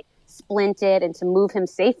and to like splint it and to move him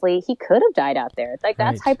safely, he could have died out there. It's like,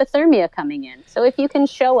 that's hypothermia coming in. So if you can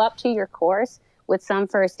show up to your course with some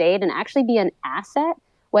first aid and actually be an asset,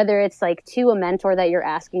 whether it's like to a mentor that you're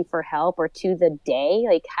asking for help or to the day,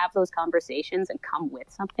 like have those conversations and come with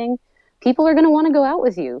something, people are going to want to go out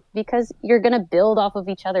with you because you're going to build off of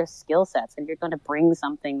each other's skill sets and you're going to bring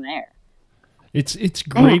something there. It's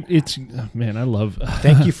great. It's man, I love.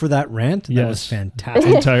 Thank you for that rant. That was Yes.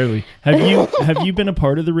 fantastic. Entirely. Have you been a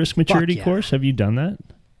part of the risk maturity yeah. course? Have you done that?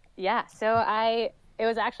 Yeah, so it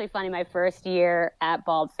was actually funny. My first year at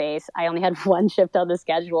Bald Face, I only had one shift on the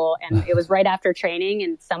schedule, and it was right after training,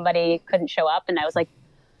 and somebody couldn't show up, and I was like,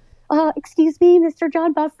 excuse me, Mr.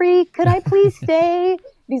 John Buffrey, could I please stay? And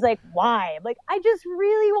he's like, why? I'm like, I just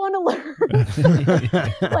really want to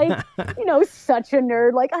learn. Like, such a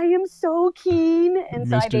nerd. Like, I am so keen. And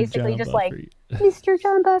so I Mr. basically John just Buffrey. Mr.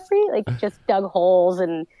 John Buffrey, like just dug holes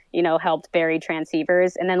and, helped bury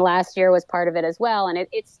transceivers. And then last year was part of it as well. And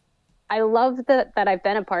I love that I've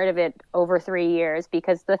been a part of it over 3 years,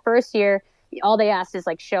 because the first year, all they asked is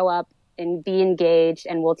like show up and be engaged,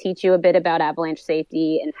 and we'll teach you a bit about avalanche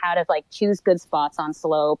safety and how to like choose good spots on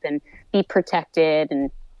slope and be protected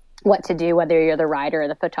and what to do, whether you're the rider or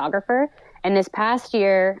the photographer. And this past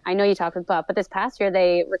year, I know you talked about, but this past year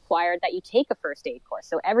they required that you take a first aid course.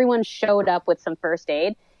 So everyone showed up with some first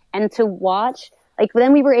aid, and to watch, like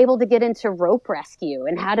then we were able to get into rope rescue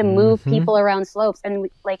and how to move people around slopes. And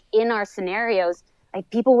like in our scenarios, like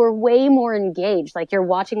people were way more engaged. Like you're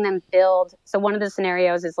watching them build. So one of the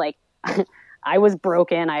scenarios is like, I was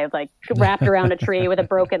broken. I was like wrapped around a tree with a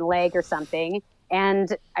broken leg or something.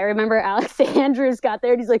 And I remember Alex Andrews got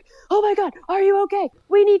there and he's like, oh my God, are you okay?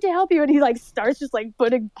 We need to help you. And he like starts just like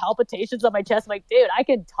putting palpitations on my chest. I'm like, dude, I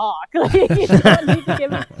can talk. Like, you don't need to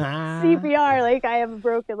give me CPR. Like I have a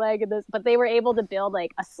broken leg and this, but they were able to build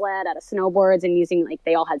like a sled out of snowboards and using like,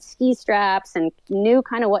 they all had ski straps and knew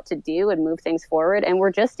kind of what to do and move things forward. And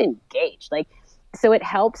we're just engaged. Like, so it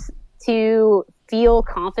helps to feel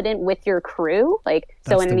confident with your crew. Like,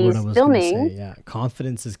 That's so in the these word I was gonna filming, say, yeah,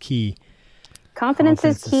 confidence is key. Confidence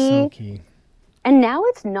is key. so key. And now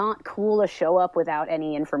it's not cool to show up without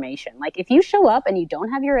any information. Like if you show up and you don't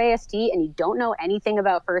have your AST and you don't know anything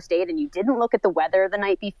about first aid and you didn't look at the weather the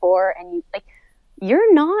night before and you like,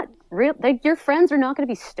 you're not real, like your friends are not going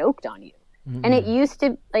to be stoked on you. Mm-hmm. And it used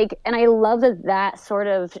to like, and I love that sort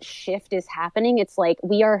of shift is happening. It's like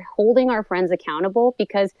we are holding our friends accountable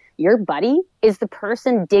because your buddy is the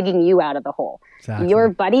person digging you out of the hole. Exactly. Your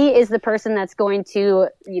buddy is the person that's going to,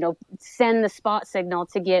 send the spot signal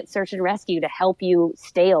to get search and rescue to help you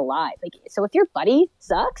stay alive. Like, so if your buddy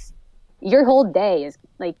sucks, your whole day is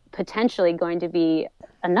like potentially going to be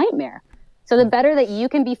a nightmare. So the better that you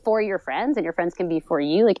can be for your friends and your friends can be for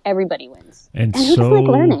you, like everybody wins. And who so, doesn't like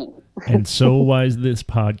learning? And so why this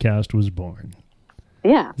podcast was born.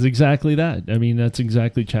 Yeah. It's exactly that. I mean, that's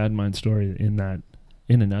exactly Chad and mine's story in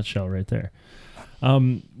a nutshell right there.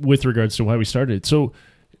 With regards to why we started. So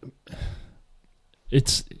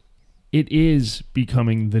it is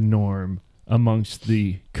becoming the norm amongst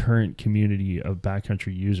the current community of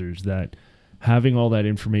backcountry users that having all that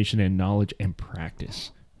information and knowledge and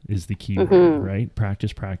practice is the key word, right?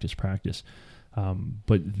 Practice.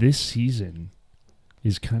 But this season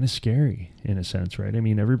is kind of scary in a sense, right? I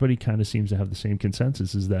mean, everybody kind of seems to have the same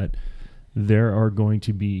consensus, is that there's going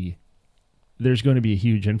to be a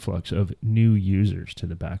huge influx of new users to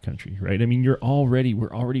the backcountry, right? I mean, we're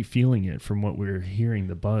already feeling it from what we're hearing.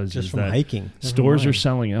 The buzz just is from that hiking. Stores are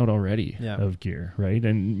selling out already of gear, right?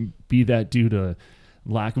 And be that due to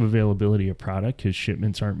lack of availability of product because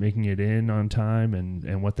shipments aren't making it in on time,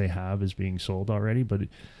 and what they have is being sold already. But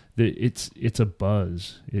it's a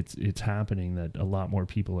buzz. It's happening that a lot more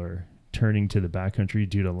people are turning to the backcountry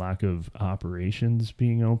due to lack of operations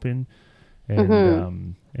being open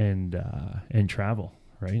and travel,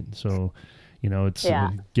 right? So, it's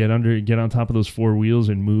get on top of those four wheels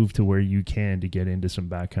and move to where you can to get into some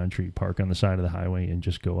backcountry, park on the side of the highway and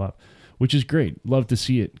just go up, which is great. Love to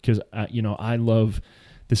see it because, I love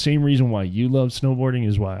the same reason why you love snowboarding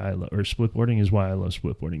is why or splitboarding is why I love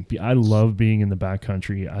splitboarding. I love being in the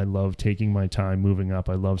backcountry. I love taking my time moving up.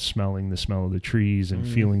 I love smelling the smell of the trees and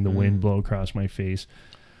feeling the wind blow across my face.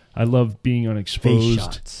 I love being unexposed. Face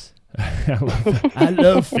shots. I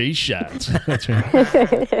love face shots. That's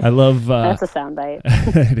right. I love. That's a soundbite.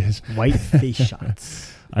 It is white face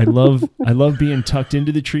shots. I love being tucked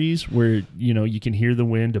into the trees where you can hear the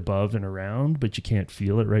wind above and around, but you can't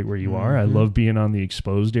feel it right where you are. I love being on the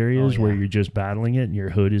exposed areas where you're just battling it and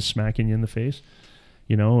your hood is smacking you in the face,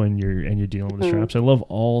 and you're dealing with the straps. I love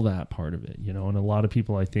all that part of it, and a lot of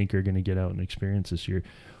people I think are going to get out and experience this year.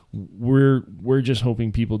 We're just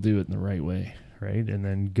hoping people do it in the right way. Right. And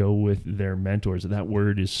then go with their mentors. That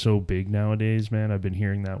word is so big nowadays, man. I've been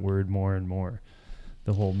hearing that word more and more.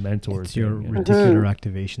 The whole mentor it's thing. Your reticular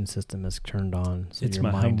activation system is turned on. So it's your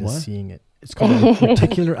my mind what? is seeing it. It's called a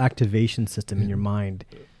reticular activation system in your mind.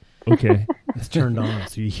 Okay. It's turned on.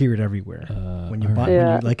 So you hear it everywhere. When you buy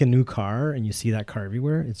when you like a new car and you see that car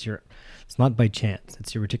everywhere, it's It's not by chance.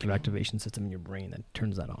 It's your reticular activation system in your brain that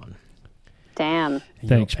turns that on. Damn. And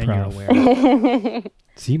Thanks, you're Prof. aware.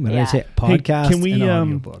 See, when I say podcast Hey, can we?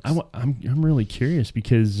 and audiobooks. I'm really curious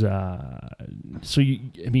because your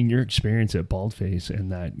experience at Baldface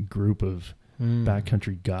and that group of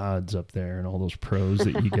backcountry gods up there and all those pros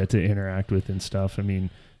that you get to interact with and stuff. I mean,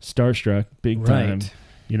 starstruck, big time. Right.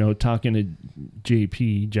 You know, talking to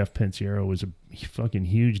JP, Jeff Pensiero, was a fucking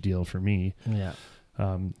huge deal for me. Yeah.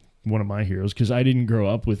 One of my heroes, because I didn't grow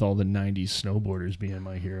up with all the 90s snowboarders being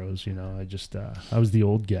my heroes. You know, I was the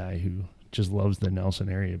old guy who just loves the Nelson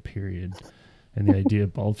area, period, and the idea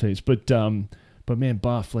of Baldface. But man,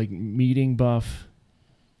 Buff, like meeting Buff,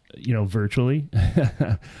 you know, virtually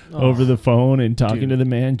over the phone and talking to the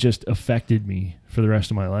man just affected me for the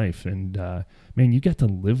rest of my life. And man, you got to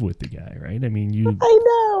live with the guy, right? I mean, I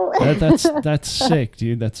know. that's sick,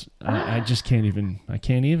 dude. I just can't even.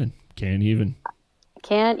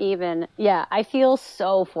 Can't even. Yeah, I feel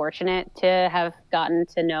so fortunate to have gotten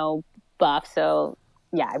to know Buff. So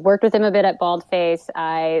yeah, I worked with him a bit at Baldface.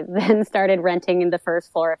 I then started renting in the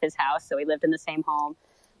first floor of his house, so we lived in the same home.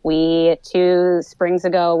 2 springs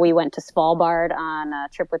ago, we went to Svalbard on a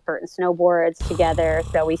trip with Burton Snowboards together.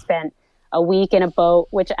 So we spent a week in a boat,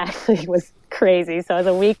 which actually was crazy. So it was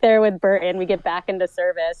a week there with Burton. We get back into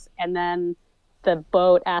service, and then the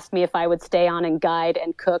boat asked me if I would stay on and guide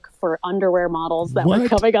and cook for underwear models that were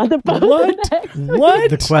coming on the boat. What?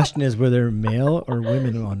 The question is, were there male or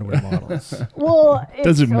women underwear models? Well, it's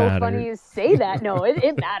Doesn't so matter. funny you say that. No,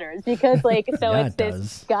 it matters because, like, so Yeah, it's it this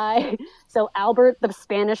does. guy. So Albert, the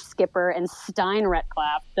Spanish skipper, and Stein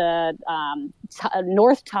Retklaff, the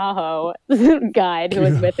North Tahoe guide who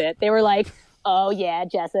was with it. They were like, "Oh yeah,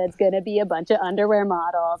 Jessa, it's gonna be a bunch of underwear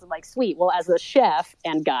models." I'm like, "Sweet. Well, as the chef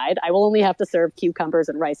and guide, I will only have to serve cucumbers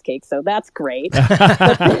and rice cakes, so that's great."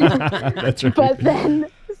 That's right. But then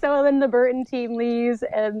the Burton team leaves,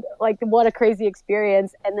 and like, what a crazy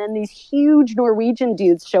experience. And then these huge Norwegian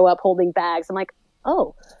dudes show up holding bags. I'm like,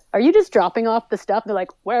 "Oh, are you just dropping off the stuff?" They're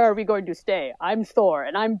like, "Where are we going to stay? I'm Thor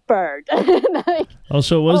and I'm Berg." Like,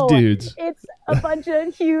 Also, it was dudes. It's a bunch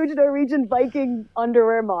of huge Norwegian Viking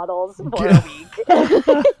underwear models for a week.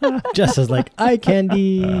 Just as like eye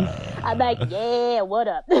candy. I'm like, yeah, what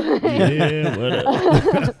up? Yeah, what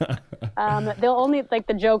up? They'll only, like,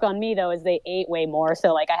 the joke on me though is they ate way more,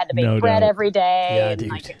 so like I had to make No bread doubt. every day. Yeah, and dude.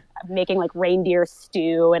 like I'm making like reindeer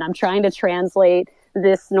stew, and I'm trying to translate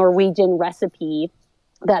this Norwegian recipe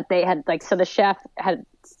that they had, like, so the chef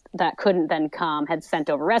that couldn't then come had sent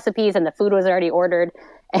over recipes, and the food was already ordered,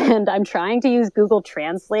 and I'm trying to use Google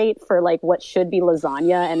Translate for like what should be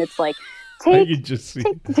lasagna, and it's like, I could just see.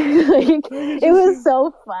 like, it was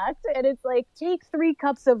so fucked. And it's like, take 3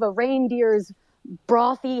 cups of a reindeer's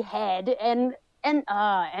brothy head, and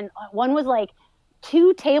one was like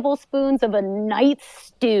 2 tablespoons of a night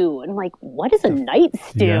stew. And I'm like, what is a night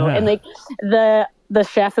stew? Yeah. And like the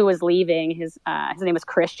chef who was leaving, his name was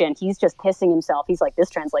Christian. He's just pissing himself. He's like, this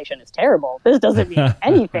translation is terrible. This doesn't mean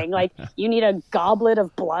anything. Like, you need a goblet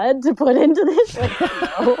of blood to put into this. Like,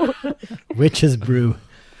 no. Witch's brew.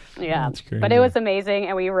 Yeah, That's crazy. but it was amazing,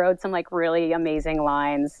 and we rode some like really amazing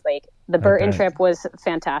lines. Like, the Burton bet. trip was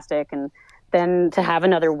fantastic, and then to have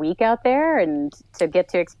another week out there and to get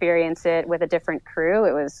to experience it with a different crew,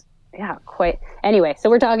 it was quite. Anyway, so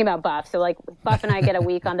we're talking about Buff. So like, Buff and I get a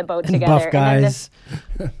week on the boat And together. buff guys.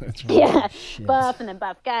 Buff and then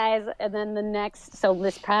Buff guys, and then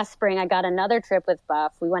this past spring I got another trip with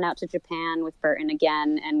Buff. We went out to Japan with Burton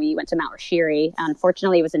again, and we went to Mount Rashiri.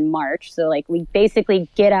 Unfortunately, it was in March, so like we basically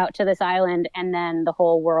get out to this island, and then the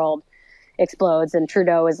whole world explodes, and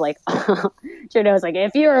Trudeau is like,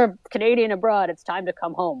 if you're a Canadian abroad, it's time to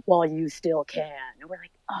come home while you still can. And we're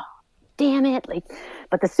like, oh, damn it. Like,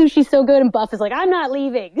 but the sushi's so good, and Buff is like, I'm not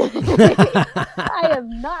leaving. I am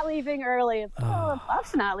not leaving early. It's, if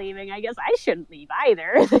Buff's not leaving, I guess I shouldn't leave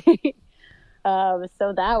either.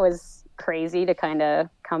 So that was crazy to kind of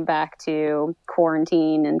come back to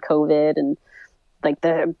quarantine and COVID and like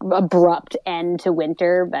the abrupt end to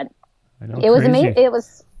winter. But I know, it was crazy. amazing. It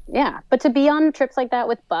was, yeah. But to be on trips like that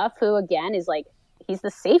with Buff, who again is like, he's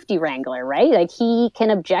the safety wrangler, right? Like, he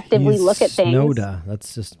can objectively He's look at things. Snowda.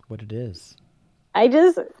 That's just what it is.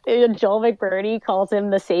 Joel McBurney calls him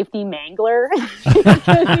the safety mangler.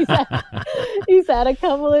 Because he's had a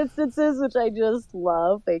couple instances, which I just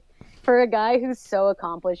love. Like, for a guy who's so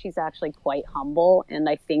accomplished, he's actually quite humble. And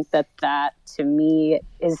I think that to me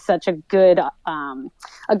is such a good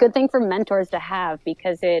thing for mentors to have,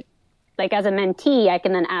 because it, like, as a mentee, I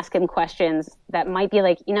can then ask him questions that might be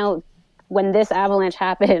like, when this avalanche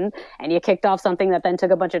happened and you kicked off something that then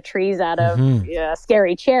took a bunch of trees out of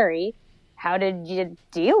Scary Cherry, how did you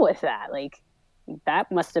deal with that? Like,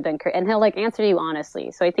 that must have been crazy. And he'll like answer you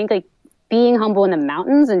honestly. So I think like being humble in the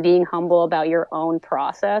mountains and being humble about your own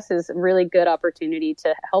process is a really good opportunity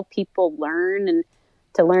to help people learn and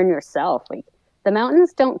to learn yourself. Like, the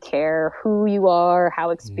mountains don't care who you are, how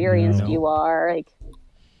experienced you are. Like,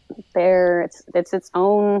 it's its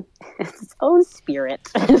own spirit.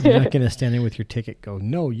 You're not going to stand there with your ticket go,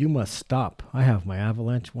 no, you must stop. I have my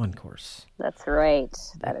Avalanche 1 course. That's right.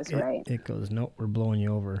 That is right. It goes, no, we're blowing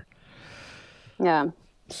you over. Yeah.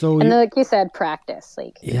 So and like you said, practice.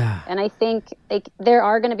 Like, yeah. And I think like there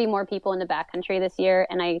are going to be more people in the backcountry this year,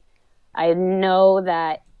 and I know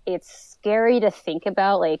that it's scary to think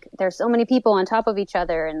about. Like, there's so many people on top of each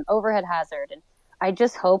other and overhead hazard, and I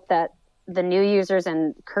just hope that the new users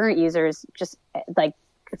and current users just like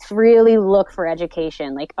really look for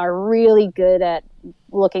education, like are really good at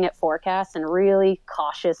looking at forecasts and really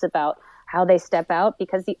cautious about how they step out.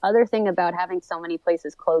 Because the other thing about having so many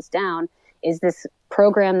places closed down is this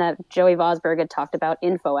program that Joey Vosberg had talked about,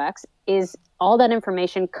 InfoX, is all that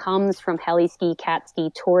information comes from Heli-Ski, Cat-Ski,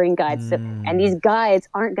 touring guides. And these guides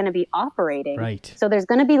aren't going to be operating. Right. So there's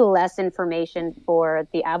going to be less information for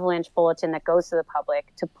the Avalanche Bulletin that goes to the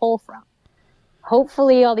public to pull from.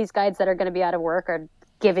 Hopefully all these guides that are going to be out of work are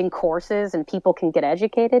giving courses and people can get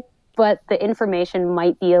educated, but the information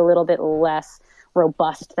might be a little bit less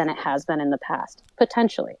robust than it has been in the past,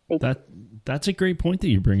 potentially. That's a great point that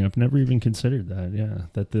you bring up. Never even considered that. Yeah,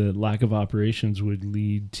 that the lack of operations would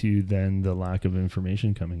lead to then the lack of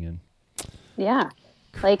information coming in. Yeah,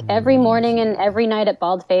 like every morning and every night at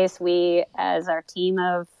Baldface, we, as our team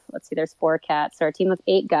of, let's see, there's 4 cats, so our team of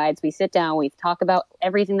 8 guides, we sit down, we talk about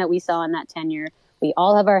everything that we saw in that tenure. We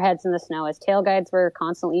all have our heads in the snow. As tail guides, we're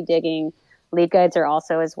constantly digging. Lead guides are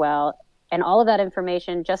also as well. And all of that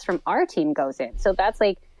information just from our team goes in. So that's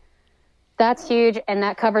huge. And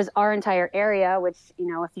that covers our entire area, which, you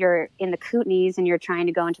know, if you're in the Kootenays and you're trying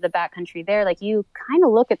to go into the backcountry there, like you kind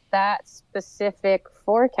of look at that specific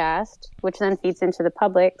forecast, which then feeds into the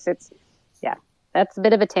public. So that's a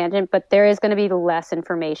bit of a tangent, but there is going to be less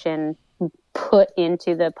information put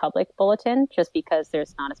into the public bulletin just because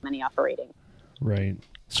there's not as many operating. Right.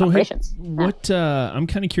 So operations. I'm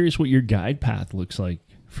kind of curious what your guide path looks like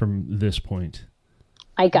from this point.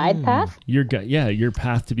 My guide path? Your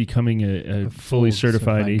path to becoming a fully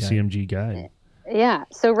certified ACMG guide. Yeah.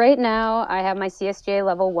 So right now I have my CSGA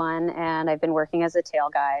level 1 and I've been working as a tail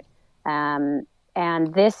guide.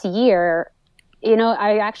 And this year, you know,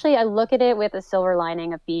 I look at it with a silver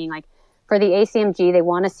lining of being like, for the ACMG, they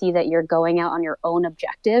want to see that you're going out on your own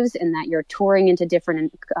objectives and that you're touring into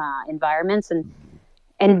different environments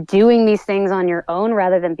and doing these things on your own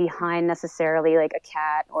rather than behind necessarily like a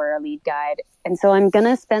cat or a lead guide. And so I'm going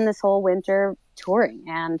to spend this whole winter touring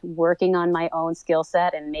and working on my own skill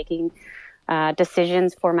set and making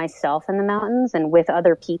decisions for myself in the mountains and with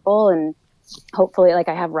other people. And hopefully, like,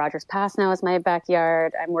 I have Rogers Pass now as my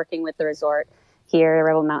backyard. I'm working with the resort here,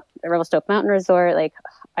 Revelstoke Mountain Resort, like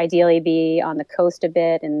ideally be on the coast a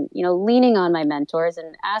bit and, you know, leaning on my mentors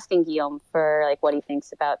and asking Guillaume for like what he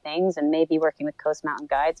thinks about things and maybe working with Coast Mountain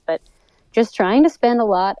Guides, but just trying to spend a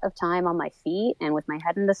lot of time on my feet and with my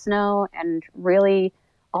head in the snow and really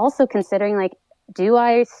also considering like, do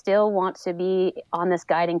I still want to be on this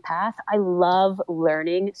guiding path? I love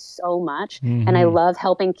learning so much and I love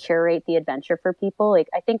helping curate the adventure for people. Like,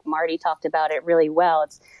 I think Marty talked about it really well.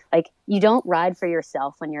 It's like, you don't ride for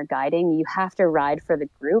yourself when you're guiding. You have to ride for the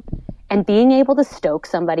group, and being able to stoke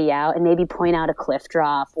somebody out and maybe point out a cliff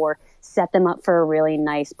drop or set them up for a really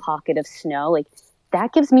nice pocket of snow. Like,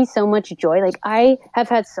 that gives me so much joy. Like, I have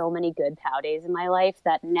had so many good POW days in my life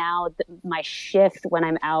that now my shift when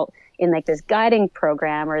I'm out in like this guiding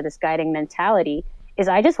program or this guiding mentality is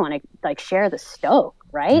I just want to like share the stoke,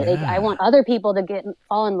 right? Yeah. Like, I want other people to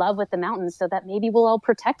fall in love with the mountains so that maybe we'll all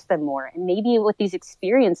protect them more. And maybe with these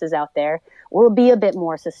experiences out there, we'll be a bit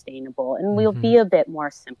more sustainable and we'll be a bit more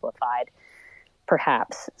simplified.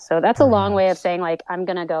 Perhaps. So that's a long way of saying like, I'm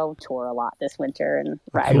going to go tour a lot this winter and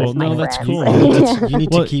ride with my that's friends. cool. You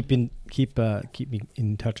need to keep me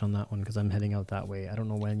in touch on that one because I'm heading out that way. I don't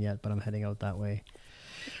know when yet, but I'm heading out that way.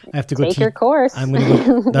 I have to go take your course. I'm going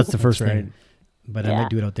to go. That's the first That's thing. right. But I might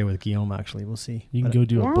do it out there with Guillaume. Actually, we'll see. You can go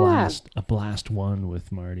do a blast one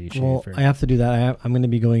with Marty Schaefer. Well, I have to do that. I'm going to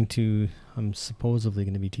be going to. I'm supposedly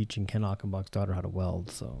going to be teaching Ken Achenbach's daughter how to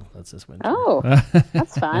weld. So that's this winter. Oh,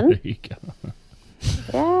 that's fun. There you go.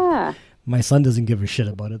 Yeah. My son doesn't give a shit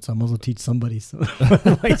about it, so I might as well teach somebody some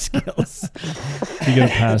my skills. You got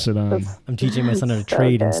to pass it on. I'm teaching my son how to So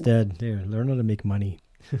trade good. instead. There, learn how to make money.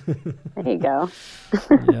 There you go.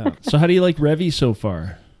 Yeah. So how do you like Revy so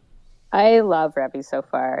far? I love Rebbe so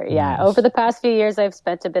far. Yeah. Nice. Over the past few years, I've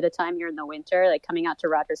spent a bit of time here in the winter, like coming out to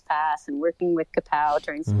Rogers Pass and working with Kapow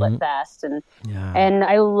during Split Fest. And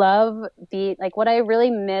I love what I really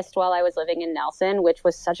missed while I was living in Nelson, which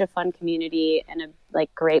was such a fun community and a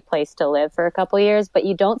like great place to live for a couple of years, but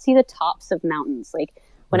you don't see the tops of mountains. Like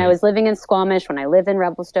when I was living in Squamish, when I live in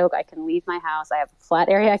Revelstoke, I can leave my house. I have a flat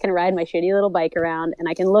area I can ride my shitty little bike around, and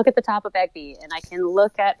I can look at the top of Begbie, and I can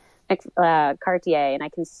look at Cartier, and I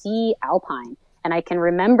can see Alpine, and I can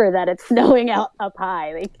remember that it's snowing out up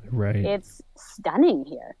high. Like, it's stunning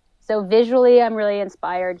here. So visually, I'm really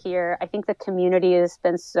inspired here. I think the community has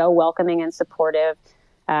been so welcoming and supportive.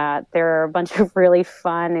 There are a bunch of really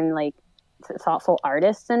fun and like thoughtful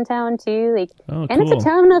artists in town too. Like, and it's a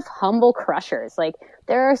town of humble crushers. Like,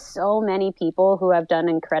 there are so many people who have done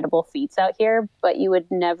incredible feats out here, but you would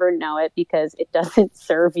never know it because it doesn't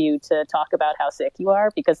serve you to talk about how sick you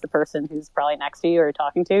are, because the person who's probably next to you or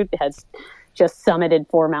talking to has just summited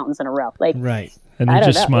 4 mountains in a row. Like, right. And they're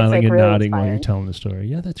just smiling and really nodding inspiring. while you're telling the story.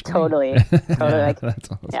 Yeah, that's great. Totally. Like, That's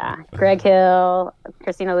awesome. yeah. Greg Hill,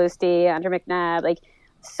 Christina Lusty, Andrew McNabb, like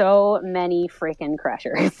so many freaking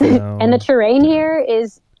crushers. And the terrain here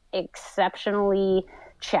is exceptionally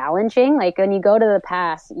challenging. Like when you go to the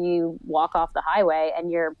pass, you walk off the highway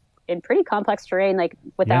and you're in pretty complex terrain, like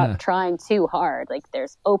without trying too hard. Like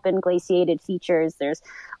there's open glaciated features, there's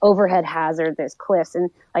overhead hazard, there's cliffs.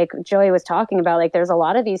 And like Joey was talking about, like there's a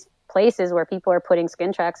lot of these places where people are putting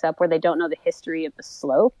skin tracks up where they don't know the history of the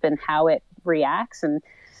slope and how it reacts. And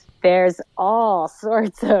there's all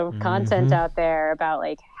sorts of content out there about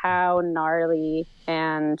like how gnarly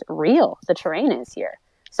and real the terrain is here.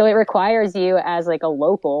 So it requires you as like a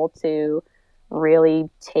local to really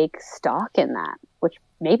take stock in that, which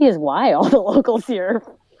maybe is why all the locals here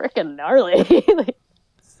are freaking gnarly. Like,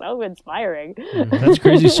 so inspiring. That's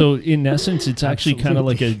crazy. So in essence, it's actually kind of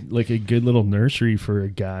like a good little nursery for a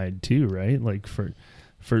guide too, right? Like for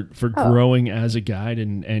growing as a guide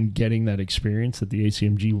and getting that experience that the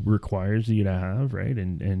ACMG requires you to have, right?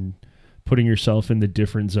 And putting yourself in the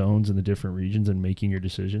different zones and the different regions and making your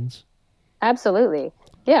decisions. Absolutely.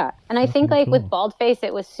 Yeah. And I think like with Baldface,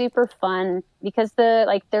 it was super fun because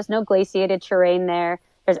there's no glaciated terrain there.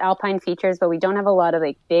 There's alpine features, but we don't have a lot of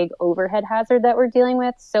like big overhead hazard that we're dealing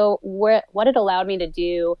with. So what it allowed me to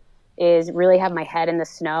do is really have my head in the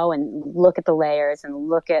snow and look at the layers and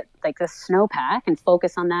look at like the snowpack and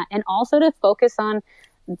focus on that. And also to focus on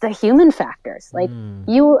the human factors. Like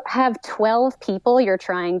you have 12 people you're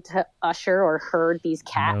trying to usher or herd these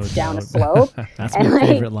cats down a slope. That's my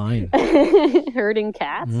favorite line. Herding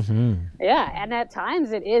cats. Yeah. And at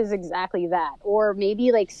times it is exactly that. Or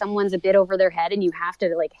maybe like someone's a bit over their head and you have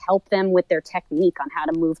to like help them with their technique on how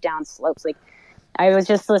to move down slopes. Like I was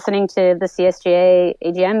just listening to the CSGA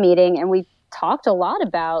AGM meeting and we talked a lot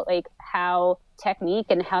about like how technique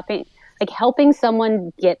and helping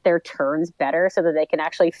someone get their turns better so that they can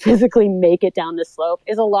actually physically make it down the slope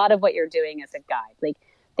is a lot of what you're doing as a guide. Like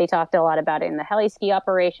they talked a lot about it in the heli ski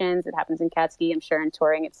operations. It happens in cat ski. I'm sure in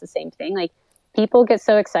touring, it's the same thing. Like people get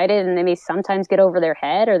so excited and they may sometimes get over their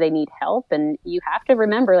head or they need help. And you have to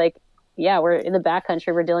remember, like, yeah, we're in the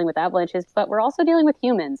backcountry, we're dealing with avalanches, but we're also dealing with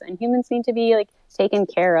humans, and humans need to be like taken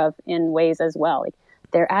care of in ways as well. Like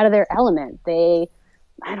they're out of their element.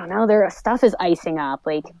 Their stuff is icing up.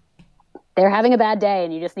 Like they're having a bad day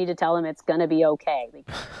and you just need to tell them it's going to be okay. Like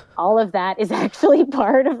all of that is actually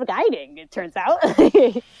part of guiding, it turns out.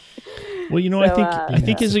 Well, you know, so, I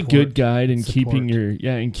think as a good guide and keeping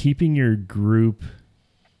your group,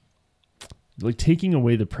 like taking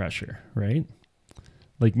away the pressure, right?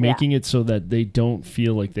 Like making it so that they don't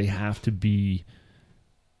feel like they have to be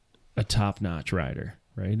a top-notch rider,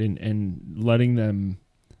 right? And letting them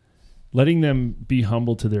be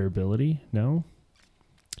humble to their ability, no?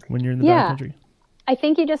 When you're in the backcountry? I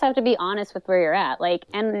think you just have to be honest with where you're at. Like,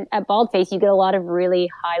 and at Baldface, you get a lot of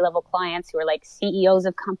really high-level clients who are like CEOs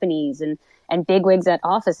of companies and bigwigs at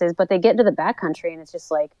offices, but they get into the backcountry and it's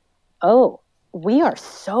just like, oh, we are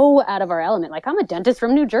so out of our element. Like, I'm a dentist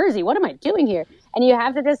from New Jersey. What am I doing here? And you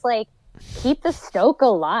have to just like keep the stoke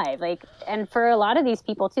alive. Like, and for a lot of these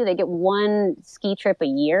people too, they get one ski trip a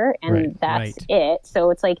year and that's it. So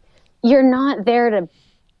it's like, you're not there to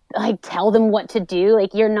like tell them what to do.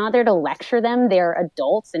 Like you're not there to lecture them. They're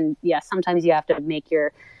adults. And yes, sometimes you have to make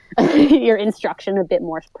your, your instruction a bit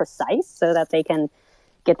more precise so that they can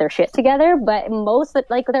get their shit together. But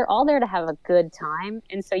they're all there to have a good time.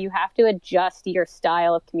 And so you have to adjust your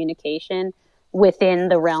style of communication within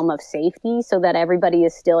the realm of safety so that everybody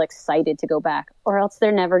is still excited to go back, or else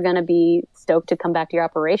they're never going to be stoked to come back to your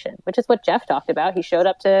operation, which is what Jeff talked about. He showed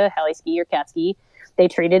up to heli ski or cat ski they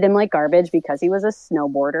treated him like garbage because he was a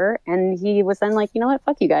snowboarder. And he was then like, you know what,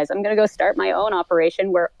 fuck you guys. I'm going to go start my own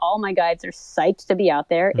operation where all my guides are psyched to be out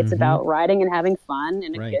there. It's about riding and having fun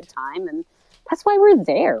and a good time. And that's why we're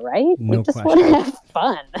there, right? No we just want to have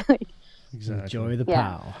fun. Exactly. Enjoy the Yeah.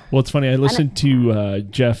 pow. Well, it's funny. I listened to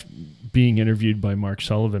Jeff being interviewed by Mark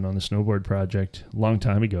Sullivan on the Snowboard Project a long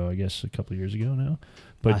time ago, I guess a couple of years ago now.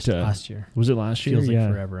 But Last year. Was it last year? Feels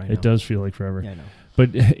like forever, I know. It does feel like forever. Yeah, I know.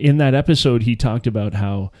 But in that episode, he talked about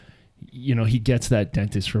how, you know, he gets that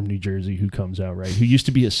dentist from New Jersey who comes out, right? Who used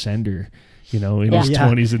to be a sender, you know, in his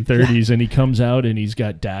 20s and 30s. And he comes out and he's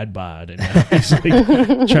got dad bod. And now he's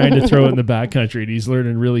like trying to throw it in the backcountry. And he's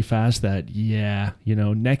learning really fast that, you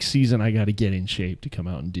know, next season I got to get in shape to come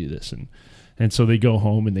out and do this. And so they go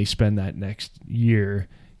home and they spend that next year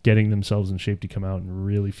getting themselves in shape to come out and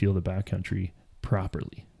really feel the backcountry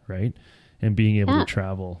properly, right? And being able to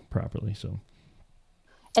travel properly. So.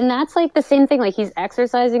 And that's like the same thing. Like he's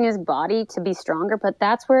exercising his body to be stronger, but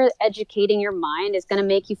that's where educating your mind is going to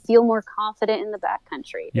make you feel more confident in the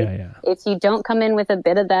backcountry. If you don't come in with a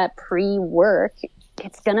bit of that pre-work,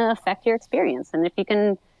 it's going to affect your experience. And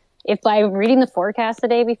if by reading the forecast the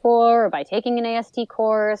day before, or by taking an AST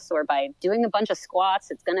course, or by doing a bunch of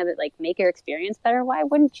squats, it's going to like make your experience better. Why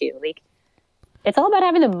wouldn't you? Like, it's all about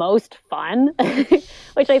having the most fun,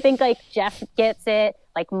 which I think like Jeff gets it.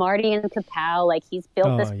 Like Marty and Kapow, like he's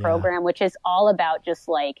built this program, which is all about just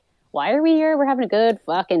like, why are we here? We're having a good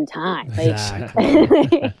fucking time. Like,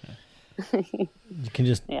 Exactly. You can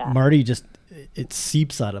just, Marty just, it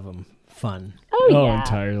seeps out of him. Fun. Oh,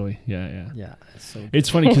 entirely. Yeah. It's so It's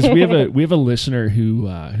funny because we have a listener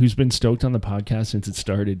who's been stoked on the podcast since it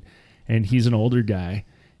started, and he's an older guy,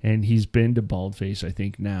 and he's been to Baldface I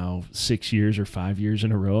think now 6 years or 5 years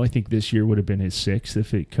in a row. I think this year would have been his sixth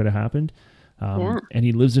if it could have happened. And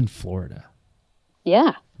he lives in Florida.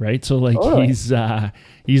 Yeah. Right. So like he's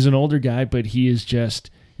an older guy, but he is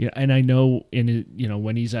just, you know, and I know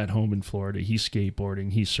when he's at home in Florida, he's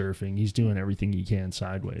skateboarding, he's surfing, he's doing everything he can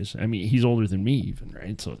sideways. I mean, he's older than me even,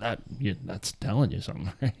 right? So that's telling you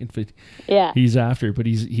something, right? But he's after, but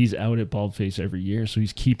he's out at Baldface every year. So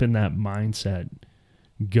he's keeping that mindset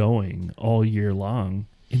going all year long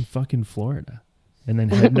in fucking Florida. And then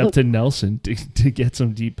heading up to Nelson to get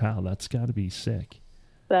some deep pow. That's got to be sick.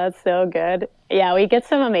 That's so good. Yeah, we get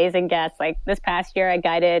some amazing guests. Like this past year, I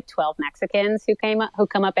guided 12 Mexicans who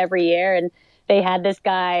come up every year, and they had this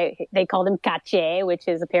guy. They called him Cache, which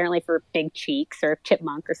is apparently for big cheeks or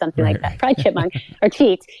chipmunk or something like that. Probably chipmunk or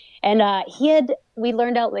cheeks. And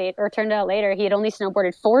turned out later, he had only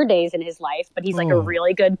snowboarded 4 days in his life, but he's like a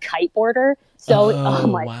really good kiteboarder. So,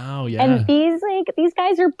 wow, yeah. And these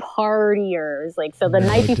guys are partiers. Like, so the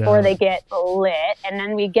night before they get lit, and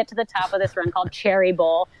then we get to the top of this run called Cherry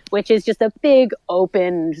Bowl, which is just a big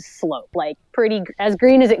open slope, like pretty as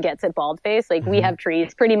green as it gets at Baldface. Like we have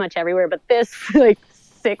trees pretty much everywhere, but this like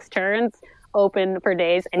 6 turns open for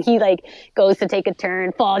days, and he like goes to take a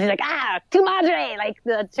turn, falls, he's like, tu madre, like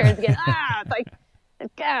the turns again, it's like,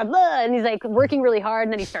 God, and he's like working really hard,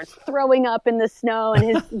 and then he starts throwing up in the snow, and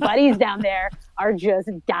his buddies down there are just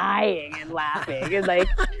dying and laughing, and like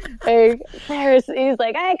Paris, he's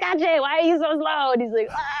like, hey Kache, why are you so slow? And he's like,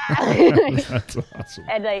 That's awesome.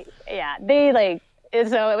 And like, they like,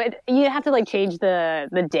 so you have to like change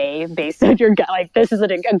the day based on your gut. Like this is a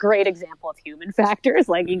great example of human factors.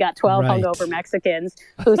 Like you got 12 hungover Mexicans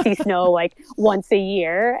who see snow like once a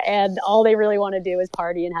year, and all they really want to do is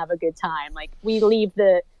party and have a good time. Like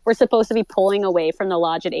we're supposed to be pulling away from the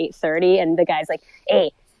lodge at 8:30, and the guy's like,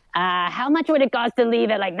 hey, how much would it cost to leave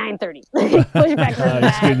at like 9:30? Push back to the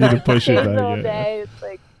back. It's good to push it back. All day. It's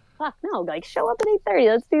like, fuck no, like show up at 8:30.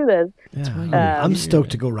 Let's do this. Yeah, I'm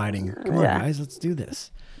stoked to go riding. Come on, guys, let's do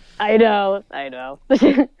this. I know.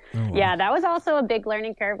 Yeah, that was also a big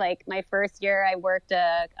learning curve. Like my first year, I worked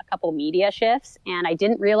a couple media shifts, and I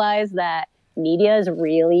didn't realize that media is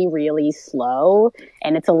really, really slow.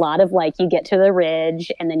 And it's a lot of like, you get to the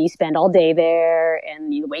ridge and then you spend all day there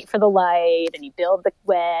and you wait for the light and you build the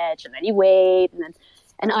wedge and then you wait.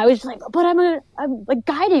 And I was just like, but I'm like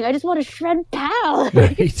guiding. I just want to shred pow,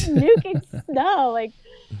 like, nuking snow. Like,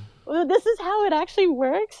 well, this is how it actually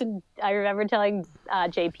works. And I remember telling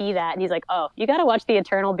JP that, and he's like, oh, you got to watch The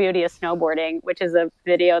Eternal Beauty of Snowboarding, which is a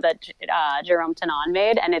video that Jerome Tanon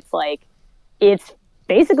made. And it's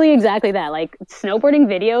basically exactly that. Like, snowboarding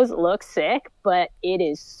videos look sick, but it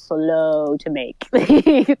is slow to make.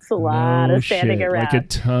 It's a lot of standing around. Like a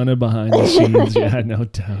ton of behind the scenes. Yeah, no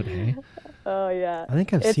doubt, eh? Oh, yeah. I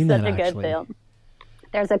think I've seen that, actually. It's such a good film.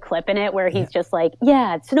 There's a clip in it where he's just like,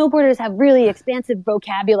 yeah, snowboarders have really expansive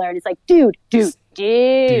vocabulary. And it's like, dude, sick,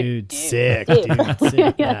 dude, sick.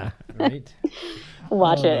 Yeah, right.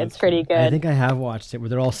 Watch it. It's pretty good. I think I have watched it where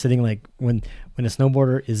they're all sitting like when a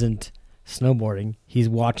snowboarder isn't snowboarding, he's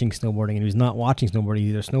watching snowboarding, and he's not watching snowboarding, he's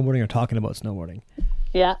either snowboarding or talking about snowboarding.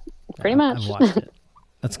 Yeah, pretty much. I've watched it.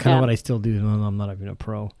 That's kind of Yeah. what I still do. No, I'm not even a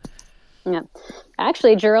pro. Yeah.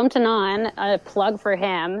 Actually, Jerome Tanan, a plug for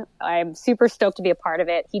him. I'm super stoked to be a part of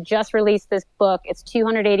it. He just released this book. It's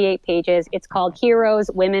 288 pages. It's called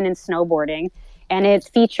Heroes, Women in Snowboarding. And it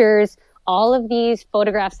features all of these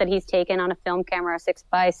photographs that he's taken on a film camera,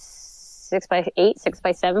 6x8,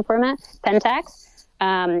 6x7 format, Pentax.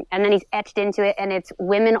 And then he's etched into it, and it's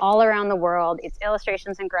women all around the world. It's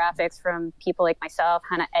illustrations and graphics from people like myself,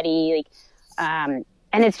 Hannah Eddy,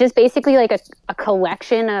 and it's just basically like a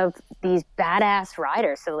collection of these badass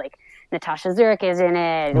riders. So like Natasha Zurich is in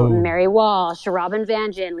it, Mary Walsh, Robin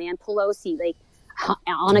Van Gyn, Leanne Pelosi, like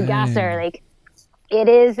Anna Gasser. Like it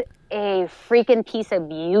is a freaking piece of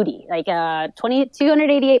beauty. Like a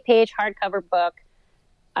 288 page hardcover book.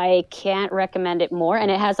 I can't recommend it more.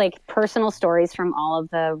 And it has like personal stories from all of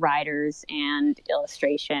the riders and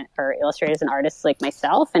illustrators and artists like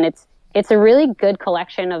myself. And it's a really good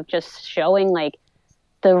collection of just showing like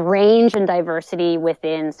the range and diversity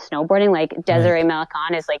within snowboarding. Like Desiree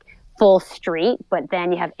Malicon is like full street, but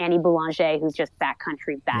then you have Annie Boulanger, who's just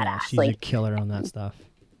backcountry badass. Yeah, she's like a killer on that stuff.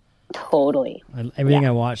 Totally. Everything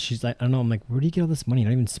I watch, she's like, I don't know. I'm like, where do you get all this money?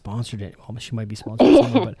 Not even sponsored it. Well, she might be sponsored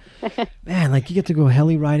somewhere, but man, like you get to go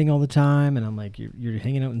heli riding all the time, and I'm like, you're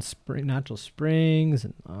hanging out in natural springs,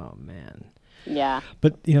 and oh man. Yeah.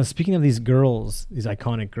 But speaking of these girls, these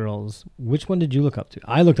iconic girls, which one did you look up to?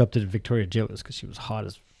 I looked up to Victoria Gillis because she was hot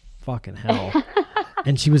as fucking hell,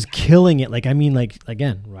 and she was killing it. Like, I mean, like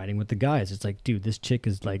again, riding with the guys. It's like, dude, this chick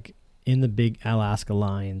is like in the big Alaska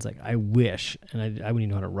lines. Like, I wish, and I wouldn't even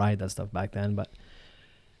know how to ride that stuff back then. But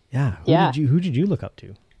yeah, who did you look up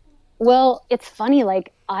to? Well, it's funny,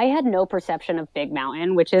 like, I had no perception of Big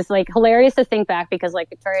Mountain, which is, like, hilarious to think back because, like,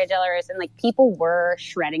 Victoria Gillis and, like, people were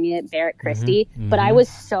shredding it, Barrett Christie, but I was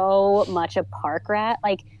so much a park rat.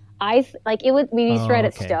 Like, we used to ride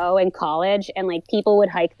at Stowe in college, and, like, people would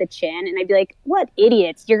hike the Chin, and I'd be like, what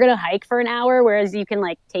idiots? You're going to hike for an hour, whereas you can,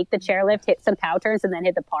 like, take the chairlift, hit some pow turns, and then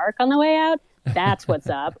hit the park on the way out? That's what's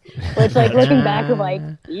up. Which, like, looking back, I'm like,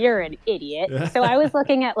 you're an idiot. So I was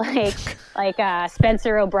looking at like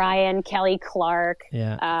Spencer O'Brien, Kelly Clark,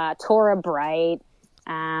 Tora Bright,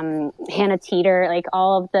 Hannah Teeter, like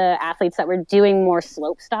all of the athletes that were doing more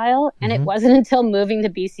slope style. And it wasn't until moving to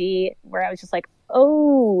BC where I was just like,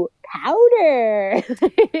 oh, powder.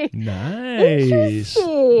 Nice.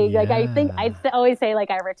 Interesting. Like, I think I'd always say,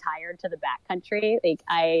 like, I retired to the backcountry. Like,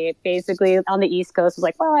 I basically on the East Coast was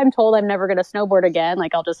like, well, I'm told I'm never going to snowboard again.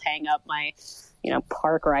 Like, I'll just hang up my,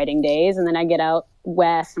 park riding days. And then I get out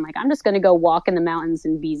west. I'm like, I'm just going to go walk in the mountains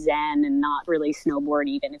and be zen and not really snowboard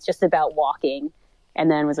even. It's just about walking.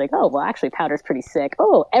 And then was like, oh, well, actually, powder's pretty sick.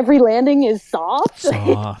 Oh, every landing is soft.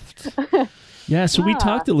 Yeah, so we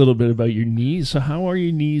talked a little bit about your knees. So how are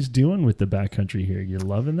your knees doing with the backcountry here? You're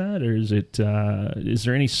loving that, or is it? Is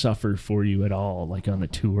there any suffer for you at all, like on the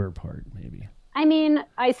tour part, maybe? I mean,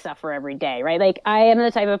 I suffer every day, right? Like, I am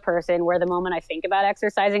the type of person where the moment I think about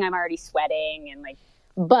exercising, I'm already sweating, and like,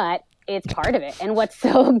 but it's part of it. And what's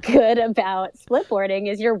so good about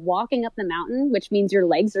splitboarding is you're walking up the mountain, which means your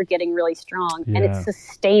legs are getting really strong and it's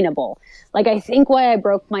sustainable. Like, I think why I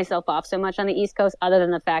broke myself off so much on the East Coast, other than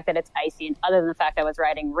the fact that it's icy and other than the fact I was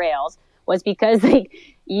riding rails, was because like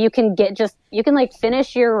you can like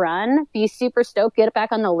finish your run, be super stoked, get it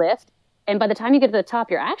back on the lift. And by the time you get to the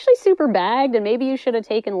top, you're actually super bagged, and maybe you should have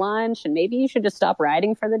taken lunch, and maybe you should just stop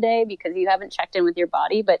riding for the day because you haven't checked in with your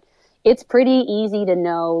body. But it's pretty easy to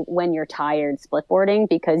know when you're tired splitboarding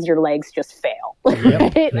because your legs just fail.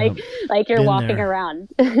 Right? Like you're walking around.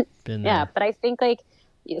 Yeah, but I think like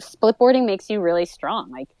splitboarding makes you really strong.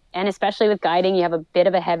 Like, and especially with guiding, you have a bit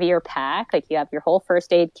of a heavier pack. Like, you have your whole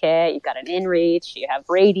first aid kit, you've got an inReach, you have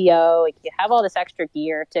radio, like you have all this extra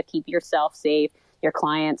gear to keep yourself safe, your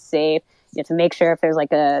clients safe. You have to make sure if there's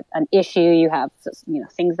like an issue, you have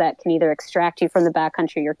things that can either extract you from the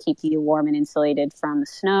backcountry or keep you warm and insulated from the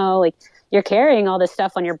snow. Like, you're carrying all this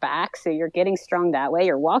stuff on your back, so you're getting strong that way.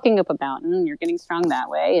 You're walking up a mountain, you're getting strong that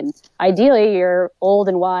way. And ideally, you're old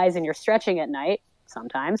and wise and you're stretching at night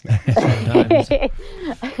sometimes.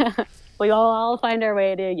 We all find our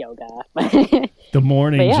way to yoga. The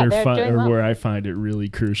mornings are fun, or where I find it really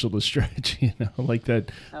crucial to stretch, like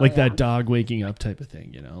that, that dog waking up type of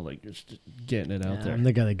thing, like just getting it out there. I'm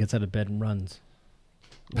the guy that gets out of bed and runs.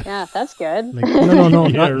 Yeah, that's good. Like, no,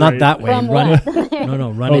 not that way.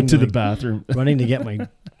 Running to the bathroom. Running to get my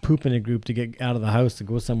poop in a group to get out of the house to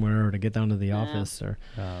go somewhere or to get down to the office, or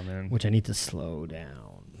which I need to slow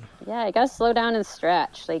down. Yeah, I gotta slow down and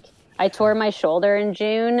stretch. Like, I tore my shoulder in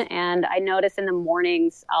June, and I notice in the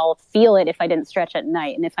mornings I'll feel it if I didn't stretch at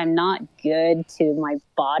night. And if I'm not good to my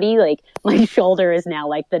body, like my shoulder is now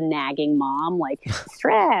like the nagging mom, like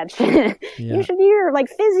stretch. You should hear like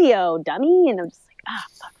physio, dummy. And I'm just like,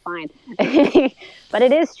 fuck, fine. But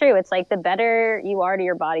it is true. It's like the better you are to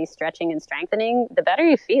your body stretching and strengthening, the better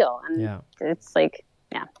you feel. And it's like,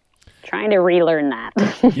 trying to relearn that.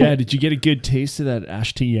 Yeah, did you get a good taste of that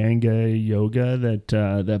Ashtanga yoga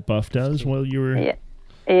that Buff does while you were? Yeah.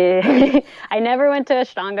 I never went to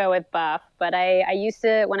Ashtanga with Buff, but I used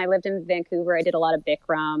to, when I lived in Vancouver, I did a lot of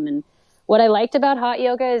Bikram. And what I liked about hot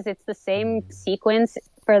yoga is it's the same sequence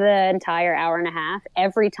for the entire hour and a half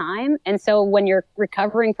every time. And so when you're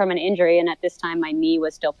recovering from an injury, and at this time my knee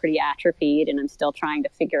was still pretty atrophied and I'm still trying to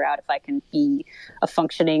figure out if I can be a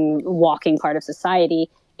functioning walking part of society,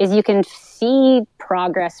 is you can see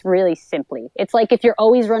progress really simply. It's like if you're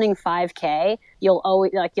always running 5K, you'll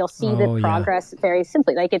see the progress very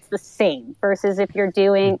simply. Like it's the same versus if you're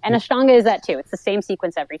doing, and Ashtanga is that too. It's the same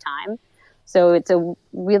sequence every time. So it's a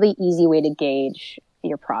really easy way to gauge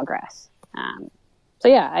your progress. So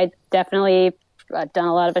yeah, I definitely done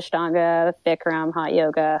a lot of Ashtanga, Bikram, hot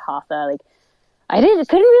yoga, Hatha. Like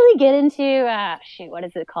couldn't really get into, what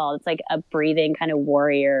is it called? It's like a breathing kind of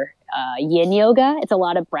warrior, yin yoga. It's a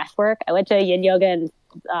lot of breath work. I went to yin yoga in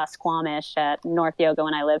Squamish at North Yoga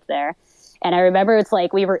when I lived there. And I remember it's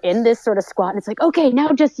like we were in this sort of squat and it's like, okay, now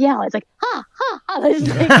just yell. It's like, ha, ha, ha.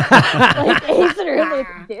 It's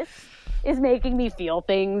like, this is making me feel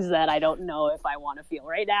things that I don't know if I want to feel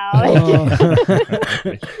right now.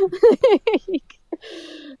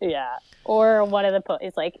 Yeah. Or one of the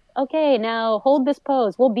it's like, okay, now hold this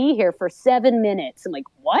pose. We'll be here for 7 minutes. I'm like,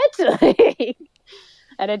 what?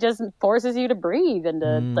 And it just forces you to breathe and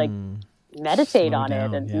to like meditate on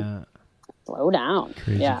it and slow down.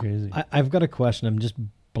 Crazy. I've got a question. I'm just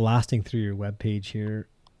blasting through your webpage here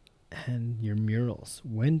and your murals.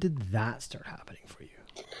 When did that start happening for you?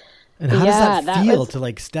 And how does that feel to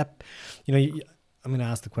like step, I'm going to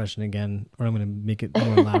ask the question again, or I'm going to make it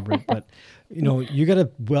more elaborate, but you got to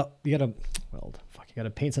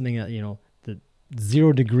paint something at, the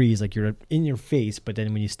 0 degrees, like you're in your face, but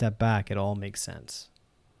then when you step back, it all makes sense.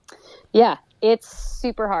 Yeah, it's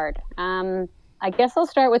super hard. I guess I'll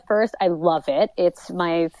start with first, I love it. It's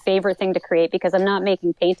my favorite thing to create because I'm not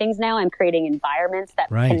making paintings now. I'm creating environments that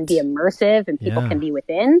can be immersive and people can be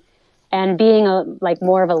within. And being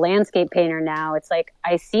more of a landscape painter now, it's like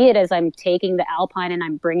I see it as I'm taking the Alpine and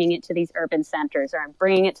I'm bringing it to these urban centers, or I'm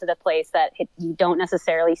bringing it to the place that you don't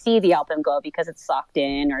necessarily see the alpenglow because it's socked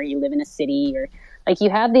in, or you live in a city, or like you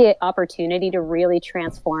have the opportunity to really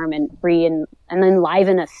transform and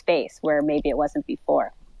enliven a space where maybe it wasn't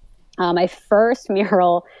before. My first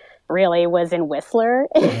mural really was in Whistler.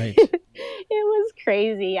 Right. It was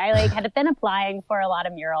crazy. I had been applying for a lot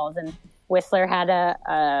of murals, and Whistler had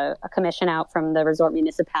a commission out from the resort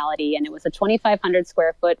municipality, and it was a 2,500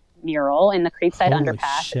 square foot mural in the Creekside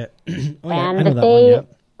Underpass. Shit. And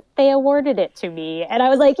they awarded it to me, and I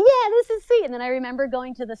was like, yeah, this is sweet. And then I remember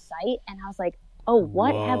going to the site, and I was like, oh,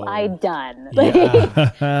 what have I done?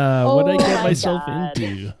 Yeah. What did I get myself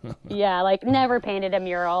into? Yeah, never painted a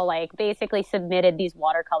mural, basically submitted these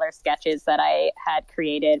watercolor sketches that I had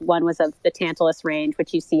created. One was of the Tantalus Range,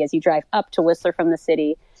 which you see as you drive up to Whistler from the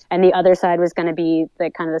city. And the other side was going to be the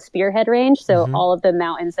kind of the Spearhead Range. So all of the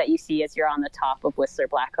mountains that you see as you're on the top of Whistler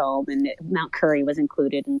Blackcomb, and Mount Currie was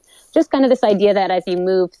included. And just kind of this idea that as you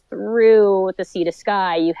move through the sea to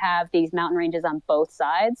sky, you have these mountain ranges on both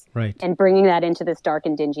sides. Right. And bringing that into this dark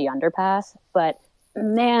and dingy underpass. But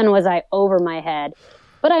man, was I over my head.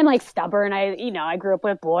 But I'm stubborn. I grew up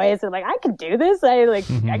with boys, and I could do this. I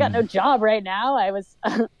got no job right now. I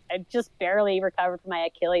just barely recovered from my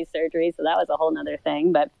Achilles surgery, so that was a whole nother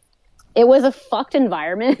thing. But it was a fucked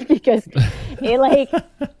environment because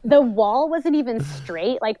the wall wasn't even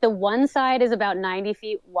straight. The one side is about 90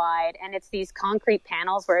 feet wide, and it's these concrete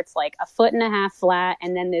panels where it's 1.5 foot flat,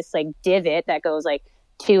 and then this divot that goes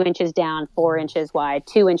 2 inches down, 4 inches wide,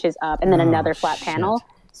 2 inches up, and then another flat panel.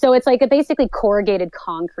 So it's a basically corrugated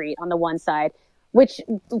concrete on the one side, which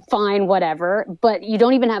fine, whatever, but you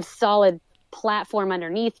don't even have solid platform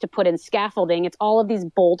underneath to put in scaffolding. It's all of these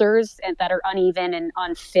boulders that are uneven and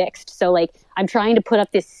unfixed. So I'm trying to put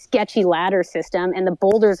up this sketchy ladder system, and the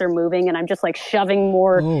boulders are moving, and I'm just shoving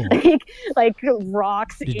more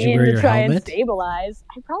rocks in to try and stabilize.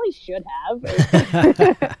 I probably should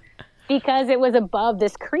have. Because it was above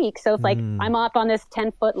this creek. So it's I'm up on this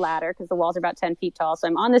 10-foot ladder because the walls are about 10 feet tall. So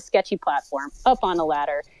I'm on this sketchy platform up on a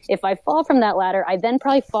ladder. If I fall from that ladder, I then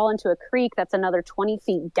probably fall into a creek that's another 20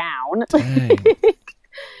 feet down.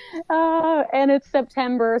 And it's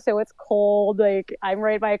September, so it's cold. Like, I'm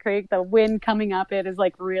right by a creek. The wind coming up it is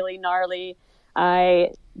like really gnarly.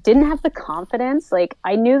 I didn't have the confidence. Like,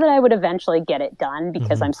 I knew that I would eventually get it done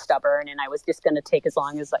because I'm stubborn and I was just going to take as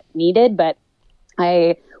long as I needed. But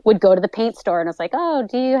I would go to the paint store and I was like, oh,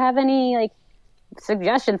 do you have any like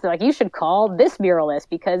suggestions? They're like, you should call this muralist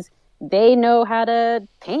because they know how to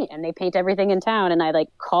paint and they paint everything in town. And I like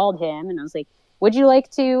called him and I was like, would you like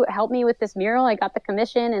to help me with this mural? I got the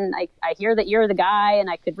commission and I hear that you're the guy and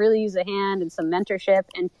I could really use a hand and some mentorship.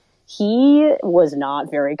 And he was not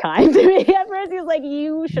very kind to me at first. He was like,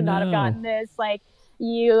 you should not have gotten this. Like,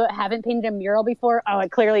 you haven't painted a mural before. Oh, it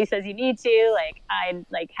clearly says you need to. Like, I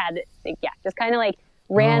like had, like, yeah, just kind of like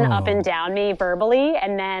ran up and down me verbally.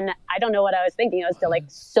 And then I don't know what I was thinking. I was still like,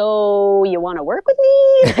 so you want to work with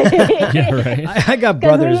me? Yeah, right. I got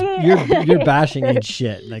brothers. You're bashing and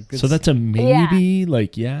shit. Like, So that's a maybe.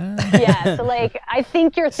 Like, yeah. Yeah. So like, I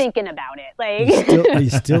think you're thinking about it. Like, are you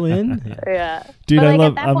still in? yeah. Dude, but I like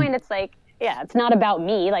love- at that point, it's like, yeah, it's not about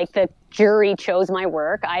me. Like, the jury chose my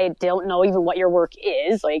work. I don't know even what your work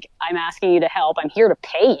is. Like, I'm asking you to help. I'm here to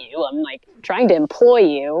pay you. I'm like trying to employ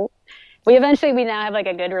you. We now have like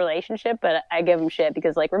a good relationship, but I give him shit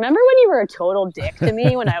because like, remember when you were a total dick to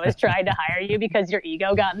me when I was trying to hire you because your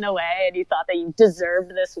ego got in the way and you thought that you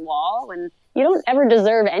deserved this wall when you don't ever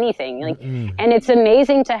deserve anything. Like, and it's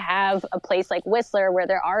amazing to have a place like Whistler where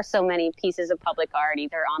there are so many pieces of public art,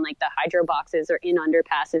 either on like the hydro boxes or in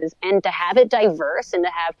underpasses, and to have it diverse and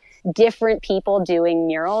to have different people doing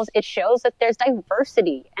murals. It shows that there's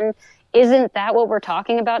diversity. And isn't that what we're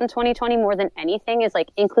talking about in 2020 more than anything, is like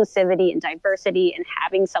inclusivity and diversity and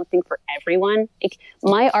having something for everyone? Like,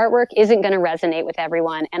 my artwork isn't going to resonate with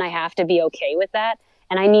everyone, and I have to be okay with that.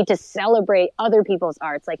 And I need to celebrate other people's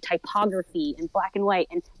arts, like typography and black and white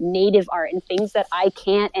and native art and things that I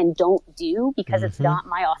can't and don't do because it's not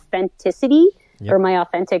my authenticity or my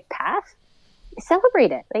authentic path.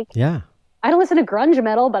 Celebrate it. Like, Yeah. I don't listen to grunge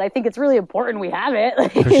metal, but I think it's really important we have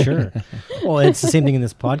it. For sure. Well, it's the same thing in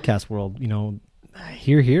this podcast world. You know,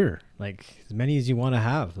 here, like as many as you want to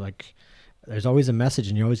have. Like, there's always a message,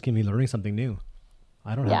 and you're always going to be learning something new.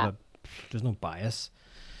 I don't have there's no bias.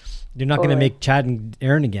 You're not going to make Chad and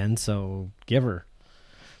Aaron again, so give her.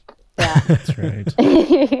 Yeah, That's right.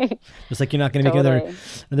 Just like you're not going to make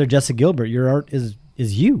another Jessica Gilbert. Your art is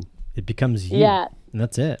you. It becomes you. Yeah. And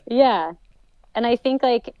that's it. Yeah. And I think,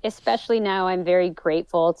 like, especially now, I'm very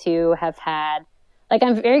grateful to have had, like,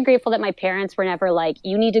 I'm very grateful that my parents were never like,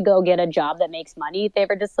 you need to go get a job that makes money. They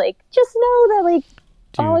were just like, just know that, like,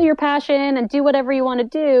 follow your passion and do whatever you want to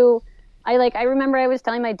do. I remember I was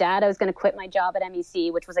telling my dad I was going to quit my job at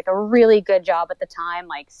MEC, which was like a really good job at the time,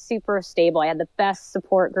 like super stable. I had the best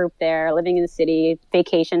support group there, living in the city,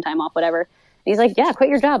 vacation time off, whatever. He's like, yeah, quit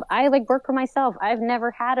your job. I like work for myself. I've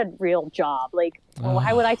never had a real job. Like, well,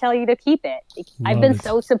 why would I tell you to keep it? Like, I've been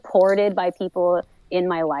so supported by people in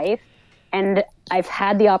my life, and I've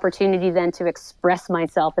had the opportunity then to express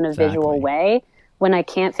myself in a visual way. When I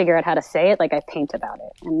can't figure out how to say it, like, I paint about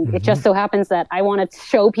it. And it just so happens that I want to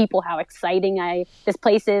show people how exciting this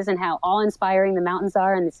place is and how awe-inspiring the mountains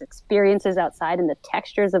are and this experiences outside and the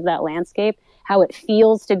textures of that landscape, how it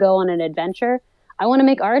feels to go on an adventure. I want to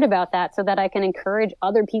make art about that so that I can encourage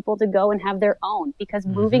other people to go and have their own, because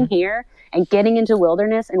moving here and getting into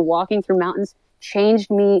wilderness and walking through mountains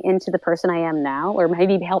changed me into the person I am now, or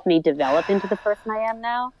maybe helped me develop into the person I am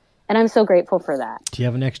now. And I'm so grateful for that. Do you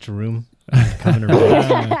have an extra room? Coming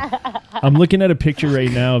around. I'm looking at a picture right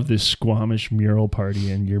now of this Squamish mural party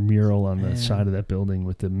and your mural on the side of that building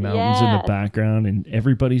with the mountains in the background, and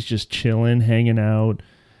everybody's just chilling, hanging out.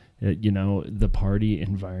 You know, the party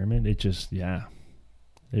environment. It just, it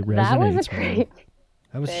resonates. That was a great.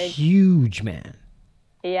 That was huge, man.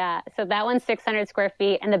 Yeah, so that one's 600 square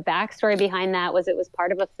feet, and the backstory behind that was it was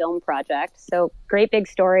part of a film project. So Great Big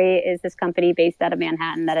Story is this company based out of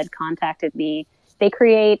Manhattan that had contacted me. They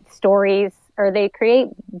create stories, or they create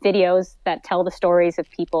videos that tell the stories of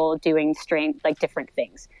people doing different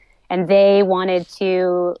things. And they wanted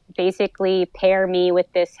to basically pair me with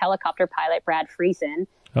this helicopter pilot, Brad Friesen.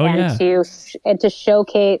 To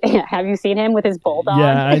showcase. Have you seen him with his bulldog?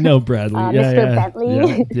 Yeah, I know Bradley. Mr.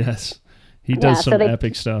 Bentley. Yes, he does some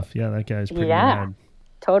epic stuff. Yeah, that guy's pretty rad.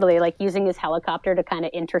 Totally, like using his helicopter to kind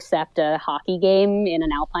of intercept a hockey game in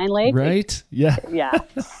an alpine lake. Right? Yeah. Yeah,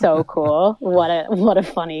 so cool. What a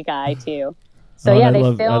funny guy too. So I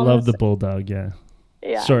filmed. I love the bulldog. Yeah.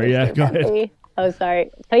 Sorry. Yeah. Go ahead. Oh,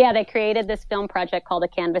 sorry. So they created this film project called A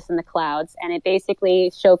Canvas in the Clouds, and it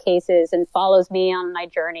basically showcases and follows me on my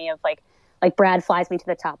journey of like Brad flies me to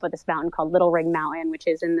the top of this mountain called Little Ring Mountain, which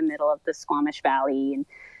is in the middle of the Squamish Valley, and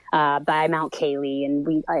by Mount Cayley, and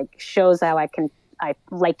we like shows how I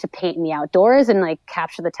like to paint in the outdoors and like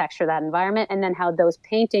capture the texture of that environment, and then how those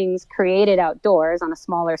paintings created outdoors on a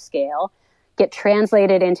smaller scale get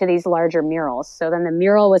translated into these larger murals. So then the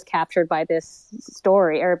mural was captured by this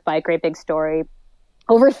story, or by Great Big Story.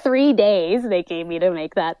 Over 3 days, they gave me to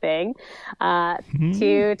make that thing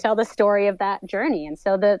to tell the story of that journey. And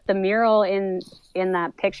so the mural in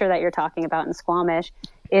that picture that you're talking about in Squamish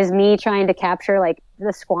is me trying to capture, like,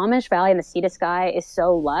 the Squamish Valley and the Sea to Sky is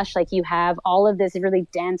so lush. Like, you have all of this really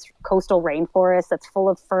dense coastal rainforest that's full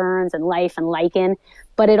of ferns and life and lichen,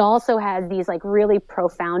 but it also has these like really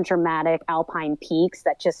profound, dramatic alpine peaks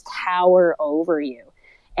that just tower over you.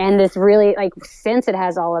 And this really, like, since it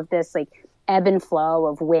has all of this like ebb and flow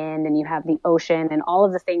of wind, and you have the ocean and all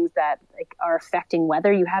of the things that like are affecting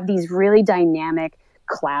weather, you have these really dynamic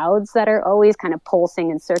clouds that are always kind of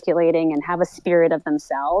pulsing and circulating and have a spirit of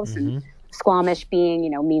themselves. Mm-hmm. And Squamish being,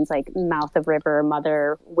 means like mouth of river,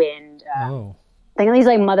 mother wind. I think he's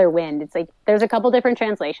like mother wind. It's like there's a couple different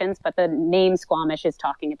translations, but the name Squamish is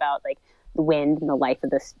talking about like the wind and the life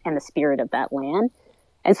of this and the spirit of that land.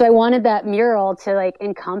 And so I wanted that mural to like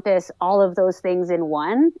encompass all of those things in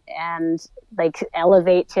one and like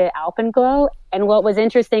elevate to alpenglow. And what was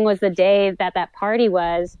interesting was the day that party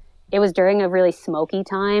was, it was during a really smoky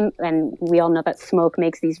time. And we all know that smoke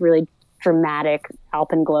makes these really dramatic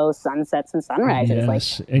alpenglow sunsets and sunrises.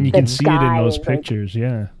 Yes, like, and you can see it in those pictures. Like,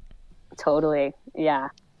 yeah. Totally. Yeah.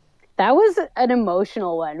 That was an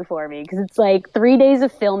emotional one for me because it's like 3 days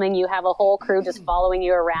of filming. You have a whole crew just following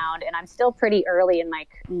you around, and I'm still pretty early in my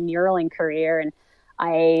muraling career, and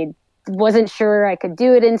I wasn't sure I could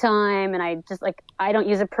do it in time. And I just like, I don't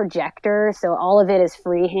use a projector, so all of it is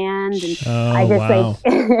freehand. And I just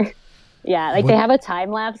like, yeah, like they have a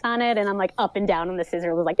time lapse on it, and I'm like up and down on the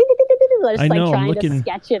scissor, was like, just like trying to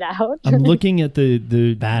sketch it out. I'm looking at the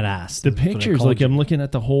badass the pictures. Like I'm looking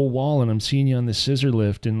at the whole wall, and I'm seeing you on the scissor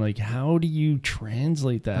lift, and like, how do you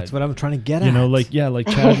translate that? That's what I'm trying to get at. Like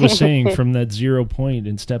Chad was saying, from that 0 point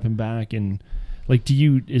and stepping back, and like,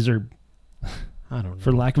 is there? I don't know.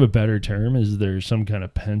 For lack of a better term, is there some kind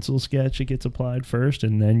of pencil sketch that gets applied first,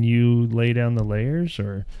 and then you lay down the layers,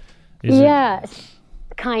 or is it?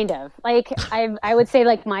 Kind of. Like I would say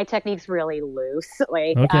like my technique's really loose.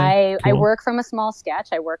 Like okay, I work from a small sketch.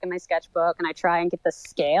 I work in my sketchbook and I try and get the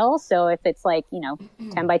scale. So if it's like,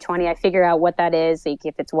 10 by 20, I figure out what that is. Like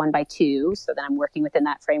if it's 1 by 2, so then I'm working within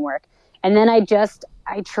that framework. And then I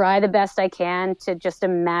try the best I can to just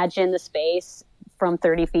imagine the space from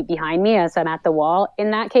 30 feet behind me as I'm at the wall.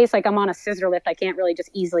 In that case, like I'm on a scissor lift. I can't really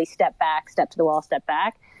just easily step back, step to the wall, step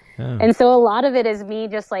back. Oh. And so a lot of it is me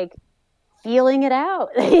just like feeling it out.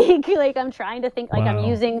 Like I'm trying to think, like I'm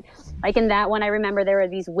using, like in that one, I remember there were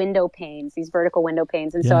these window panes, these vertical window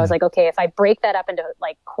panes. And so I was like, okay, if I break that up into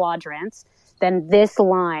like quadrants, then this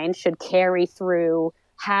line should carry through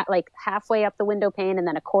halfway up the window pane and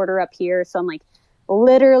then a quarter up here. So I'm like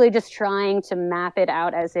literally just trying to map it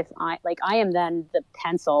out as if I am then the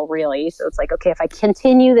pencil really. So it's like, okay, if I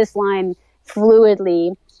continue this line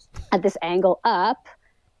fluidly at this angle up,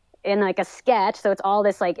 in like a sketch, so it's all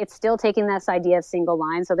this like, it's still taking this idea of single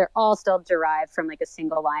line, so they're all still derived from like a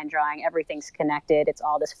single line drawing. Everything's connected. It's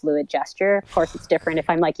all this fluid gesture. Of course, it's different if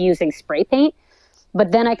I'm like using spray paint,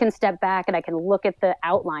 but then I can step back and I can look at the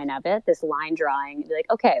outline of it, this line drawing, and be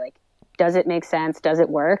like, okay, like, does it make sense? Does it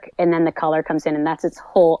work? And then the color comes in, and that's its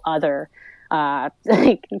whole other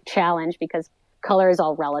like challenge, because color is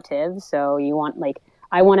all relative. So you want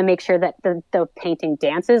I want to make sure that the painting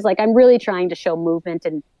dances. Like I'm really trying to show movement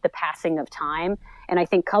and the passing of time. And I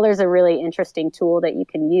think color is a really interesting tool that you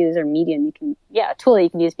can use, or medium a tool that you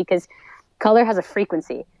can use, because color has a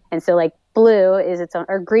frequency. And so like blue is its own,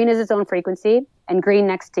 or green is its own frequency, and green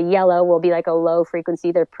next to yellow will be like a low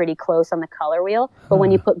frequency. They're pretty close on the color wheel. But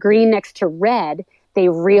when you put green next to red, they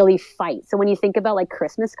really fight. So when you think about like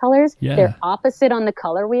Christmas colors, they're opposite on the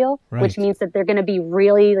color wheel, which means that they're going to be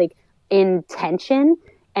really like in tension,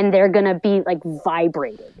 and they're gonna be like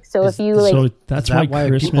vibrating. So if you like, so that's why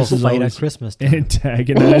Christmas is fight at Christmas time?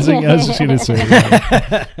 Antagonizing. I was just gonna say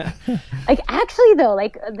that. Like actually though,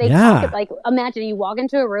 like they talk, like imagine you walk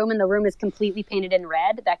into a room and the room is completely painted in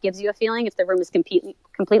red. That gives you a feeling. If the room is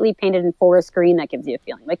completely painted in forest green, that gives you a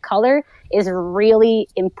feeling. Like color is really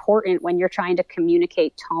important when you're trying to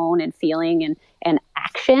communicate tone and feeling and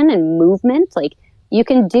action and movement. Like you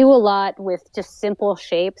can do a lot with just simple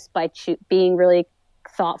shapes by being really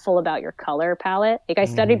thoughtful about your color palette. Like I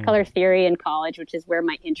studied color theory in college, which is where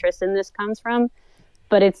my interest in this comes from.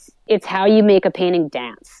 But it's how you make a painting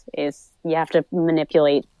dance. Is you have to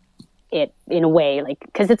manipulate it in a way, like,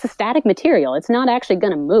 because it's a static material. It's not actually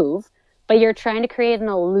going to move, but you're trying to create an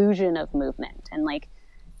illusion of movement, and like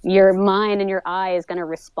your mind and your eye is going to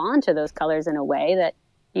respond to those colors in a way that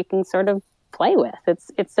you can sort of play with.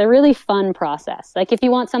 It's a really fun process. Like if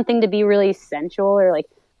you want something to be really sensual or like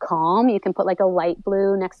calm, you can put like a light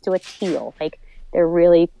blue next to a teal. Like they're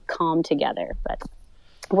really calm together, but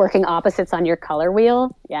working opposites on your color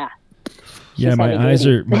wheel. Yeah. Yeah, my eyes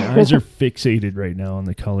are fixated right now on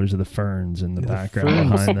the colors of the ferns and the background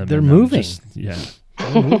behind them. They're moving. Yeah.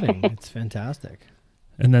 They're moving. It's fantastic.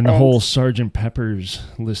 And then the whole Sgt. Pepper's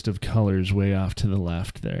list of colors way off to the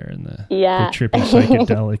left there, and the trippy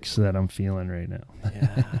psychedelics that I'm feeling right now.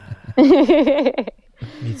 Yeah.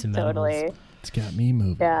 Need some Totally. edibles. It's got me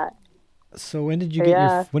moving. Yeah. So when did you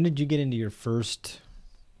get when did you get into your first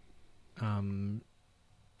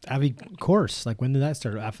Avi course? Like when did that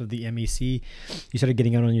start? After the MEC, you started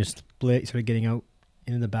getting out on your split, you started getting out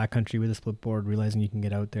into the backcountry with a split board, realizing you can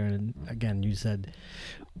get out there. And again, you said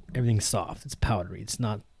everything's soft, it's powdery, it's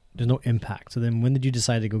not, there's no impact. So then when did you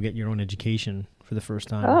decide to go get your own education for the first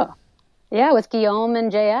time? Oh, yeah, with Guillaume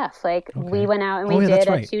and JF. Like we went out and we did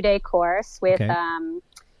a 2-day course with,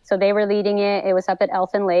 so they were leading it. It was up at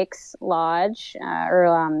Elfin Lakes Lodge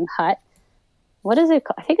or hut. What is it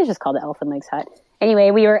called? I think it's just called the Elfin Lakes Hut.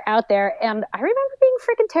 Anyway, we were out there, and I remember being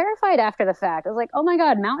freaking terrified after the fact. I was like, oh my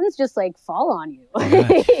God, mountains just like fall on you.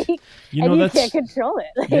 You know, and you that's, can't control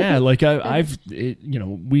it. Yeah, like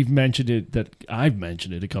we've mentioned it, that I've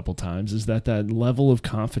mentioned it a couple times, is that level of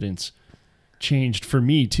confidence changed for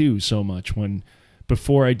me too so much when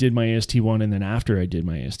before I did my ST1 and then after I did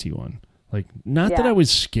my ST1. Like, not that I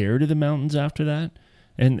was scared of the mountains after that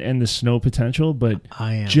and the snow potential, but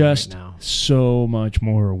I am just right now. So much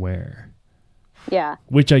more aware. Yeah.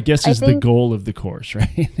 Which I guess is the goal of the course,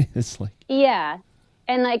 right? It's like, yeah.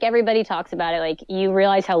 And like everybody talks about it, like you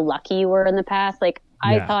realize how lucky you were in the past. Like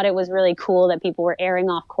I thought it was really cool that people were airing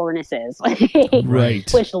off cornices,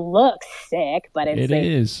 right? Which looks sick, but it's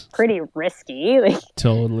is pretty risky. Like,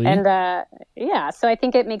 totally. And so I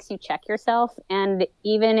think it makes you check yourself. And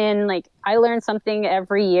even in like, I learn something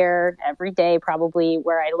every year, every day probably,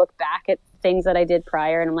 where I look back at things that I did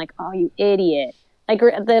prior and I'm like, oh, you idiot. Like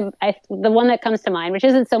the one that comes to mind, which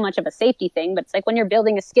isn't so much of a safety thing, but it's like when you're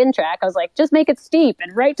building a skin track, I was like, just make it steep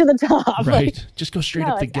and right to the top. Right. Like, just go straight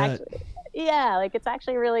up the gut. Like it's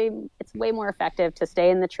actually it's way more effective to stay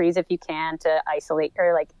in the trees if you can, to isolate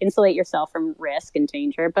or like insulate yourself from risk and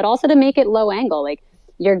danger, but also to make it low angle. Like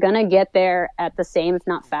you're going to get there at the same, if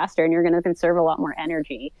not faster, and you're going to conserve a lot more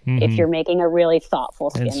energy if you're making a really thoughtful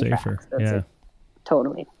skin and safer. track. So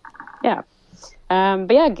totally. Yeah.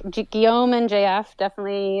 But yeah, Guillaume and JF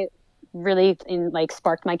definitely really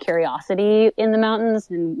sparked my curiosity in the mountains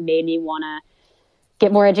and made me want to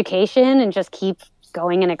get more education and just keep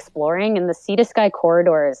going and exploring. And the Sea to Sky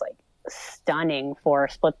corridor is like stunning for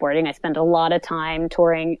splitboarding. I spent a lot of time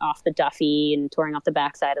touring off the Duffy and touring off the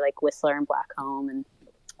backside of like Whistler and Blackcomb and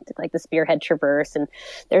did like the Spearhead Traverse, and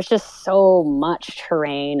there's just so much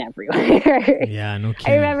terrain everywhere. Yeah, no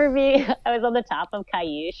kidding. I remember I was on the top of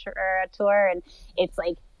Cayush for a tour, and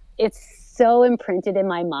it's so imprinted in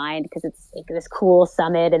my mind because it's like this cool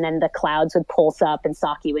summit, and then the clouds would pulse up and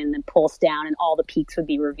sock you in, and then pulse down, and all the peaks would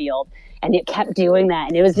be revealed. And it kept doing that,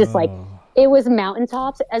 and it was just like, it was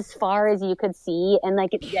mountaintops as far as you could see, and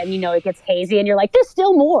like, it gets hazy, and you're like, there's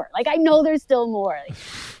still more. Like, I know there's still more. Like,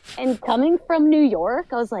 and coming from New York,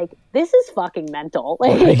 I was like, this is fucking mental.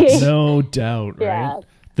 Like, no doubt, right? Yeah.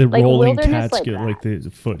 The like rolling Catskill, like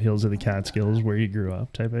the foothills of the Catskills where you grew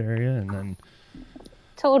up type of area, and then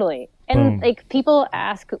totally. And like people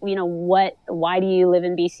ask, why do you live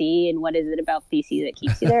in BC, and what is it about BC that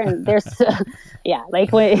keeps you there? And there's,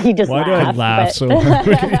 like when he just why laughed, do I laugh so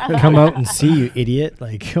hard? Come out and see, you idiot!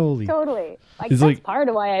 Like, holy. Totally. Like that's part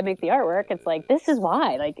of why I make the artwork. It's like, this is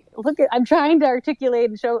why. Like, I'm trying to articulate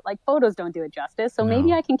and show. Like, photos don't do it justice, so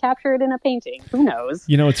maybe I can capture it in a painting. Who knows?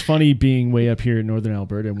 It's funny being way up here in northern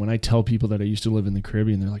Alberta. And when I tell people that I used to live in the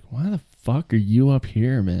Caribbean, they're like, "Why the fuck are you up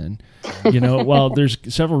here, man?" Well, there's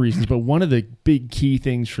several reasons, but one of the big key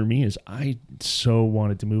things for me is I so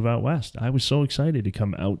wanted to move out west. I was so excited to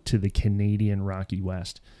come out to the Canadian Rocky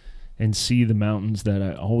West and see the mountains that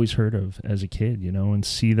I always heard of as a kid, and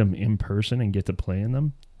see them in person and get to play in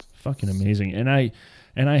them. Fucking amazing. And I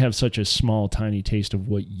have such a small, tiny taste of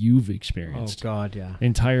what you've experienced. Oh God, yeah.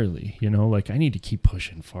 Entirely. Like I need to keep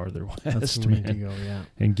pushing farther west, That's where we need to go, yeah.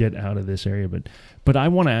 And get out of this area. But I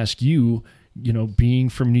want to ask you, being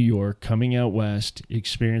from New York, coming out west,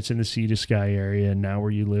 experiencing the Sea to Sky area, and now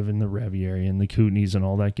where you live in the Revi area and the Kootenays and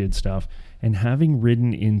all that good stuff, and having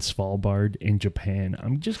ridden in Svalbard in Japan,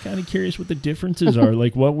 I'm just kind of curious what the differences are.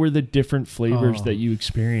 Like, what were the different flavors that you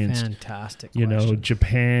experienced? Fantastic question.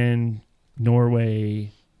 Japan,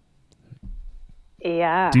 Norway.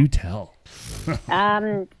 Yeah. Do tell.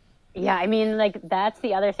 Yeah, I mean, like, that's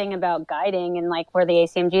the other thing about guiding and, like, where the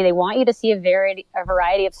ACMG, they want you to see a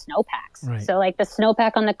variety of snowpacks. Right. So, like, the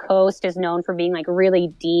snowpack on the coast is known for being, like,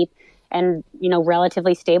 really deep and, you know,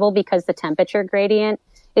 relatively stable because the temperature gradient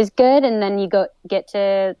is good. And then you get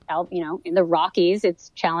to, you know, in the Rockies, it's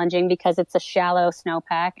challenging because it's a shallow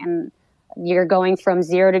snowpack and you're going from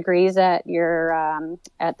 0 degrees at your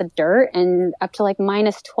at the dirt and up to like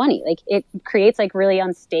 -20. Like, it creates like really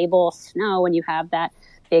unstable snow when you have that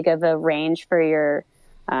big of a range for your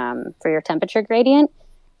temperature gradient.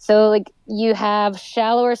 So like you have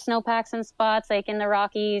shallower snowpacks in spots like in the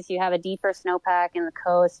Rockies, you have a deeper snowpack in the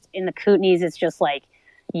coast. In the Kootenays, it's just like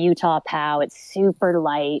Utah POW. It's super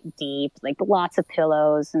light, deep, like lots of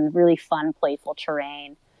pillows and really fun, playful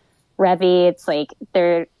terrain. Revy, it's like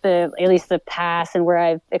at least the pass and where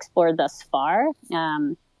I've explored thus far.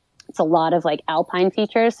 It's a lot of like alpine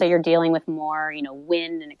features, so you're dealing with more, you know,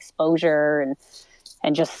 wind and exposure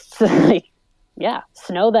and just like, yeah,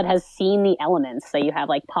 snow that has seen the elements. So you have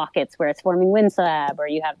like pockets where it's forming wind slab, or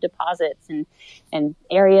you have deposits and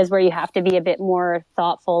areas where you have to be a bit more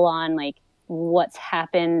thoughtful on like what's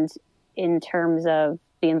happened in terms of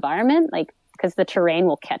the environment, like because the terrain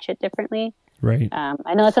will catch it differently. Right.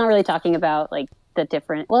 I know it's not really talking about like the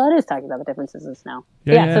different. Well, it is talking about the differences in snow.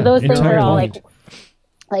 Yeah, So those things are all entirely.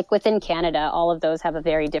 like within Canada, all of those have a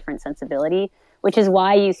very different sensibility, which is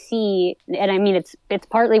why you see. And I mean, it's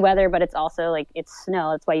partly weather, but it's also like it's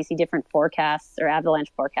snow. That's why you see different forecasts or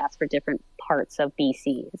avalanche forecasts for different parts of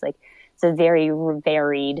BC. It's a very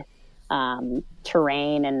varied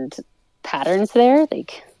terrain and patterns there.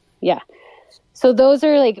 Like, yeah. So those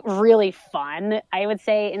are like really fun. I would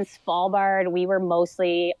say in Svalbard, we were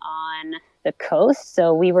mostly on the coast.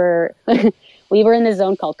 So we were in the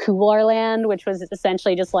zone called Kuvar Land, which was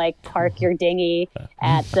essentially just like park your dinghy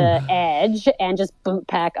at the edge and just boot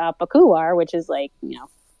pack up a kuvar, which is like, you know,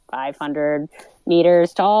 500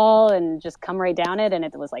 meters tall, and just come right down it. And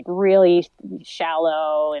it was like really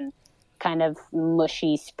shallow and kind of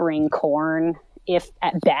mushy spring corn, if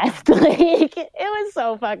at best. Like, it was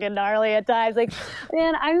so fucking gnarly at times. Like,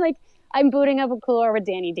 man, I'm booting up a cooler with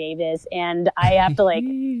Danny Davis, and I have to like,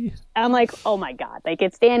 I'm like, oh my God, like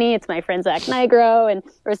it's Danny, it's my friend Zach Nigro, and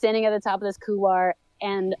we're standing at the top of this couloir,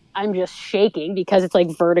 and I'm just shaking because it's like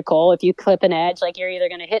vertical. If you clip an edge, like you're either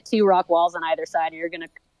going to hit 2 rock walls on either side, or you're going to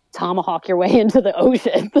tomahawk your way into the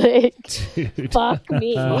ocean. Like, Dude. fuck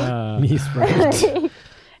me. He's right.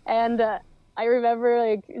 And I remember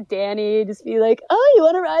like Danny just be like, "Oh, you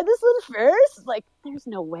want to ride this one first?" Like, there's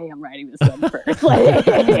no way I'm riding this one first. Like,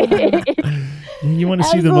 You want to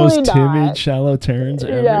see the most Absolutely not. timid, shallow turns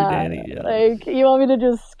ever, Danny? Yeah. like you want me to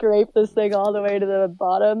just scrape this thing all the way to the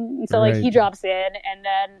bottom? And so like Right. he drops in, and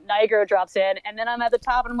then Nigro drops in, and then I'm at the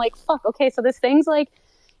top, and I'm like, "Fuck, okay, so this thing's like,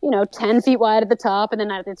 you know, 10 feet wide at the top, and then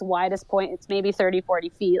at its widest point, it's maybe 30, 40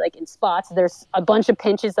 feet, like in spots. There's a bunch of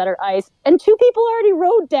pinches that are ice, and 2 people already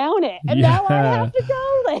rode down it, and now I Yeah. have to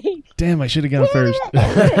go, like, Damn, I should have gone first.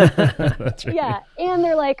 That's right. yeah. And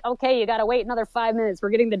they're like, okay, you got to wait another 5 minutes. We're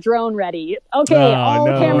getting the drone ready. Okay, Oh, all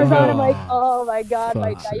no. cameras on. I'm like, oh my God,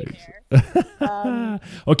 my Fuck's sake. nightmare.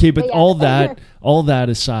 Okay, but yeah. all that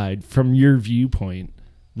aside, from your viewpoint,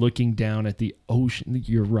 looking down at the ocean,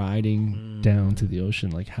 you're riding down to the ocean.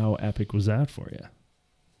 Like, how epic was that for you?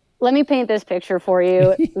 Let me paint this picture for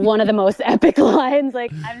you. One of the most epic lines. Like,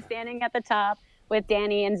 I'm standing at the top with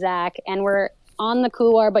Danny and Zach, and we're on the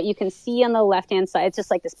couloir, but you can see on the left-hand side, it's just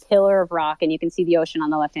like this pillar of rock, and you can see the ocean on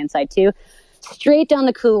the left-hand side too. Straight down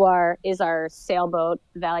the couloir is our sailboat,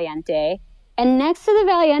 Valiente. And next to the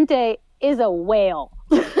Valiente is a whale.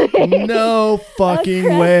 No fucking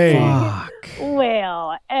crested way.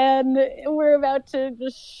 whale. And we're about to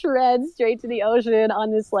just shred straight to the ocean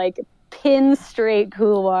on this like pin straight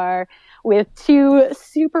couloir with 2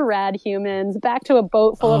 super rad humans, back to a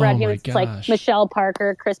boat full of Oh rad my humans. It's like gosh. Michelle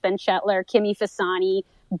Parker, Chris Ben Shetler, Kimmy Fasani,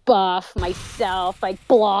 Buff, myself, like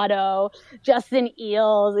Blotto, Justin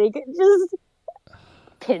Eels, like just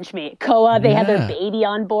pinch me. Koa, they had Yeah. their baby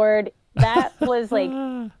on board. That was like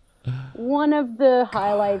one of the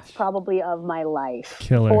highlights probably of my life.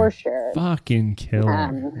 Killer. For sure. Fucking killer.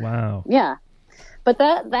 Um, Wow. Yeah. But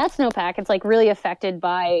that snowpack, it's like really affected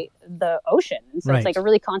by the ocean. So Right. it's like a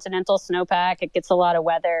really continental snowpack. It gets a lot of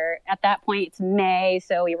weather. At that point, it's May,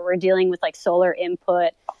 so we were dealing with like solar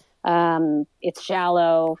input. It's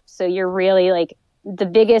shallow. So you're really like the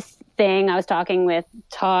biggest thing. I was talking with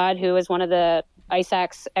Todd, who is one of the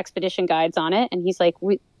ISAC's expedition guides on it. And he's like,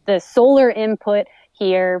 the solar input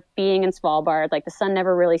here being in Svalbard, like the sun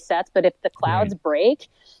never really sets, but if the clouds break,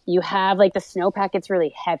 you have like the snowpack gets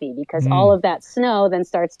really heavy because all of that snow then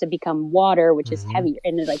starts to become water, which is heavier.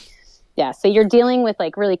 And it's like, yeah, so you're dealing with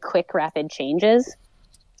like really quick, rapid changes.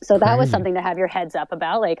 So that was something to have your heads up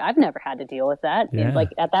about. Like, I've never had to deal with that. Yeah. And, like,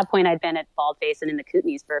 at that point, I'd been at Baldface and in the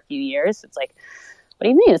Kootenays for a few years. It's like, what do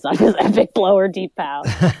you mean it's not this epic blower deep pow?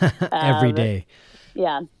 Every day.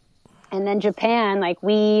 Yeah. And then Japan, like,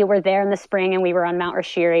 we were there in the spring and we were on Mount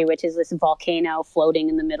Oshiri, which is this volcano floating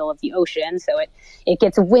in the middle of the ocean. So it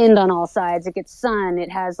gets wind on all sides. It gets sun.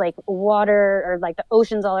 It has, like, water or, like, the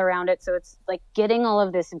oceans all around it. So it's, like, getting all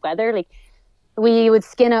of this weather. Like, we would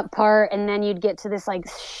skin up part and then you'd get to this like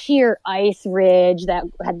sheer ice ridge that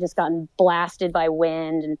had just gotten blasted by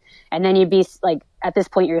wind. And then you'd be like, at this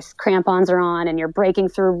point, your crampons are on and you're breaking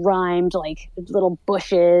through rimed like little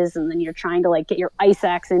bushes. And then you're trying to like get your ice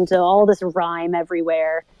axe into all this rime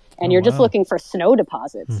everywhere. And you're just looking for snow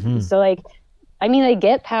deposits. So like, I mean, they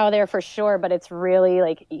get POW there for sure, but it's really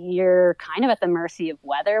like, you're kind of at the mercy of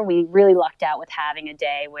weather. We really lucked out with having a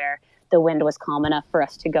day where the wind was calm enough for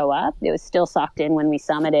us to go up. It was still socked in when we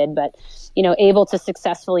summited, but, you know, able to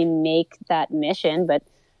successfully make that mission. But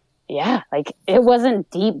yeah, like it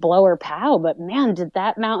wasn't deep blower POW, but man, did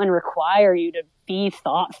that mountain require you to be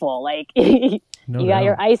thoughtful. Like you got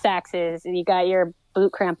your ice axes and you got your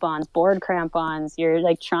boot crampons, board crampons. You're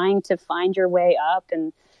like trying to find your way up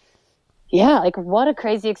and yeah, like what a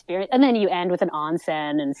crazy experience. And then you end with an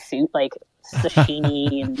onsen and like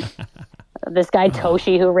sashimi and this guy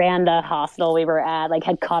Toshi who ran the hostel we were at like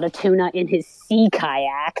had caught a tuna in his sea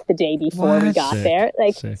kayak the day before we got there.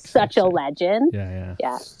 Like such a legend.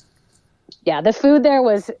 Yeah. The food there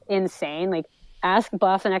was insane. Like ask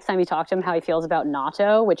Buff the next time you talk to him how he feels about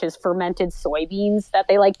natto, which is fermented soybeans that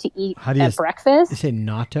they like to eat at breakfast. You say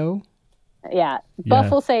natto? Yeah. Buff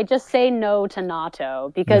will say, just say no to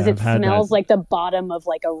natto because it smells like the bottom of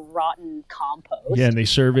like a rotten compost. Yeah, and they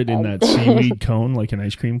serve it in that seaweed cone, like an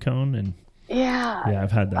ice cream cone. And yeah,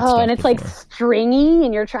 I've had that. Oh, and it's before. like stringy,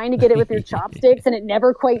 and you're trying to get it with your chopsticks, and it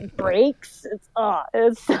never quite breaks.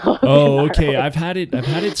 It's so. Oh, okay. I've had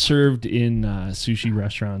it served in sushi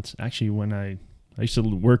restaurants. Actually, when I used to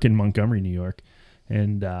work in Montgomery, New York,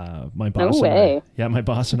 and my boss, my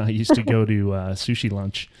boss and I used to go to sushi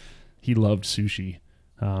lunch. He loved sushi,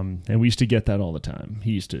 and we used to get that all the time.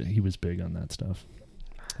 He was big on that stuff.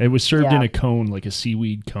 It was served in a cone, like a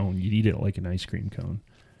seaweed cone. You'd eat it like an ice cream cone.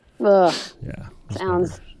 Ugh. Yeah.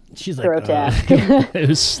 Sounds She's like, grotesque. It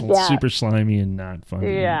was super slimy and not fun.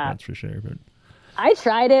 Yeah. That's for sure. But I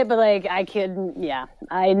tried it, but like I couldn't. Yeah,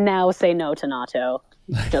 I now say no to natto,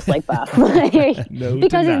 just like Buff, because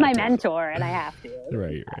he's my mentor and I have to.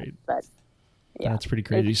 Right. But yeah, that's pretty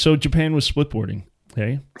crazy. So Japan was splitboarding,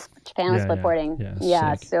 hey? Japan was splitboarding.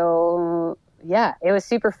 Yeah. So yeah, it was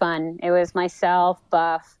super fun. It was myself,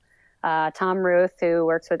 Buff, Tom Ruth, who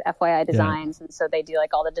works with FYI Designs, and so they do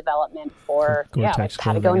like all the development for Gore-Tex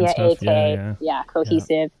Patagonia, stuff. AK,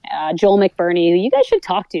 Cohesive. Joel McBurney, who you guys should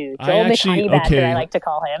talk to. Joel McHoneyBadger, I like to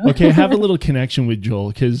call him. Okay, I have a little connection with Joel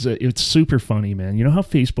because it's super funny, man. You know how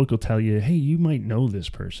Facebook will tell you, hey, you might know this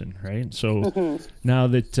person, right? So now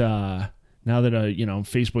that you know,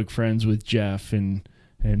 Facebook friends with Jeff and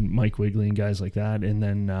Mike Wigley and guys like that, and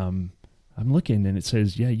then I'm looking and it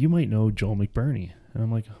says, yeah, you might know Joel McBurney. And I'm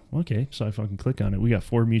like, okay, so I fucking click on it. We got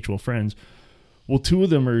 4 mutual friends. Well, 2 of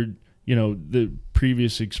them are, you know, the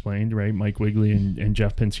previous explained, right? Mike Wigley and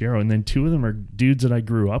Jeff Pensiero. And then 2 of them are dudes that I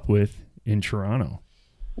grew up with in Toronto.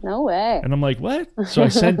 No way. And I'm like, what? So I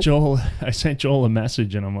sent Joel a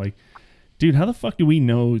message and I'm like, dude, how the fuck do we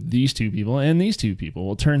know these 2 people and these 2 people?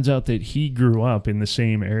 Well, it turns out that he grew up in the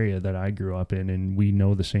same area that I grew up in and we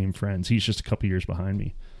know the same friends. He's just a couple years behind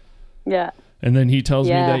me. Yeah. And then he tells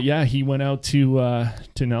me that, he went out to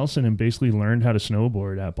Nelson and basically learned how to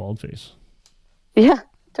snowboard at Baldface. Yeah,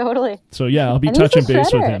 totally. So, I'll be touching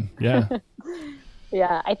base with him. Yeah.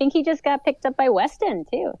 Yeah, I think he just got picked up by Weston,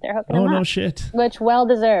 too. They're hooking him up. Oh, no shit. Which,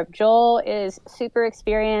 well-deserved. Joel is super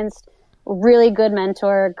experienced, really good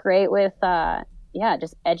mentor, great with,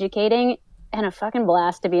 just educating, and a fucking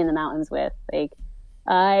blast to be in the mountains with. Like,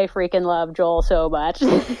 I freaking love Joel so much.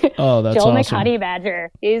 Oh, that's Joel awesome. McHoneyBadger.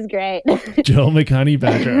 He's great. Joel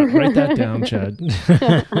McHoneyBadger. Write that down, Chad.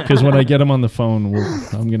 Because when I get him on the phone,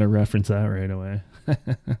 I'm going to reference that right away.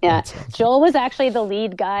 Yeah. Awesome. Joel was actually the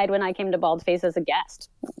lead guide when I came to Baldface as a guest.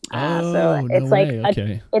 So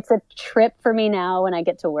it's it's a trip for me now when I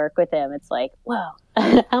get to work with him. It's like, whoa,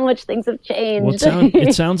 how much things have changed. Well,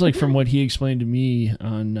 it sounds like from what he explained to me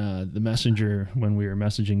on the messenger when we were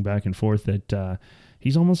messaging back and forth that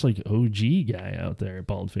he's almost like OG guy out there at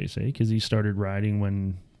Baldface, eh? Because he started riding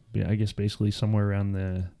when, I guess, basically somewhere around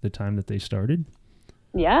the time that they started.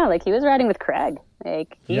 Yeah, like he was riding with Craig.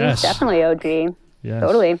 Like he's Yes. definitely OG. Yes.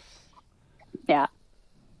 Totally. Yeah.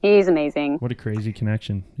 He's amazing. What a crazy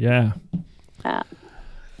connection. Yeah. Yeah.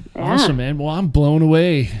 Awesome, man. Well, I'm blown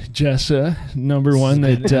away, Jessa. Number one,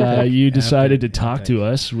 that you decided to talk to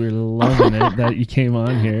us. We're loving it that you came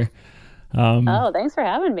on here. Oh, thanks for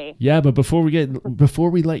having me. Yeah, but before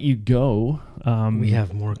we let you go, We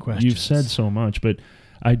have more questions. you've said so much, but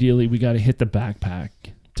ideally we got to hit the backpack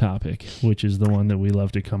topic, which is the one that we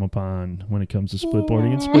love to come upon when it comes to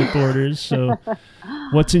splitboarding and splitboarders. So,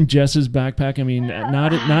 what's in Jessa's backpack? I mean,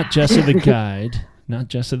 not Jessa the guide, not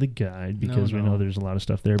Jessa the guide, because we know there's a lot of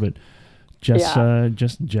stuff there, but just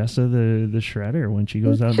Jessa the shredder when she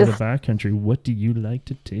goes out into the backcountry. What do you like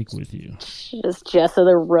to take with you? Just Jessa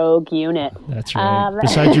the rogue unit. That's right.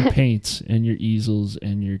 Besides your paints and your easels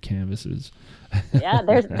and your canvases. Yeah,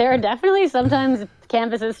 there are definitely sometimes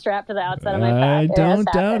canvases strapped to the outside of my pack. I It has don't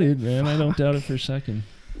doubt happened. it, man. I don't doubt it for a second.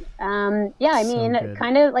 Yeah, I mean, good.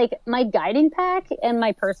 kind of like my guiding pack and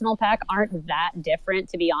my personal pack aren't that different,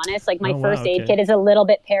 to be honest. Like my Oh, wow, first aid okay. kit is a little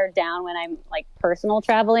bit pared down when I'm like personal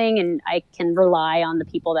traveling, and I can rely on the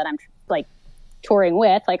people that I'm like touring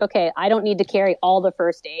with. Like, okay, I don't need to carry all the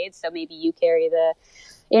first aids, so maybe you carry the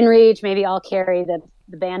InReach, maybe I'll carry the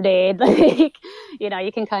Band-Aid. Like, you know,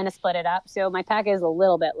 you can kind of split it up. So my pack is a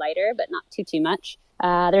little bit lighter, but not too much.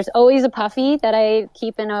 There's always a puffy that I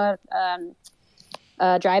keep in a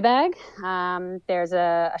dry bag. There's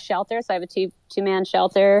a shelter, so I have a two-man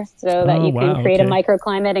shelter so that Oh, you can wow, create a okay.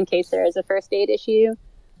 microclimate in case there is a first aid issue.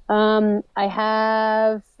 I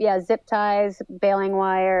have zip ties, baling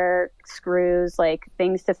wire, screws, like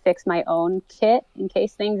things to fix my own kit in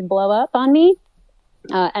case things blow up on me.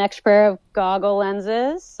 An extra pair of goggle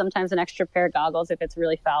lenses, sometimes an extra pair of goggles if it's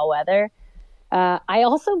really foul weather. I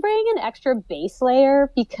also bring an extra base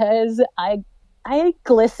layer because I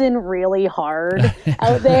glisten really hard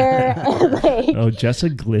out there. Like, Oh,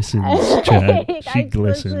 Jessa glistens, Chad. Like, She I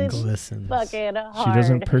glistens. Glistens. fucking hard. She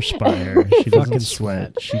doesn't perspire. She doesn't Fucking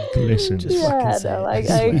sweat. She glistens. Just fucking Yeah, say no, it.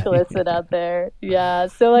 I glisten out there. Yeah,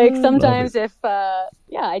 so like sometimes if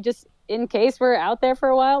I just, in case we're out there for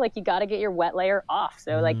a while, like you got to get your wet layer off.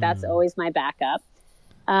 So like that's always my backup.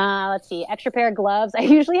 Let's see, extra pair of gloves. I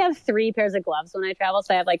usually have 3 pairs of gloves when I travel.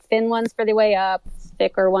 So I have like thin ones for the way up,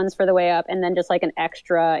 thicker ones for the way up, and then just like an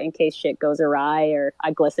extra in case shit goes awry or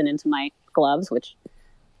I glisten into my gloves, which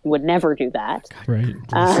would never do that. Right.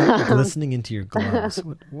 Glistening into your gloves.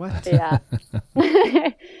 What? Yeah.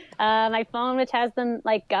 My phone, which has them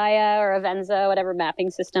like Gaia or Avenza, whatever mapping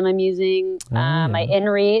system I'm using. My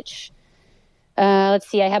InReach. Let's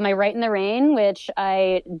see, I have my Write in the Rain, which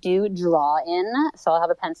I do draw in. So I'll have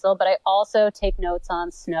a pencil, but I also take notes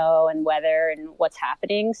on snow and weather and what's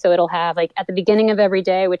happening. So it'll have like at the beginning of every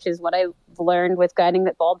day, which is what I've learned with guiding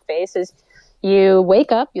that bald face, is you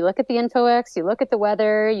wake up, you look at the InfoX, you look at the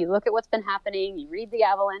weather, you look at what's been happening, you read the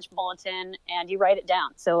avalanche bulletin, and you write it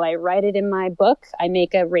down. So I write it in my book. I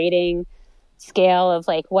make a rating scale of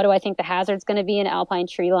like, what do I think the hazard's going to be in alpine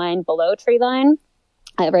tree line, below tree line?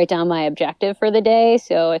 I write down my objective for the day.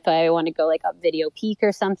 So if I want to go like up Video Peak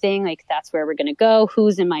or something, like that's where we're going to go.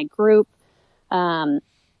 Who's in my group? Not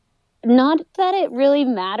that it really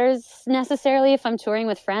matters necessarily if I'm touring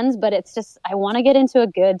with friends, but it's just I want to get into a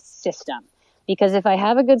good system. Because if I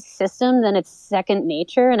have a good system, then it's second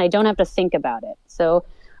nature and I don't have to think about it. So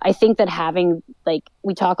I think that having, like,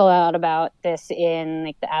 we talk a lot about this in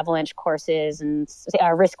like the avalanche courses and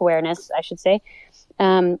risk awareness, I should say,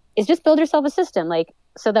 is just build yourself a system. Like,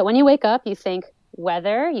 so that when you wake up, you think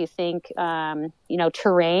weather, you think,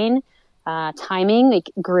 terrain, timing, like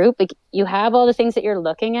group, like you have all the things that you're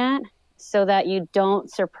looking at so that you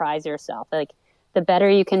don't surprise yourself. Like the better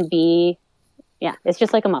you can be. Yeah, it's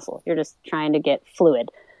just like a muscle. You're just trying to get fluid.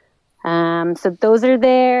 So those are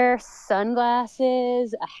there.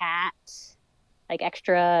 Sunglasses, a hat, like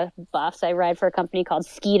extra buffs. I ride for a company called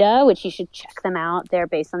Skida, which you should check them out. They're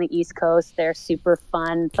based on the East Coast. They're super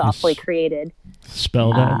fun, thoughtfully created.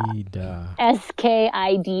 Spell that.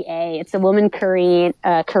 Skida. It's a woman, Corinne,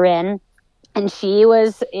 and she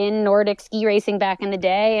was in Nordic ski racing back in the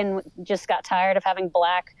day and just got tired of having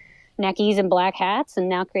black neckies and black hats and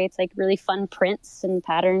now creates like really fun prints and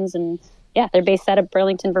patterns. And yeah, they're based out of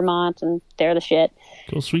Burlington, Vermont, and they're the shit.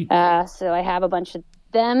 Cool, sweet. So I have a bunch of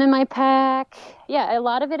them in my pack. Yeah, a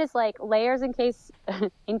lot of it is like layers in case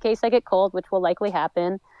I get cold, which will likely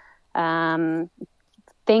happen.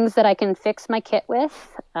 Things that I can fix my kit with.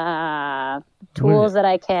 Tools that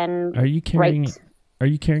I can. Are you carrying? write. Are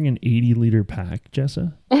you carrying an 80-liter pack,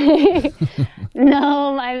 Jessa?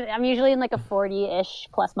 No, I'm usually in like a 40-ish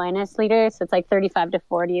plus minus liter. So it's like 35 to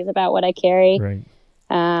 40 is about what I carry. Right.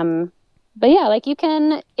 But yeah, like you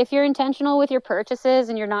can, if you're intentional with your purchases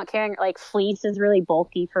and you're not carrying, like fleece is really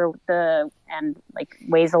bulky and like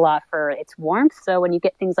weighs a lot for its warmth. So when you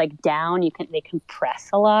get things like down, they compress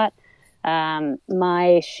a lot.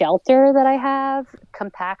 My shelter that I have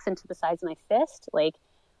compacts into the size of my fist. Like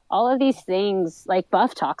all of these things, like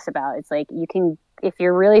Buff talks about, it's like you can, if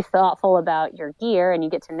you're really thoughtful about your gear and you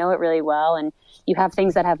get to know it really well, and you have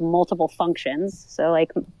things that have multiple functions. So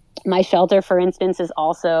like my shelter, for instance,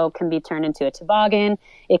 can be turned into a toboggan.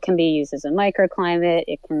 It can be used as a microclimate.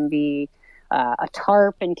 It can be a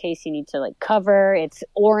tarp in case you need to like cover. It's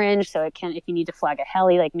orange, so it can, if you need to flag a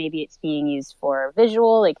heli, like maybe it's being used for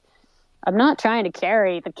visual. Like I'm not trying to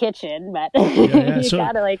carry the kitchen, but you So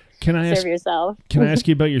gotta like serve yourself. Can I ask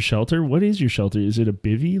you about your shelter? What is your shelter? Is it a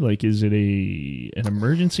bivvy? Like, is it an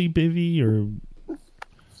emergency bivvy or?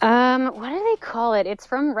 What do they call it? It's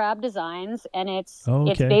from Rab Designs, and it's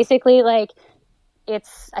basically like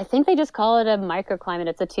I think they just call it a microclimate.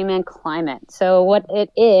 It's a 2-man climate. So what it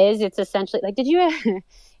is, it's essentially like, did you ever do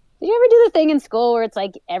the thing in school where it's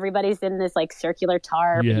like everybody's in this like circular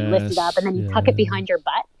tarp, and you lift it up and then you tuck it behind your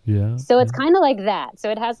butt? Yeah. So it's kind of like that. So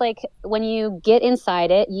it has like, when you get inside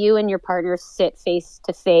it, you and your partner sit face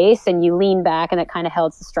to face and you lean back, and it kind of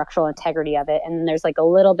holds the structural integrity of it. And there's like a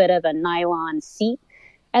little bit of a nylon seat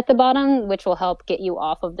at the bottom, which will help get you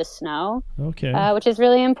off of the snow. Okay. Which is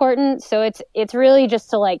really important. So it's really just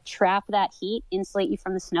to like trap that heat, insulate you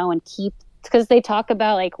from the snow, and because they talk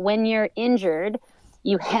about like when you're injured,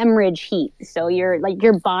 you hemorrhage heat. So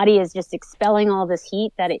your body is just expelling all this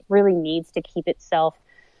heat that it really needs to keep itself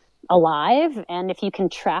alive. And if you can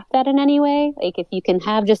trap that in any way, like if you can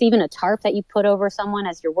have just even a tarp that you put over someone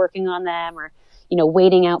as you're working on them, or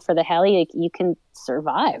waiting out for the heli, like you can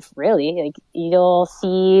survive, really. Like you'll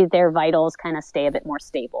see their vitals kind of stay a bit more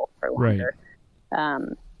stable for longer. Right.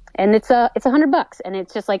 And it's $100, and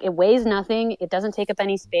it's just like, it weighs nothing. It doesn't take up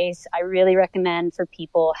any space. I really recommend for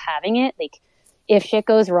people having it. Like if shit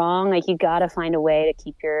goes wrong, like you got to find a way to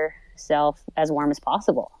keep yourself as warm as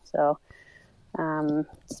possible. So,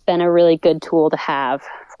 it's been a really good tool to have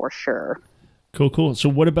for sure. Cool. So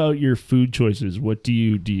what about your food choices? What do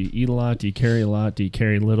you eat a lot? Do you carry a lot? Do you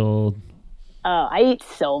carry little? Oh, I eat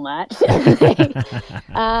so much. What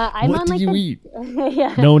do you eat?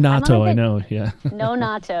 Yeah. No natto, I know. Yeah. No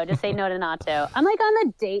natto. Just say no to natto. I'm like on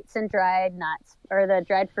the dates and dried nuts, or the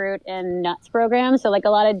dried fruit and nuts program. So like a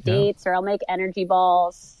lot of dates, or I'll make energy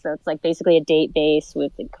balls. So it's like basically a date base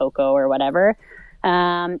with like cocoa or whatever.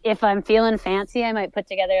 If I'm feeling fancy, I might put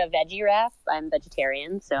together a veggie wrap. I'm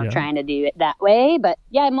vegetarian, so I'm trying to do it that way. But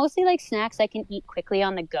yeah, mostly like snacks I can eat quickly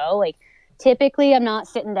on the go. Like typically I'm not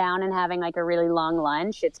sitting down and having like a really long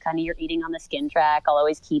lunch. It's kind of, you're eating on the skin track. I'll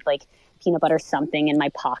always keep like peanut butter something in my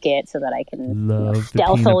pocket so that I can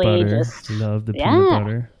stealthily love the peanut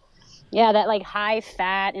butter. Yeah, that like high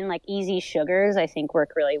fat and like easy sugars I think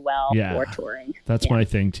work really well for touring. That's my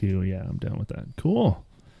thing too. Yeah, I'm down with that. Cool.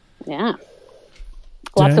 Yeah.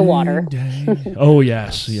 Lots of water. Oh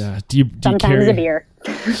yes, yeah. Do you sometimes carry a beer?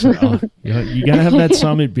 You gotta have that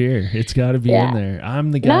Summit beer. It's got to be in there.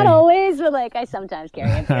 I'm the guy. Not always, but like I sometimes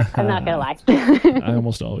carry a beer. I'm not gonna lie. I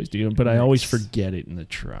almost always do, but I always forget it in the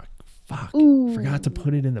truck. Fuck, forgot to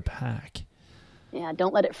put it in the pack. Yeah,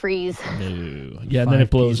 don't let it freeze. No. Yeah, and then it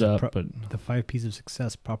blows up. But the 5 P's of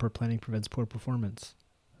success: proper planning prevents poor performance.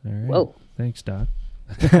 All right. Whoa. Thanks, Doc.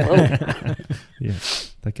 Yeah,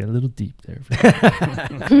 that got a little deep there.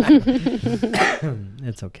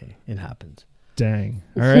 It's okay. It happens. Dang.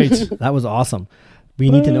 All right. That was awesome. We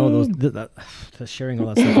need to know those. Sharing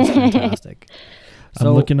all that stuff is fantastic. I'm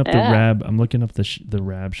looking up the Rab. I'm looking up the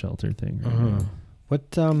Rab shelter thing right now. What?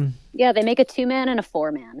 Yeah, they make a 2-man and a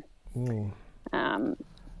 4-man. Ooh.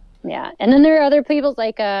 Yeah, and then there are other people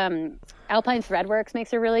like Alpine Threadworks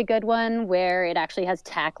makes a really good one where it actually has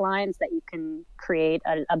tack lines that you can create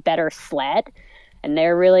a better sled, and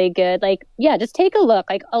they're really good. Like, yeah, just take a look.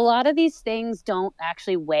 Like a lot of these things don't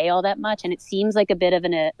actually weigh all that much, and it seems like a bit of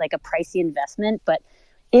a pricey investment, but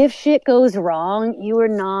if shit goes wrong, you are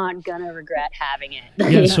not gonna regret having it.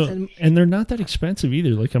 Yeah, and they're not that expensive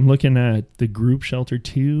either. Like I'm looking at the Group Shelter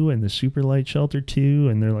 2 and the Superlight Shelter 2,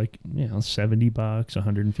 and they're like, $70,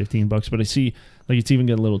 $115. But I see like it's even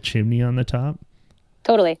got a little chimney on the top.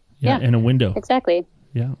 Totally. Yeah. And a window. Exactly.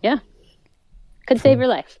 Yeah. Yeah. Could save your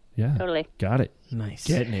life. Yeah. Totally. Got it. Nice.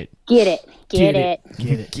 Getting it. Get it. Get it.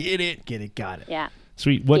 Get it. Get it. Get it. Got it. Yeah.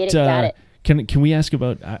 Sweet. What? Get it, got it. Can we ask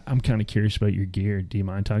about? I'm kind of curious about your gear. Do you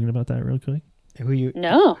mind talking about that real quick? Who you?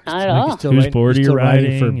 No, not at all. Whose board are you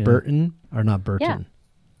riding for Burton or not Burton?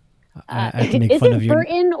 Yeah. I have to make fun of you. Is it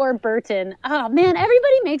Burton or Burton? Oh man,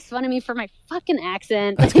 everybody makes fun of me for my fucking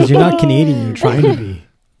accent. That's because you're not Canadian. You're trying to be.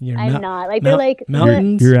 Your I'm not. Like, they're like...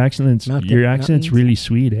 mountains. Your accent's Mountains? really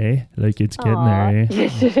sweet, eh? Like it's getting there,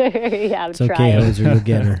 eh? Yeah, I'm It's okay, trying. Hoser. You'll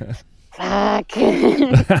get her. Fuck.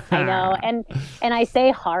 I know. And I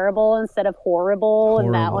say horrible instead of horrible,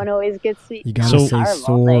 and that Horrible. one always gets me. You gotta say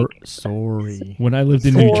Horrible, like- sorry. When I lived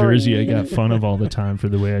in New Sorry. Jersey, I got fun of all the time for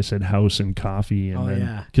the way I said house and coffee, and Oh, then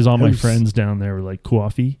yeah. because all my House. friends down there were like,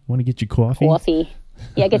 "Coffee? Want to get you coffee?" Coffee.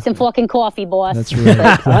 Yeah, get some fucking coffee, boss. That's right.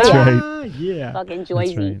 That's right. Ah, yeah. Fucking That's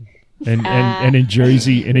Joyzy. right. And in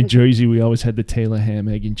Jersey, we always had the Taylor ham,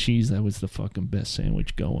 egg, and cheese. That was the fucking best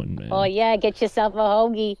sandwich going, man. Oh yeah, get yourself a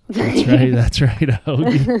hoagie. That's right. A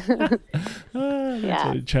hoagie.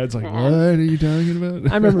 Yeah. Chad's like, what are you talking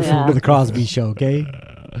about? I remember Yeah. from the Crosby show, okay?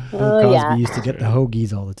 Oh Crosby yeah. used to get the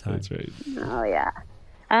hoagies all the time. That's right. Oh yeah.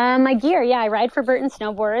 My gear, yeah, I ride for Burton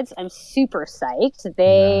Snowboards. I'm super psyched.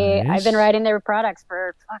 I've Nice. been riding their products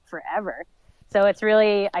for forever. So it's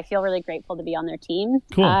really, I feel really grateful to be on their team.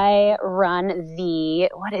 Cool. I run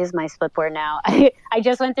what is my split board now? I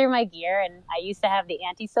just went through my gear, and I used to have the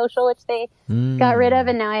Antisocial, which they got rid of,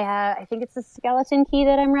 and now I think it's the Skeleton Key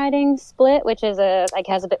that I'm riding split, which is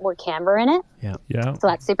has a bit more camber in it. Yeah. So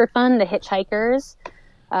that's super fun. The Hitchhikers,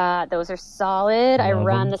 those are solid. I Love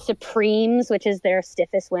run 'em. the Supremes, which is their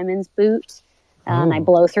stiffest women's boot. And I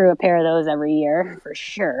blow through a pair of those every year for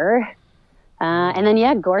sure. And then,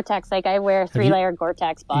 yeah, Gore-Tex. Like, I wear 3-layer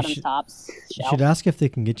Gore-Tex bottom tops. You should ask if they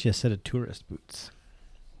can get you a set of tourist boots.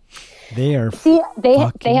 They are See, they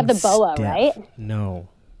have fucking the BOA, stiff. right? No.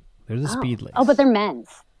 They're the speed lace. Oh, but they're men's.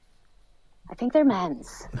 I think they're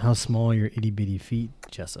men's. How small are your itty-bitty feet,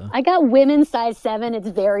 Jessa? I got women's size 7. It's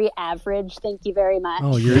very average. Thank you very much.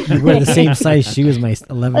 Oh, you wear the same size shoe as my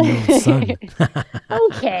 11-year-old son.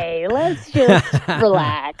 Okay, let's just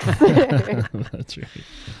relax. That's right.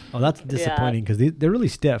 Oh, that's disappointing because they're really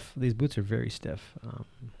stiff. These boots are very stiff.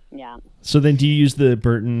 Yeah. So then, do you use the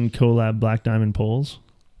Burton Collab Black Diamond poles?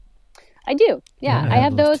 I do. Yeah, Yeah, I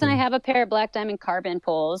have those, too. and I have a pair of Black Diamond carbon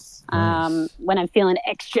poles Nice. when I'm feeling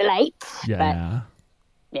extra light. Yeah.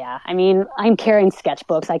 But yeah, I mean, I'm carrying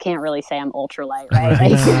sketchbooks. I can't really say I'm ultra light, right?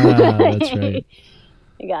 Like, Yeah, that's right.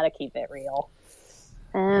 You got to keep it real.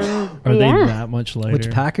 Are yeah. they that much lighter?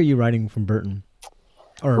 Which pack are you riding from Burton?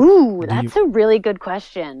 Or Ooh, do that's you- a really good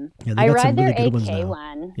question. Yeah, they I got some ride their really good ones AK now.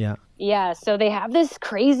 one. Yeah. Yeah, so they have this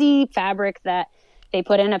crazy fabric that they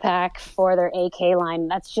put in a pack for their AK line.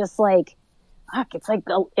 That's just like, fuck, it's like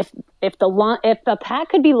if the pack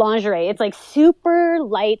could be lingerie, it's like super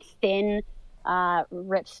light, thin,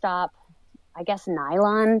 ripstop, I guess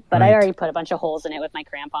nylon. But I Right. already put a bunch of holes in it with my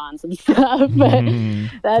crampons and stuff. But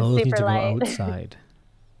that's Those need super to go light. outside.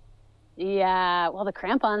 Yeah, well, the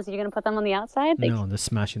crampons, you're gonna put them on the outside? Like, No, they're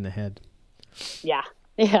smashing the head. Yeah,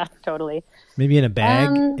 totally. Maybe in a bag.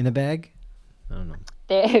 Um, In a bag? I don't know.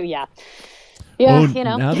 Yeah. Oh, you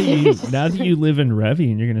know. now that you live in Revy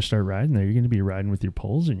and you're going to start riding there, you're going to be riding with your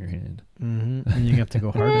poles in your hand. And you have to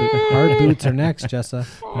go hard. Hard boots are next, Jessa.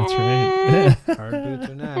 That's right. Hard boots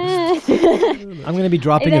are next. I'm going to be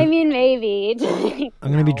dropping. I mean, maybe.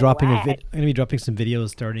 I'm going to be dropping what? I'm going to be dropping some videos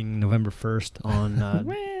starting November 1st on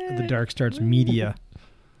the Dark Starts Media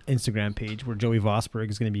Instagram page, where Joey Vosberg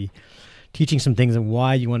is going to be teaching some things on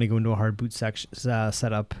why you want to go into a hard boot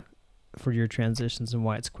setup for your transitions and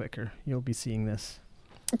why it's quicker. You'll be seeing this.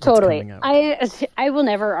 Totally. coming out. I will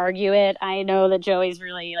never argue it. I know that Joey's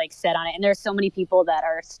really like set on it, and there's so many people that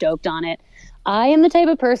are stoked on it. I am the type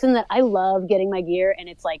of person that I love getting my gear and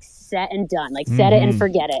it's like set and done, like set it and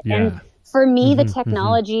forget it. Yeah. And for me, the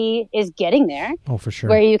technology is getting there Oh, for sure.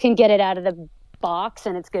 where you can get it out of the box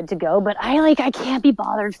and it's good to go. But I can't be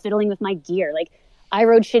bothered fiddling with my gear. Like, I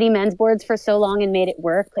rode shitty men's boards for so long and made it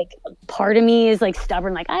work. Like, part of me is like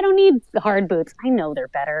stubborn. Like, I don't need the hard boots. I know they're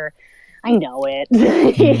better. I know it.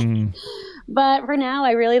 But for now,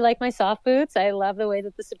 I really like my soft boots. I love the way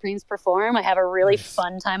that the Supremes perform. I have a really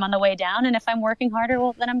fun time on the way down. And if I'm working harder,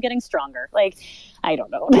 well, then I'm getting stronger. Like, I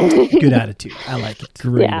don't know. Good attitude. I like it.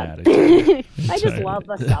 Great Yeah. attitude. I just love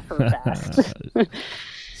the suffer fest.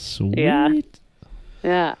 Sweet. Yeah.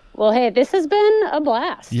 Yeah. Well, hey, this has been a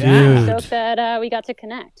blast. Yeah. I'm stoked that we got to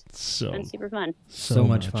connect. So It's been super fun. So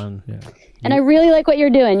much fun. Yeah. And I really like what you're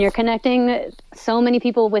doing. You're connecting so many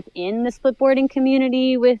people within the splitboarding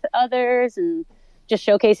community with others and just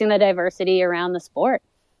showcasing the diversity around the sport.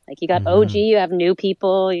 Like, you got OG, you have new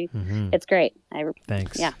people. It's great.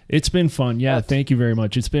 Thanks. Yeah. It's been fun. Yeah, thank you very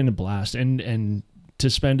much. It's been a blast. And to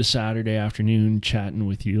spend a Saturday afternoon chatting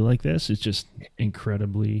with you like this is just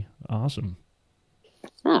incredibly awesome.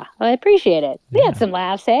 Well, I appreciate it. We had some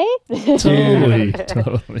laughs, eh? Totally.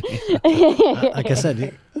 Like I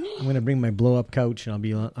said, I'm gonna bring my blow up couch and I'll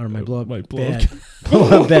be on, or my blow up My bed.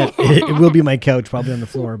 Blow up bed. It will be my couch, probably on the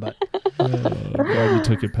floor, but Glad you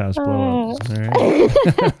took it past blow up. All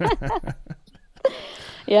right.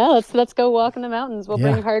 Yeah, let's go walk in the mountains. We'll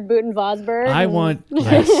Yeah. bring Hard Boot and Vosberg. I and- want,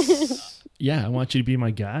 yes. Yeah, I want you to be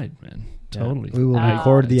my guide, man. Totally. we will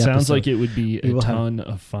record the It episode. sounds like it would be We a will have- ton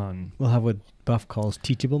of fun. We'll have what Buff calls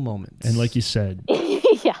teachable moments. And like you said,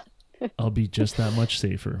 yeah, I'll be just that much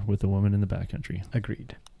safer with a woman in the backcountry.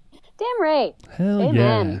 agreed. damn right. Hell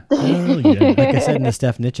Amen. yeah. Hell yeah. Like I said in the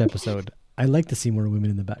Steph Nitch episode, I like to see more women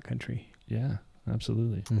in the backcountry. Yeah,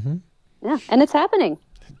 absolutely. Mm-hmm. Yeah, and it's happening.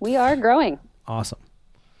 We are growing. Awesome.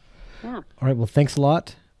 Yeah, All right. Well, thanks a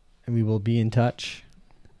lot, and we will be in touch.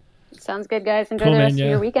 sounds good, guys. Enjoy Cool, the man, rest yeah. of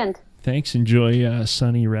your weekend. Thanks. Enjoy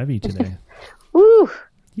sunny Revy today. Woo!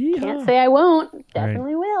 Yeah. Can't say I won't. right.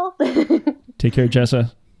 Definitely will. Take care,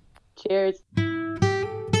 Jessa. Cheers.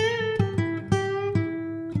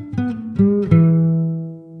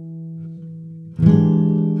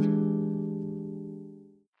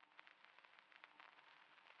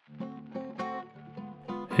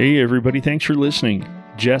 Hey, everybody. Thanks for listening.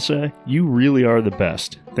 Jessa, you really are the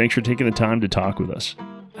best. Thanks for taking the time to talk with us.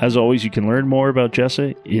 As always, you can learn more about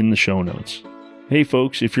Jessa in the show notes. Hey,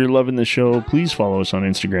 folks, if you're loving the show, please follow us on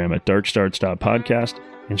Instagram at darkstarts.podcast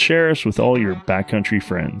and share us with all your backcountry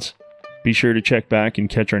friends. Be sure to check back and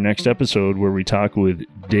catch our next episode where we talk with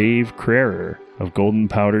Dave Crerer of Golden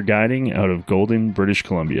Powder Guiding out of Golden, British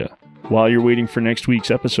Columbia. While you're waiting for next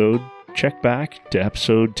week's episode, check back to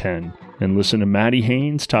episode 10 and listen to Maddie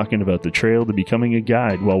Haynes talking about the trail to becoming a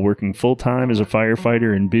guide while working full-time as a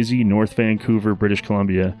firefighter in busy North Vancouver, British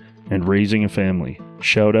Columbia, and raising a family.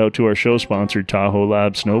 Shout out to our show sponsor, Tahoe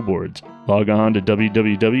Lab Snowboards. Log on to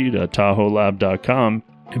www.tahoelab.com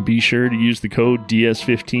and be sure to use the code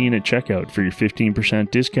DS15 at checkout for your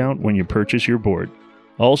 15% discount when you purchase your board.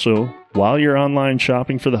 Also, while you're online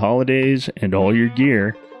shopping for the holidays and all your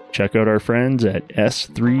gear, check out our friends at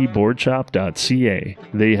s3boardshop.ca.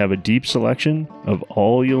 They have a deep selection of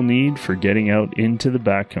all you'll need for getting out into the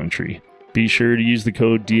backcountry. Be sure to use the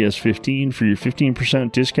code DS15 for your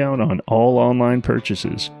 15% discount on all online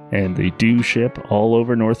purchases, and they do ship all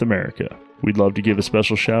over North America. We'd love to give a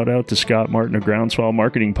special shout out to Scott Martin of Groundswell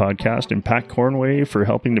Marketing Podcast and Pat Cornway for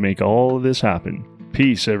helping to make all of this happen.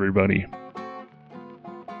 Peace, everybody.